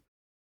 really?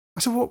 I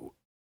said, what?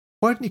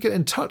 Why didn't you get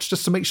in touch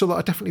just to make sure that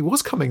I definitely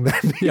was coming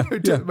then?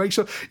 To make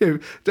sure, he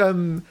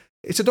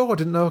said, I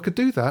didn't know I could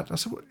do that. I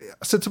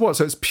said, to what?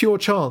 So it's pure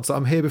chance that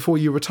I'm here before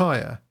you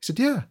retire? He said,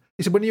 yeah.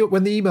 He said,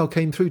 when the email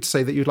came through to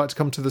say that you'd like to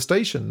come to the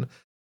station,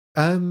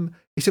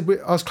 he said,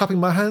 I was clapping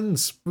my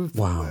hands.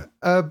 Wow.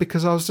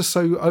 Because I was just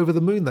so over the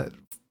moon that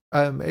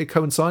it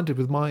coincided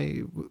with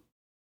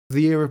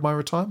the year of my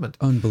retirement.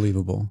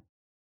 Unbelievable.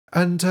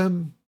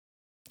 And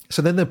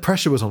so then the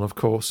pressure was on, of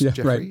course,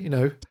 Jeffrey,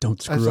 right. Don't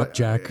screw up,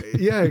 Jack.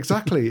 Yeah,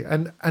 exactly.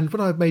 And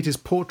when I made his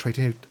portrait,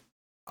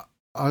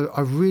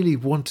 I really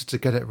wanted to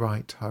get it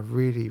right. I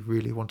really,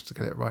 really wanted to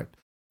get it right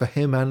for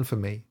him and for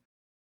me.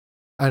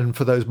 And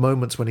for those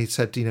moments when he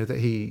said,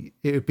 that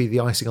it would be the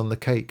icing on the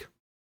cake.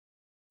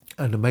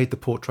 and I made the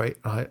portrait.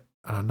 I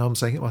know I'm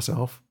saying it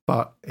myself,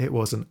 but it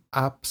was an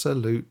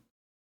absolute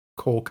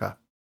corker.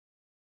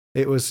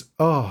 It was,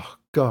 oh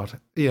God,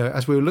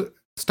 as we were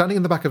standing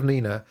in the back of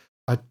Nina,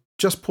 I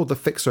just poured the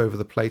fixer over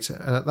the plate,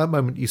 and at that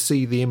moment you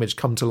see the image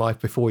come to life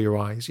before your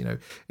eyes,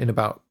 in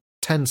about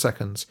 10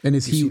 seconds. And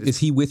is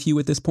he with you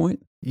at this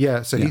point?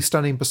 Yeah, so he's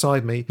standing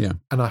beside me,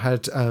 and I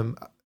had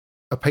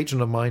a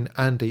patron of mine,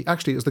 Andy.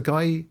 Actually, it was the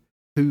guy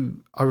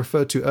who I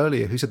referred to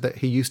earlier, who said that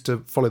he used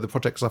to follow the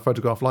project because I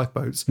photograph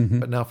lifeboats,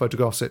 but now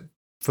photographs it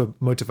for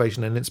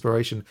motivation and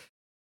inspiration.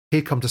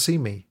 He'd come to see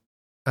me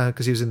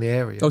because he was in the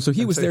area. Oh, so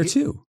he was there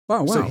too.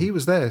 Wow. So he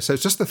was there. So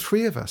it's just the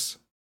three of us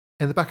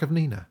in the back of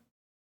Nina.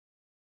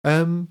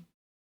 And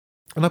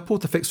I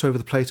poured the fixer over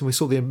the plate, and we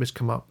saw the image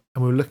come up,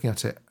 and we were looking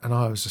at it, and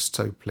I was just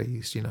so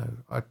pleased.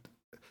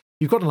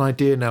 You've got an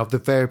idea now of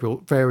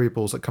the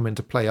variables that come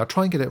into play. I'll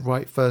try and get it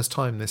right first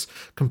time. This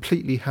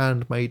completely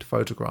handmade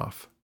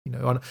photograph,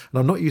 and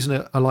I'm not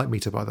using a light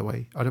meter, by the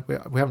way.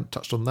 We haven't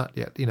touched on that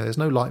yet. There's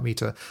no light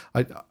meter.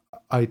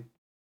 I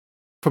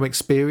from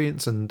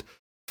experience and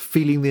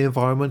feeling the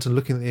environment and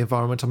looking at the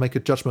environment, I make a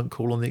judgment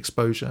call on the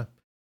exposure.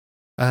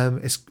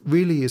 It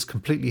really is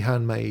completely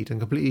handmade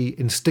and completely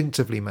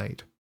instinctively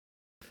made.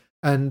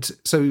 And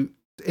so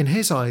in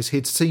his eyes,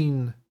 he'd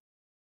seen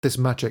this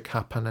magic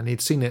happen, and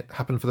he'd seen it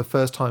happen for the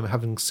first time,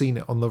 having seen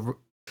it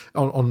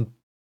on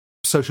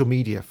social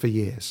media for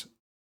years.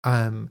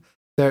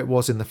 There it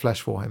was in the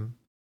flesh for him.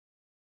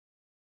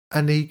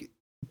 And he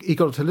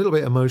got a little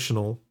bit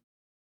emotional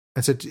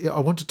and said,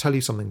 I want to tell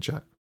you something,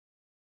 Jack.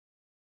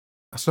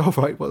 I said, all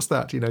right, what's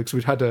that? Because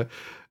we'd had a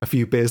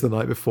few beers the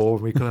night before,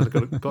 and we kind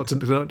of got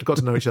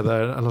to know each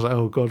other. And I was like,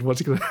 oh God, what's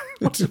he going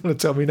to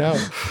tell me now?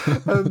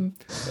 And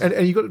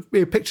you got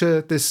to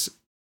picture this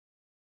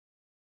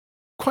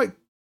quite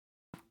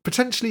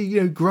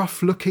potentially,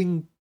 gruff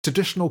looking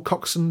traditional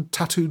coxswain,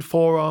 tattooed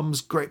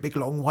forearms, great big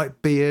long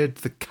white beard,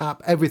 the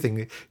cap,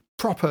 everything,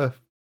 proper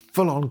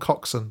full on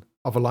coxswain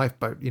of a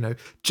lifeboat,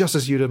 just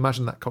as you'd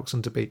imagine that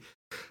coxswain to be.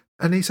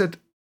 And he said,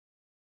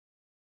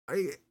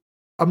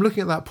 I'm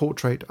looking at that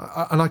portrait,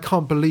 and I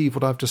can't believe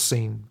what I've just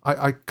seen.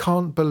 I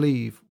can't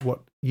believe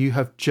what you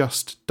have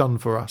just done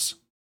for us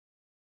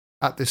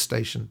at this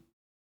station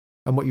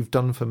and what you've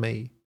done for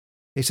me.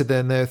 He said,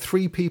 then there are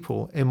three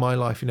people in my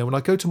life. When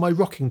I go to my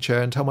rocking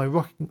chair and tell my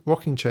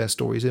rocking chair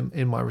stories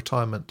in my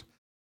retirement,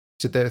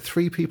 he said, there are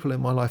three people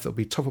in my life that will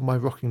be top of my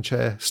rocking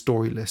chair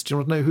story list. Do you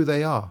want to know who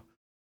they are?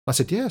 I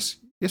said, yes,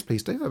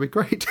 please do. That'd be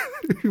great.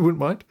 If you wouldn't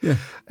mind. Yeah.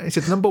 And he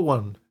said, number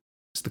one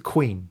is the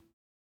Queen.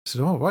 I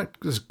said, oh, right,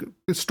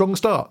 strong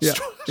start,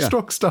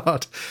 strong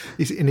start.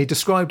 And he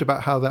described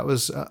about how that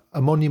was a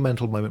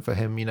monumental moment for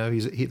him.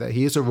 That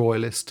he is a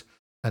royalist,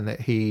 and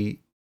that he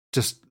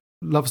just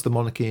loves the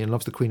monarchy and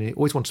loves the Queen, and he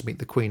always wanted to meet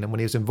the Queen. And when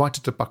he was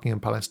invited to Buckingham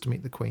Palace to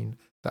meet the Queen,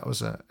 that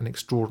was an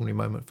extraordinary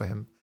moment for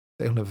him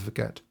that he'll never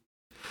forget.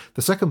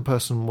 The second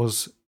person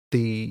was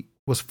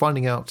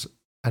finding out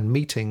and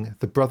meeting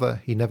the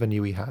brother he never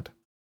knew he had.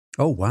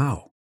 Oh,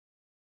 wow.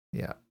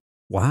 Yeah.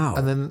 Wow.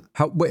 And then...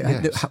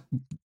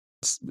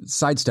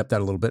 sidestep that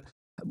a little bit.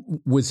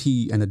 Was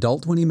he an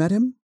adult when he met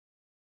him?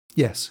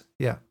 Yes.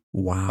 Yeah.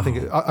 Wow.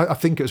 I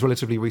think it was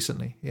relatively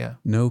recently. Yeah.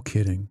 No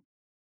kidding.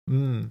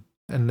 And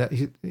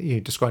he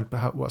described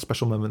what a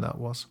special moment that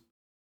was.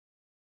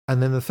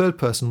 And then the third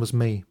person was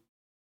me.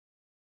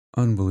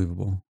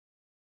 Unbelievable.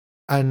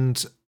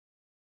 And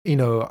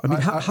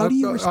how do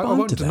you respond I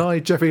won't to that? deny,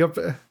 Jeffrey.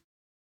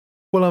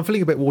 Well, I'm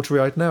feeling a bit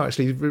watery-eyed now,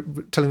 actually,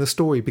 telling the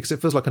story, because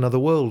it feels like another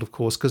world, of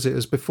course, because it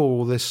was before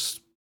all this.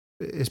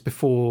 It's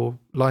before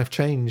life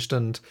changed,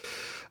 and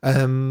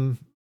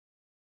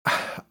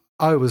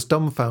I was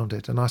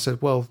dumbfounded, and I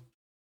said, well,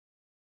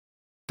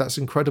 that's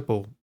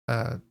incredible,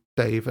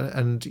 Dave,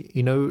 and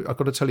I've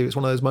got to tell you, it's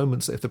one of those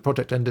moments that if the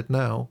project ended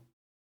now,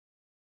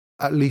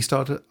 at least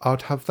I'd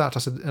have that. I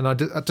said, and I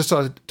did,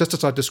 just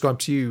as I described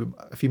to you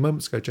a few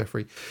moments ago,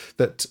 Jeffrey,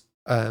 that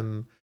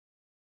there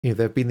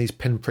have been these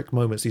pinprick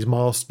moments,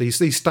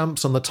 these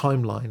stamps on the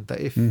timeline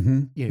that if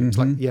it's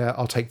like, yeah,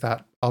 I'll take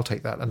that,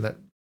 and that.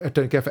 I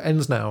don't care if it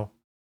ends now.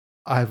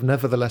 I have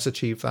nevertheless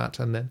achieved that.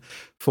 And then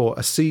for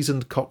a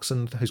seasoned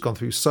coxswain who's gone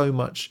through so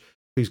much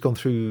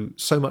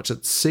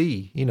at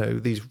sea,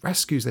 these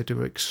rescues they do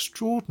are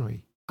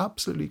extraordinary,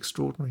 absolutely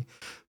extraordinary.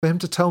 For him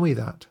to tell me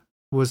that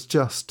was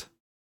just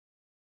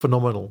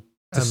phenomenal.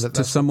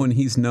 To someone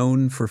he's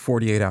known for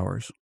 48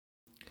 hours.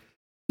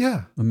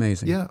 Yeah.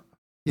 Amazing. Yeah.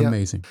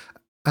 Amazing.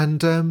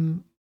 And,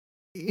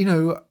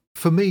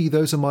 for me,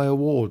 those are my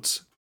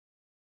awards.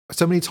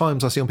 So many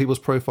times I see on people's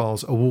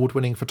profiles,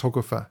 award-winning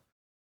photographer.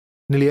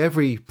 Nearly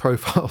every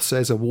profile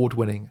says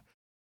award-winning.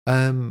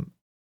 I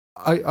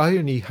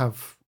only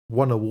have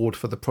one award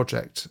for the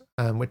project,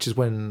 which is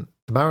when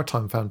the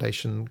Maritime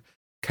Foundation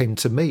came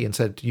to me and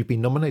said, you've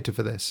been nominated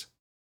for this.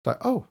 Like,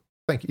 oh,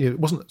 thank you.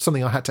 It wasn't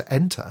something I had to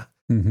enter.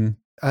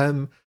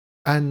 And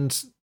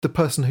the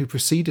person who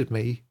preceded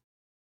me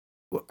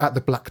at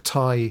the black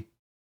tie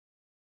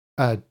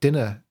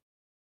dinner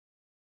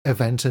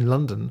event in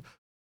London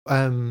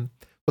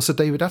was Sir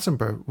David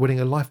Attenborough winning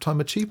a Lifetime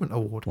Achievement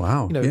Award.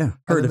 Wow.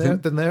 Heard of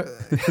him.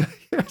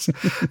 Yes.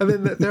 And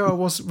then there I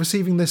was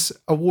receiving this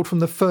award from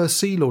the First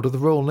Sea Lord of the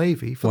Royal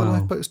Navy for the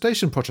Lifeboat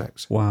Station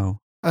project. Wow.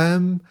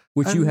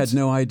 Which you had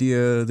no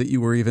idea that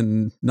you were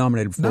even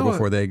nominated for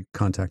before they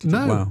contacted you.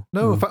 Wow.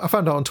 No, I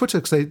found out on Twitter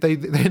because they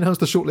announced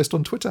the shortlist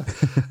on Twitter.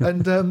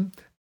 And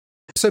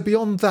so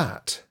beyond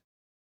that,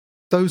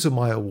 those are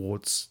my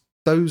awards.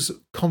 Those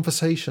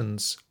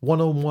conversations,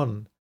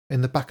 one-on-one,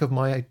 in the back of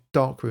my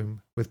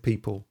darkroom with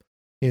people,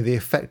 the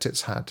effect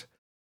it's had,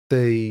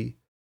 the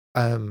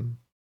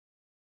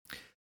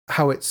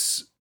how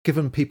it's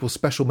given people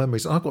special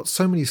memories. And I've got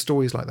so many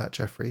stories like that,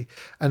 Jeffrey.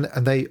 And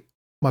they,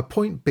 my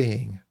point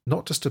being,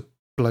 not just to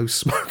blow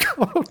smoke.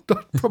 I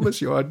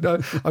promise you, I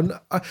know.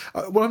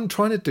 What I'm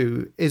trying to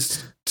do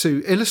is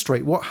to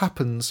illustrate what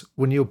happens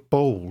when you're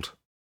bold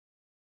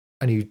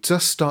and you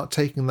just start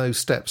taking those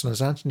steps. And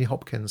as Anthony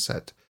Hopkins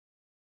said,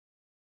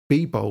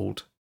 be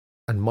bold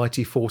and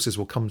mighty forces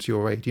will come to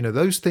your aid.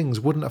 Those things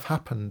wouldn't have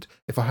happened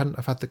if I hadn't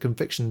have had the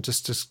conviction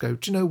just to go,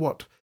 do you know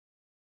what?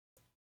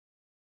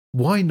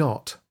 Why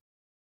not?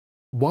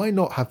 Why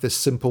not have this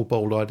simple,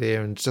 bold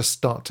idea and just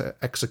start to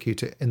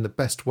execute it in the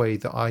best way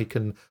that I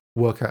can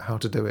work out how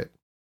to do it?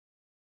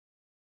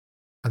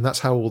 And that's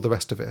how all the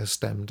rest of it has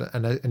stemmed.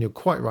 And you're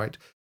quite right.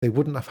 They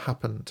wouldn't have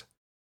happened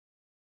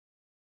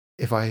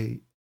if I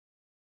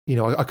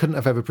couldn't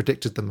have ever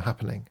predicted them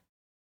happening.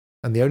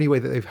 And the only way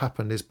that they've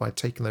happened is by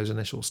taking those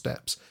initial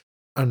steps.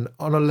 And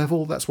on a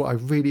level, that's what I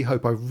really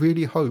hope. I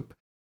really hope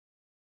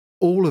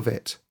all of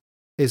it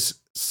is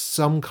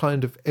some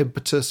kind of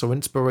impetus or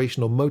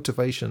inspiration or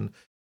motivation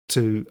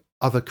to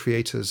other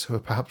creators who are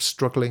perhaps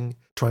struggling,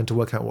 trying to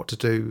work out what to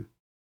do.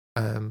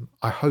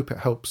 I hope it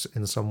helps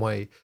in some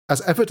way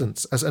as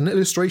evidence, as an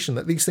illustration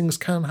that these things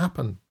can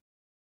happen.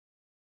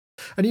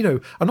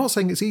 And, I'm not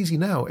saying it's easy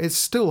now. It's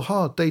still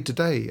hard day to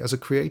day as a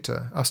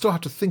creator. I still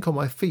have to think on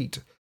my feet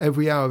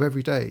every hour of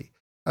every day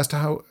as to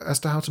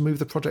how to move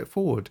the project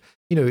forward.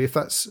 If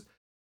that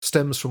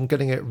stems from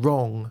getting it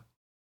wrong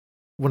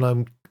when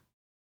I'm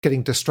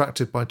getting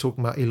distracted by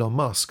talking about Elon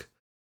Musk,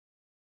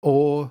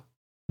 or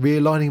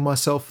realigning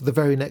myself the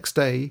very next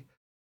day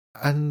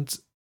and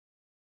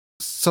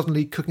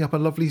suddenly cooking up a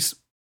lovely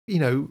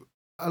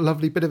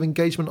bit of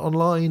engagement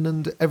online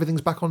and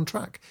everything's back on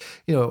track.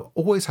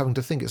 Always having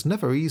to think it's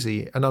never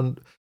easy.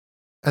 And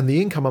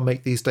the income I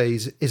make these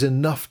days is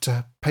enough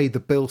to pay the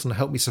bills and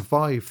help me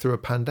survive through a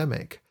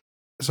pandemic.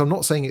 So I'm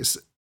not saying it's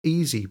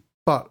easy,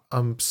 but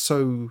I'm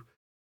so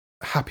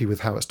happy with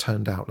how it's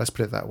turned out. Let's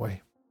put it that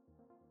way.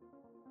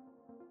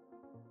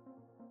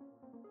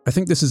 I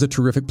think this is a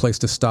terrific place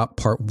to stop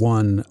part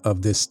one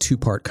of this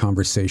two-part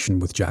conversation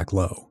with Jack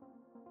Lowe.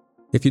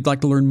 If you'd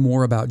like to learn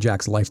more about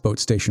Jack's Lifeboat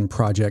Station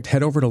project,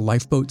 head over to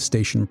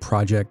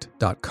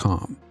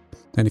lifeboatstationproject.com.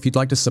 And if you'd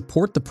like to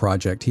support the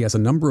project, he has a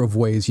number of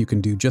ways you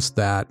can do just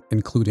that,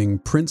 including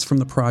prints from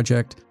the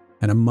project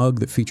and a mug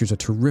that features a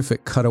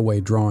terrific cutaway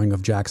drawing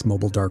of Jack's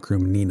mobile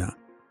darkroom, Nina.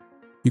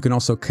 You can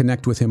also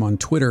connect with him on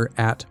Twitter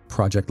at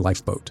Project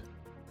Lifeboat.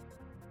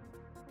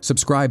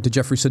 Subscribe to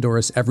Jeffrey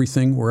Saddoris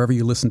Everything wherever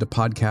you listen to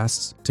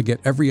podcasts to get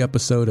every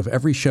episode of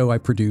every show I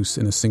produce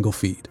in a single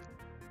feed.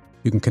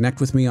 You can connect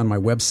with me on my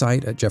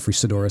website at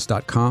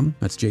jeffreysaddoris.com.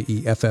 That's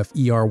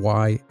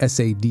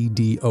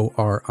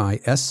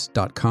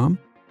JeffreySaddoris.com.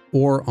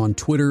 Or on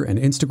Twitter and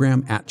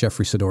Instagram at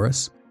Jeffrey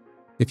Saddoris.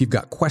 If you've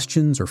got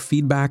questions or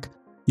feedback,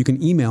 you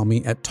can email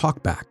me at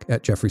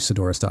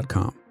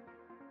talkback@jeffreysaddoris.com.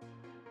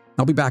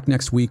 I'll be back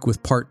next week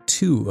with part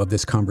 2 of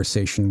this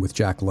conversation with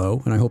Jack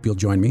Lowe, and I hope you'll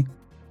join me.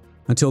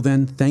 Until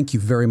then, thank you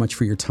very much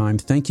for your time.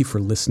 Thank you for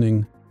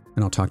listening,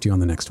 and I'll talk to you on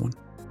the next one.